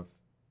don't have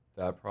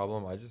that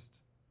problem.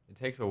 It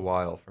takes a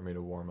while for me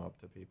to warm up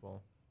to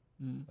people.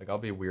 Mm. Like I'll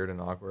be weird and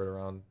awkward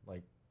around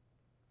like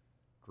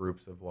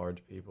groups of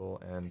large people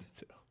and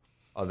too.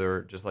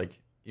 other just like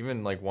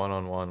even like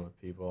one-on-one with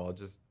people. I'll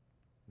just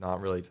not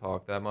really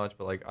talk that much,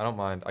 but like I don't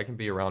mind. I can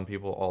be around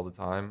people all the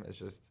time. It's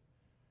just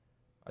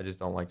I just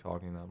don't like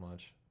talking that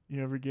much.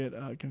 You ever get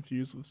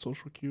confused with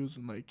social cues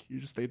and like you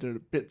just stay there a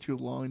bit too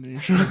long and then you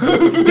should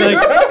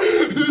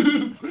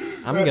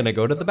I'm gonna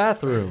go to the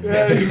bathroom.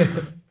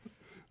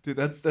 Dude,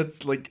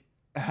 that's like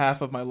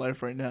half of my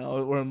life right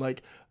now where I'm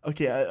like,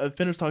 okay, I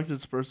finished talking to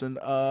this person,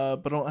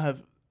 but I don't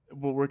have.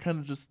 Well, we're kind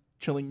of just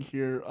chilling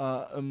here.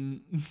 Yeah.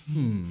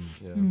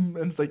 And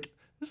it's like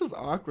this is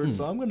awkward,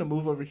 so I'm gonna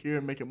move over here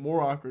and make it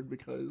more awkward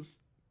because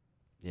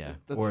Yeah,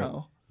 that's or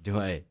how. do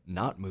I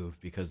not move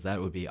because that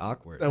would be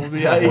awkward? That would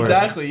be Or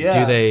exactly,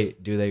 yeah.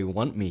 Do they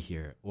want me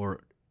here,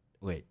 or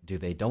wait, do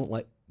they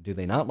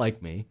not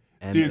like me?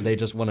 And Dude. they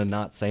just want to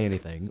not say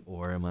anything,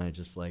 or am I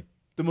just like,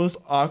 The most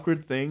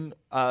awkward thing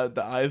that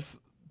I've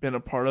been a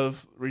part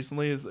of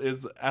recently is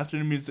after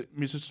the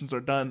musicians are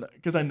done,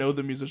 because I know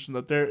the musicians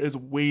up there is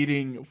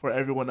waiting for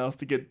everyone else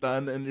to get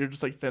done, and you're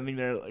just like standing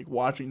there like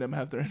watching them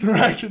have their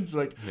interactions.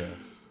 Like, Yeah.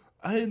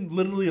 I'm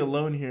literally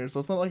alone here, so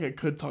it's not like I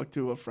could talk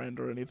to a friend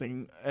or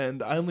anything,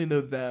 and I only know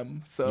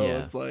them, so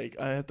Yeah. it's like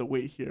I have to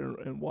wait here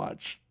and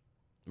watch.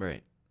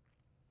 right?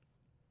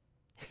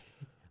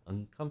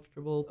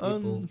 Uncomfortable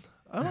people.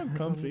 I'm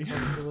uncomfy.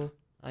 Uncomfortable.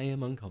 I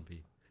am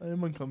uncomfy. I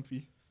am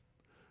uncomfy.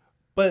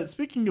 But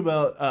speaking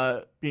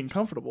about being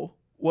comfortable,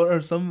 what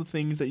are some of the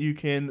things that you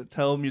can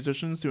tell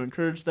musicians to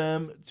encourage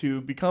them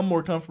to become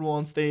more comfortable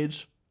on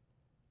stage?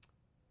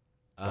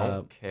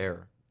 Don't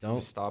care. don't-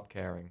 Just stop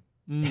caring.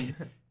 Mm.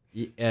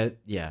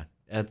 Yeah,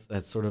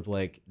 that's sort of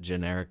like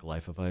generic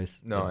life advice.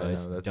 No, I know,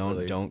 advice. that's don't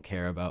really- don't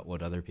care about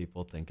what other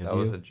people think of That you.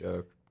 was a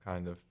joke,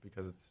 kind of,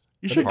 because it's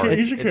You it's should hard. care. You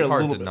It's- should it's care a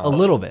hard little to bit. not. a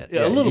little bit.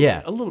 Yeah, a little Yeah.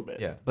 bit. A little bit.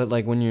 Yeah. But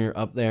like when you're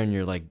up there and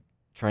you're like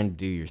trying to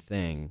do your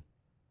thing,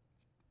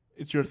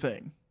 It's your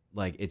thing.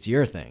 like it's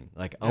your thing.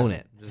 Like own Yeah,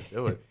 it. Just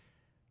do it.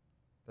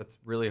 That's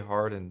really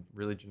hard and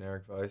really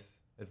generic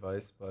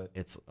advice, but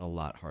It's a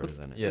lot harder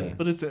than it Yeah.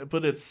 seems.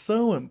 But it's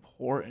so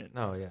important.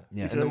 no, yeah.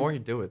 Yeah. And the more Because-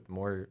 you do it, the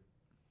more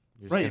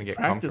you're just gonna Right. get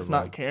Practice comfortable.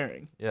 not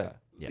caring. Yeah.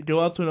 Yeah. Go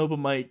out to an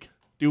open mic.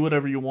 Do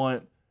whatever you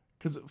want.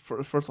 Because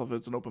first off,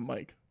 it's an open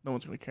mic. No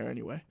one's going to care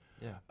anyway.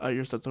 Yeah.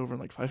 Your set's over in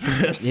like 5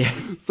 minutes. Yeah.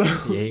 So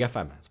Yeah, you got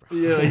 5 minutes, bro.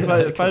 yeah,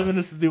 like Come five on.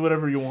 minutes to do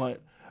whatever you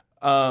want.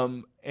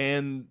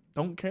 And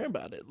don't care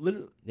about it.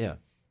 Literally, Yeah.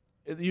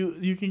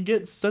 you can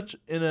get such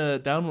in a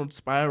downward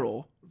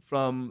spiral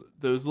from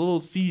those little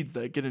seeds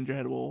that get in your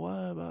head. Well,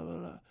 blah, blah, blah,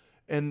 blah.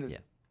 And Yeah.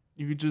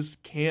 you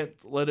just can't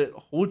let it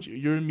hold you.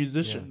 You're a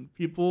musician.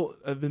 People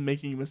have been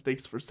making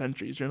mistakes for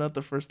centuries. You're not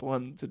the first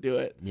one to do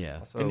it, Yeah.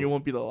 Also, and you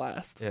won't be the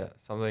last. yeah,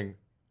 something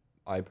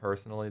I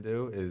personally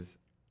do is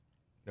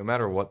no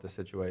matter what the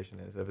situation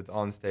is, if it's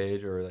on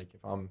stage or like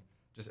if I'm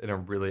just in a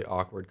really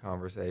awkward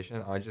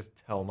conversation, I just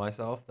tell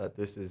myself that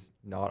this is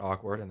not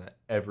awkward and that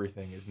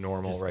everything is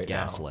normal Just right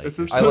gaslight. This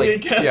is now. I totally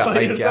like, gaslight yeah, I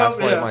yourself,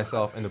 gaslight yeah.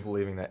 myself into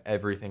believing that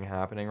everything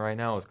happening right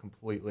now is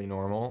completely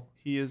normal,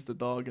 He is the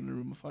dog in the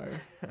room of fire.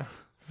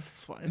 This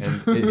is fine.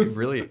 and it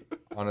really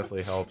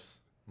honestly helps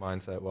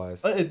mindset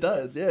wise. It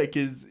does, yeah,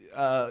 because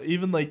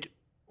even like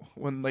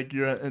when like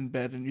you're in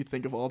bed and you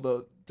think of all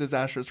the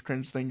disastrous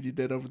cringe things you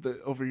did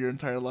over your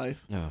entire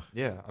life, Oh.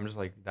 Yeah, I'm just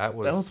like that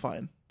that was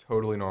fine.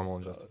 totally normal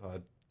and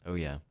justified. Oh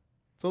yeah.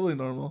 Totally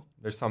normal.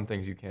 There's some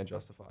things you can't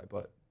justify,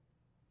 but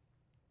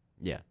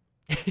Yeah.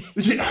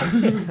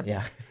 Yeah.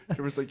 Yeah. It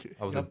was like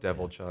I was yep. a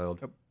devil child.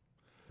 Yep.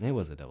 It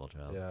was a devil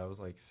child. Yeah, I was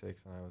like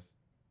 6 and I was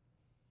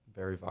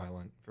very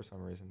violent for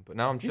some reason. But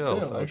now I'm Me chill.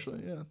 too, So it's-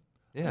 actually, yeah.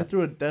 yeah, I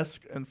threw a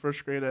desk in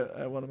first grade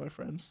at one of my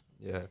friends.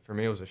 yeah. For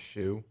me, it was a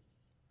shoe.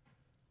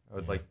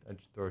 I'd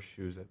throw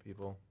shoes at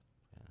people.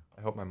 Yeah.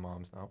 I hope my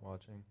mom's not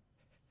watching.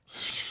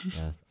 Yeah.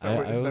 Is that,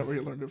 I is that was where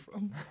you learned it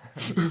from?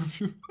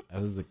 I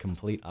was the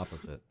complete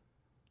opposite.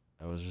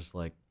 I was just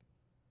like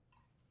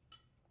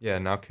Yeah,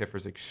 now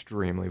Kiffer's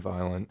extremely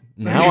violent.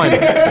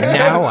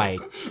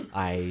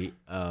 I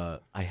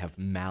have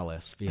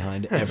malice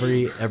behind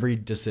every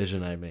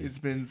decision I make. It's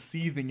been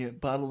seething it,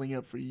 bottling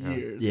up for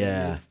years.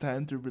 Yeah. And it's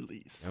time to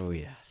release. Oh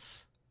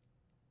yes.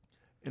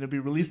 And it'll be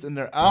released in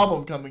their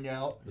album coming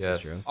out This yes.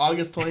 is true.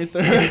 August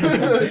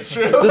 23rd. It's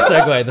true. The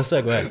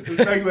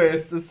segue.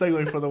 It's the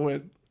segue for the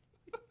win.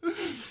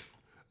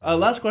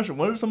 Last question.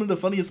 What are some of the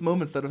funniest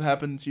moments that have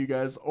happened to you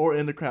guys or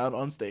in the crowd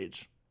on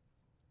stage?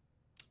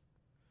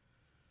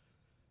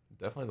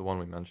 Definitely the one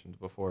we mentioned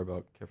before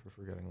about Kiffer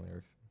forgetting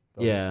lyrics.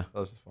 Yeah. That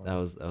was just fun. That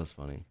was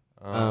funny.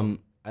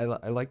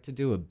 I like to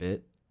do a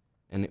bit,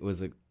 and it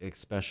was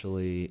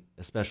especially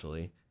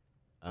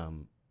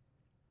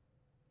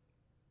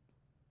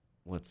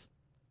what's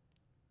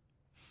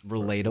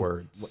relatable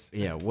words.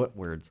 what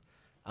words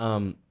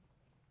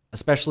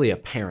especially a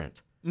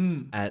parent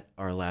Mm. at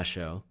our last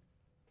show,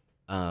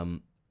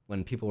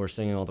 when people were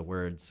singing all the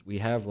words, we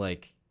have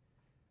like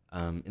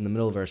in the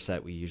middle of our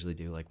set we usually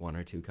do like 1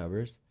 or 2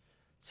 covers.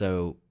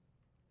 So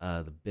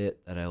the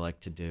bit that I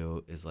like to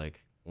do is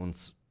like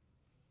once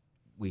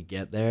we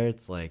get there,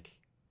 it's like,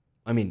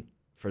 I mean,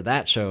 for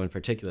that show in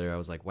particular, I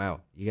was like,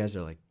 wow, you guys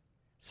are like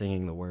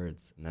singing the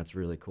words, and that's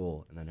really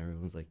cool. And then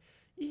everyone's like,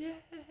 yeah.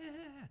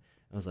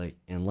 I was like,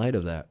 in light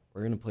of that,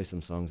 we're going to play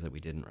some songs that we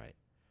didn't write.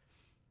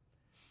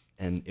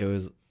 And it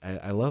was,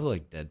 I love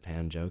like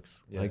deadpan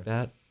jokes Yeah. like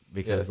that, Yeah,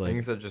 because like,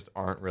 things that just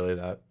aren't really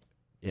that.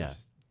 yeah,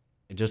 just-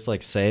 just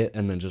like say it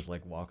and then just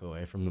like walk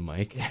away from the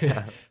mic.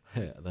 Yeah.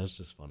 That's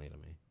just funny to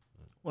me.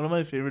 One of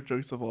my favorite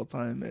jokes of all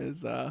time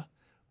is,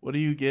 what do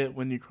you get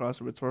when you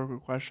cross a rhetorical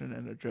question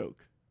and a joke?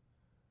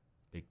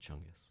 Big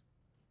Chungus.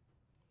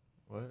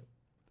 What?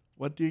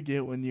 What do you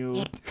get when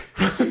you...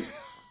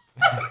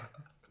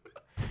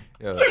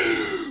 Yeah.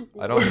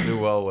 I don't do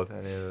well with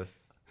any of this.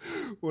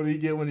 What do you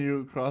get when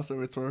you cross a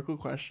rhetorical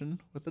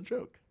question with a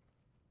joke?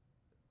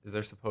 Is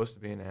there supposed to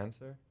be an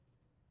answer?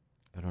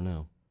 I don't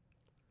know.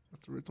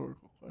 That's a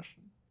rhetorical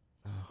question.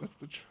 That's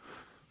the.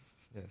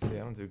 Yeah, see, I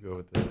don't do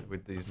good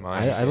with these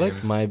mind I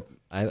liked games.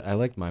 I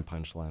liked my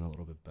punchline a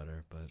little bit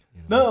better, but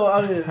you know. No,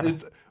 I mean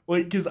it's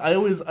like because I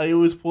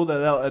always pull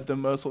that out at the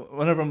most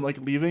whenever I'm like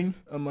leaving.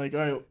 I'm like, all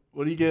right,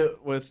 what do you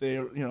get with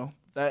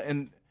that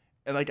and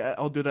like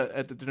I'll do that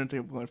at the dinner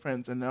table with my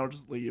friends, and I'll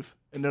just leave,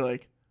 and they're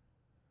like,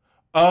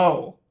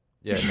 oh,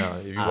 Yeah, no.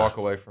 If you walk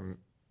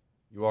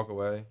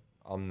away,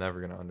 I'm never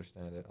gonna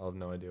understand it. I'll have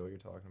no idea what you're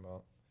talking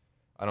about.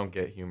 I don't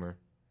get humor.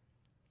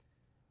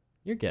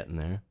 You're getting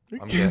there.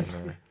 I'm getting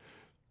there.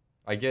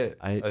 I get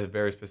I- a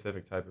very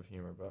specific type of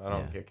humor, but I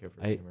don't Yeah. get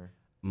Kiffer's I- humor.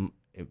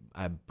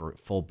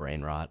 Full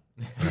brain rot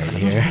right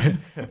here,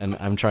 and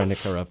I'm trying to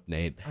corrupt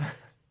Nate.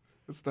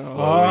 it's the Slowly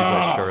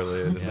but surely,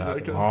 it's Yeah.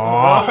 happening.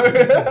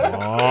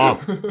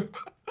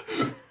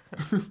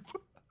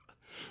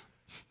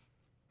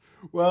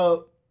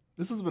 Well,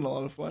 this has been a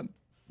lot of fun.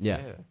 Yeah,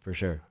 Yeah. for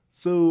sure.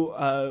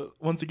 So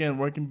once again,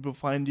 where can people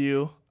find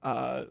you?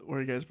 Where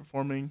are you guys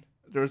performing?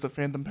 There's a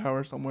Phantom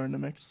Power somewhere in the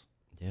mix.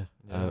 Yeah.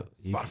 Yeah.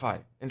 You-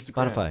 Spotify,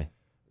 Instagram, Spotify.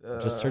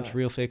 Just search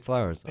Real Fake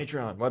Flowers.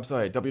 Patreon,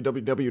 website,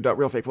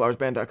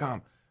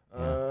 www.realfakeflowersband.com.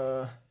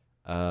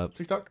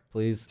 TikTok.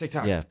 Please.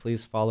 TikTok. Yeah,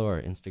 please follow our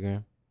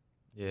Instagram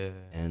Yeah.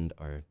 and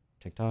our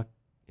TikTok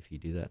if you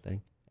do that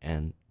thing,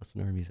 and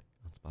listen to our music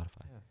on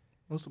Spotify. Yeah.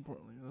 Most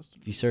importantly,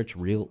 If you search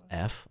Real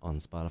F on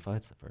Spotify,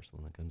 it's the first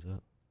one that comes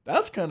up.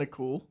 that's kind of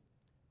cool.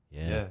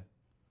 Yeah.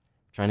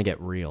 Trying to get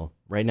real.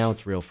 Right now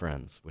it's Real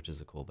Friends, which is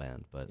a cool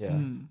band, but Yeah.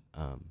 Mm.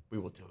 We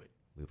will do it.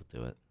 we will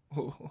do it.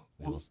 Oh,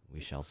 We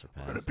shall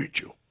surpass. I'm gonna beat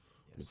you.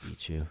 We'll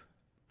beat you.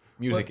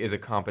 Music is a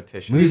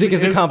competition. Music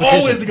is a is competition.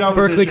 always a competition.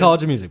 Berkeley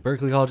College of Music.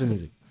 Berkeley College of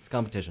Music. It's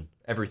competition.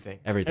 Everything.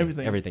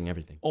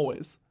 Everything.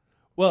 Always.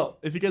 Well,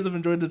 if you guys have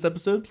enjoyed this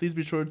episode, please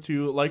be sure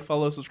to like,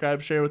 follow,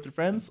 subscribe, share with your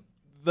friends.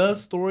 The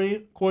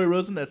Story, Corey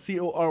Rosen, that's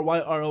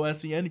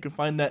CORYROSEN. You can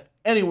find that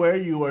anywhere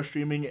you are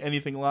streaming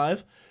anything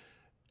live.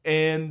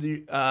 And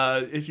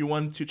if you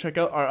want to check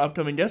out our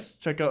upcoming guests,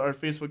 check out our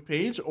Facebook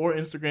page or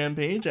Instagram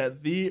page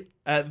at the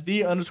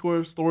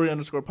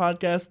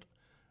 _story_podcast.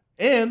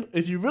 And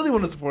if you really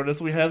want to support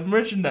us, we have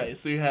merchandise.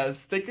 So we have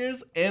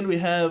stickers and we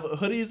have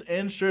hoodies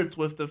and shirts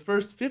with the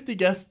first 50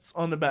 guests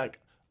on the back.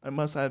 I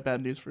must have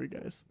bad news for you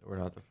guys. We're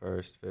not the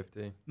first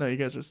 50. No, you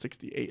guys are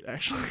 68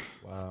 actually.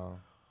 Wow.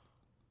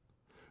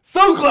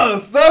 So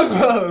close, so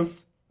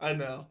close. I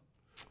know.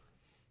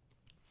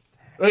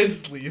 I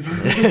just leave.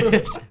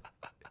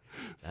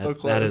 So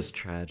close. That is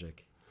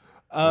tragic.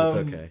 It's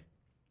okay.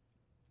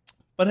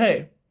 But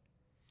hey,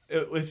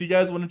 if you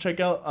guys want to check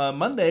out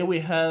Monday, we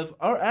have,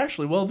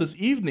 this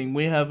evening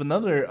we have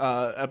another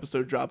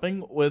episode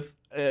dropping with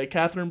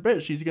Catherine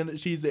Britt.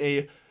 She's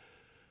a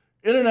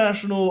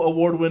international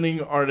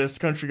award-winning artist,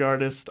 country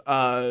artist.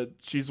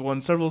 She's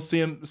won several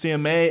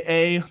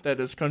CMA, that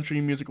is Country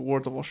Music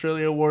Awards of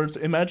Australia awards.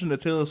 Imagine the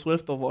Taylor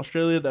Swift of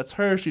Australia. That's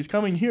her. She's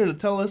coming here to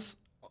tell us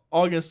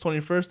August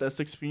 21st at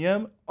 6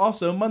 p.m.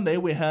 Also, Monday,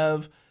 we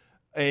have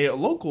a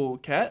local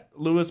cat,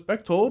 Louis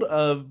Bechtold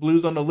of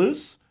Blues on the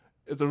Loose.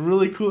 It's a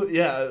really cool,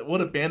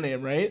 what a band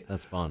name, right?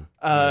 That's fun.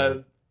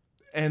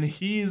 And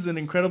he's an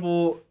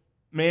incredible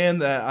man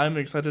that I'm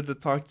excited to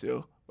talk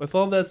to. With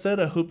all that said,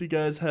 I hope you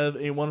guys have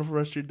a wonderful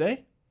rest of your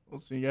day. We'll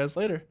see you guys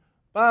later.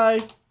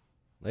 Bye.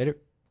 Later.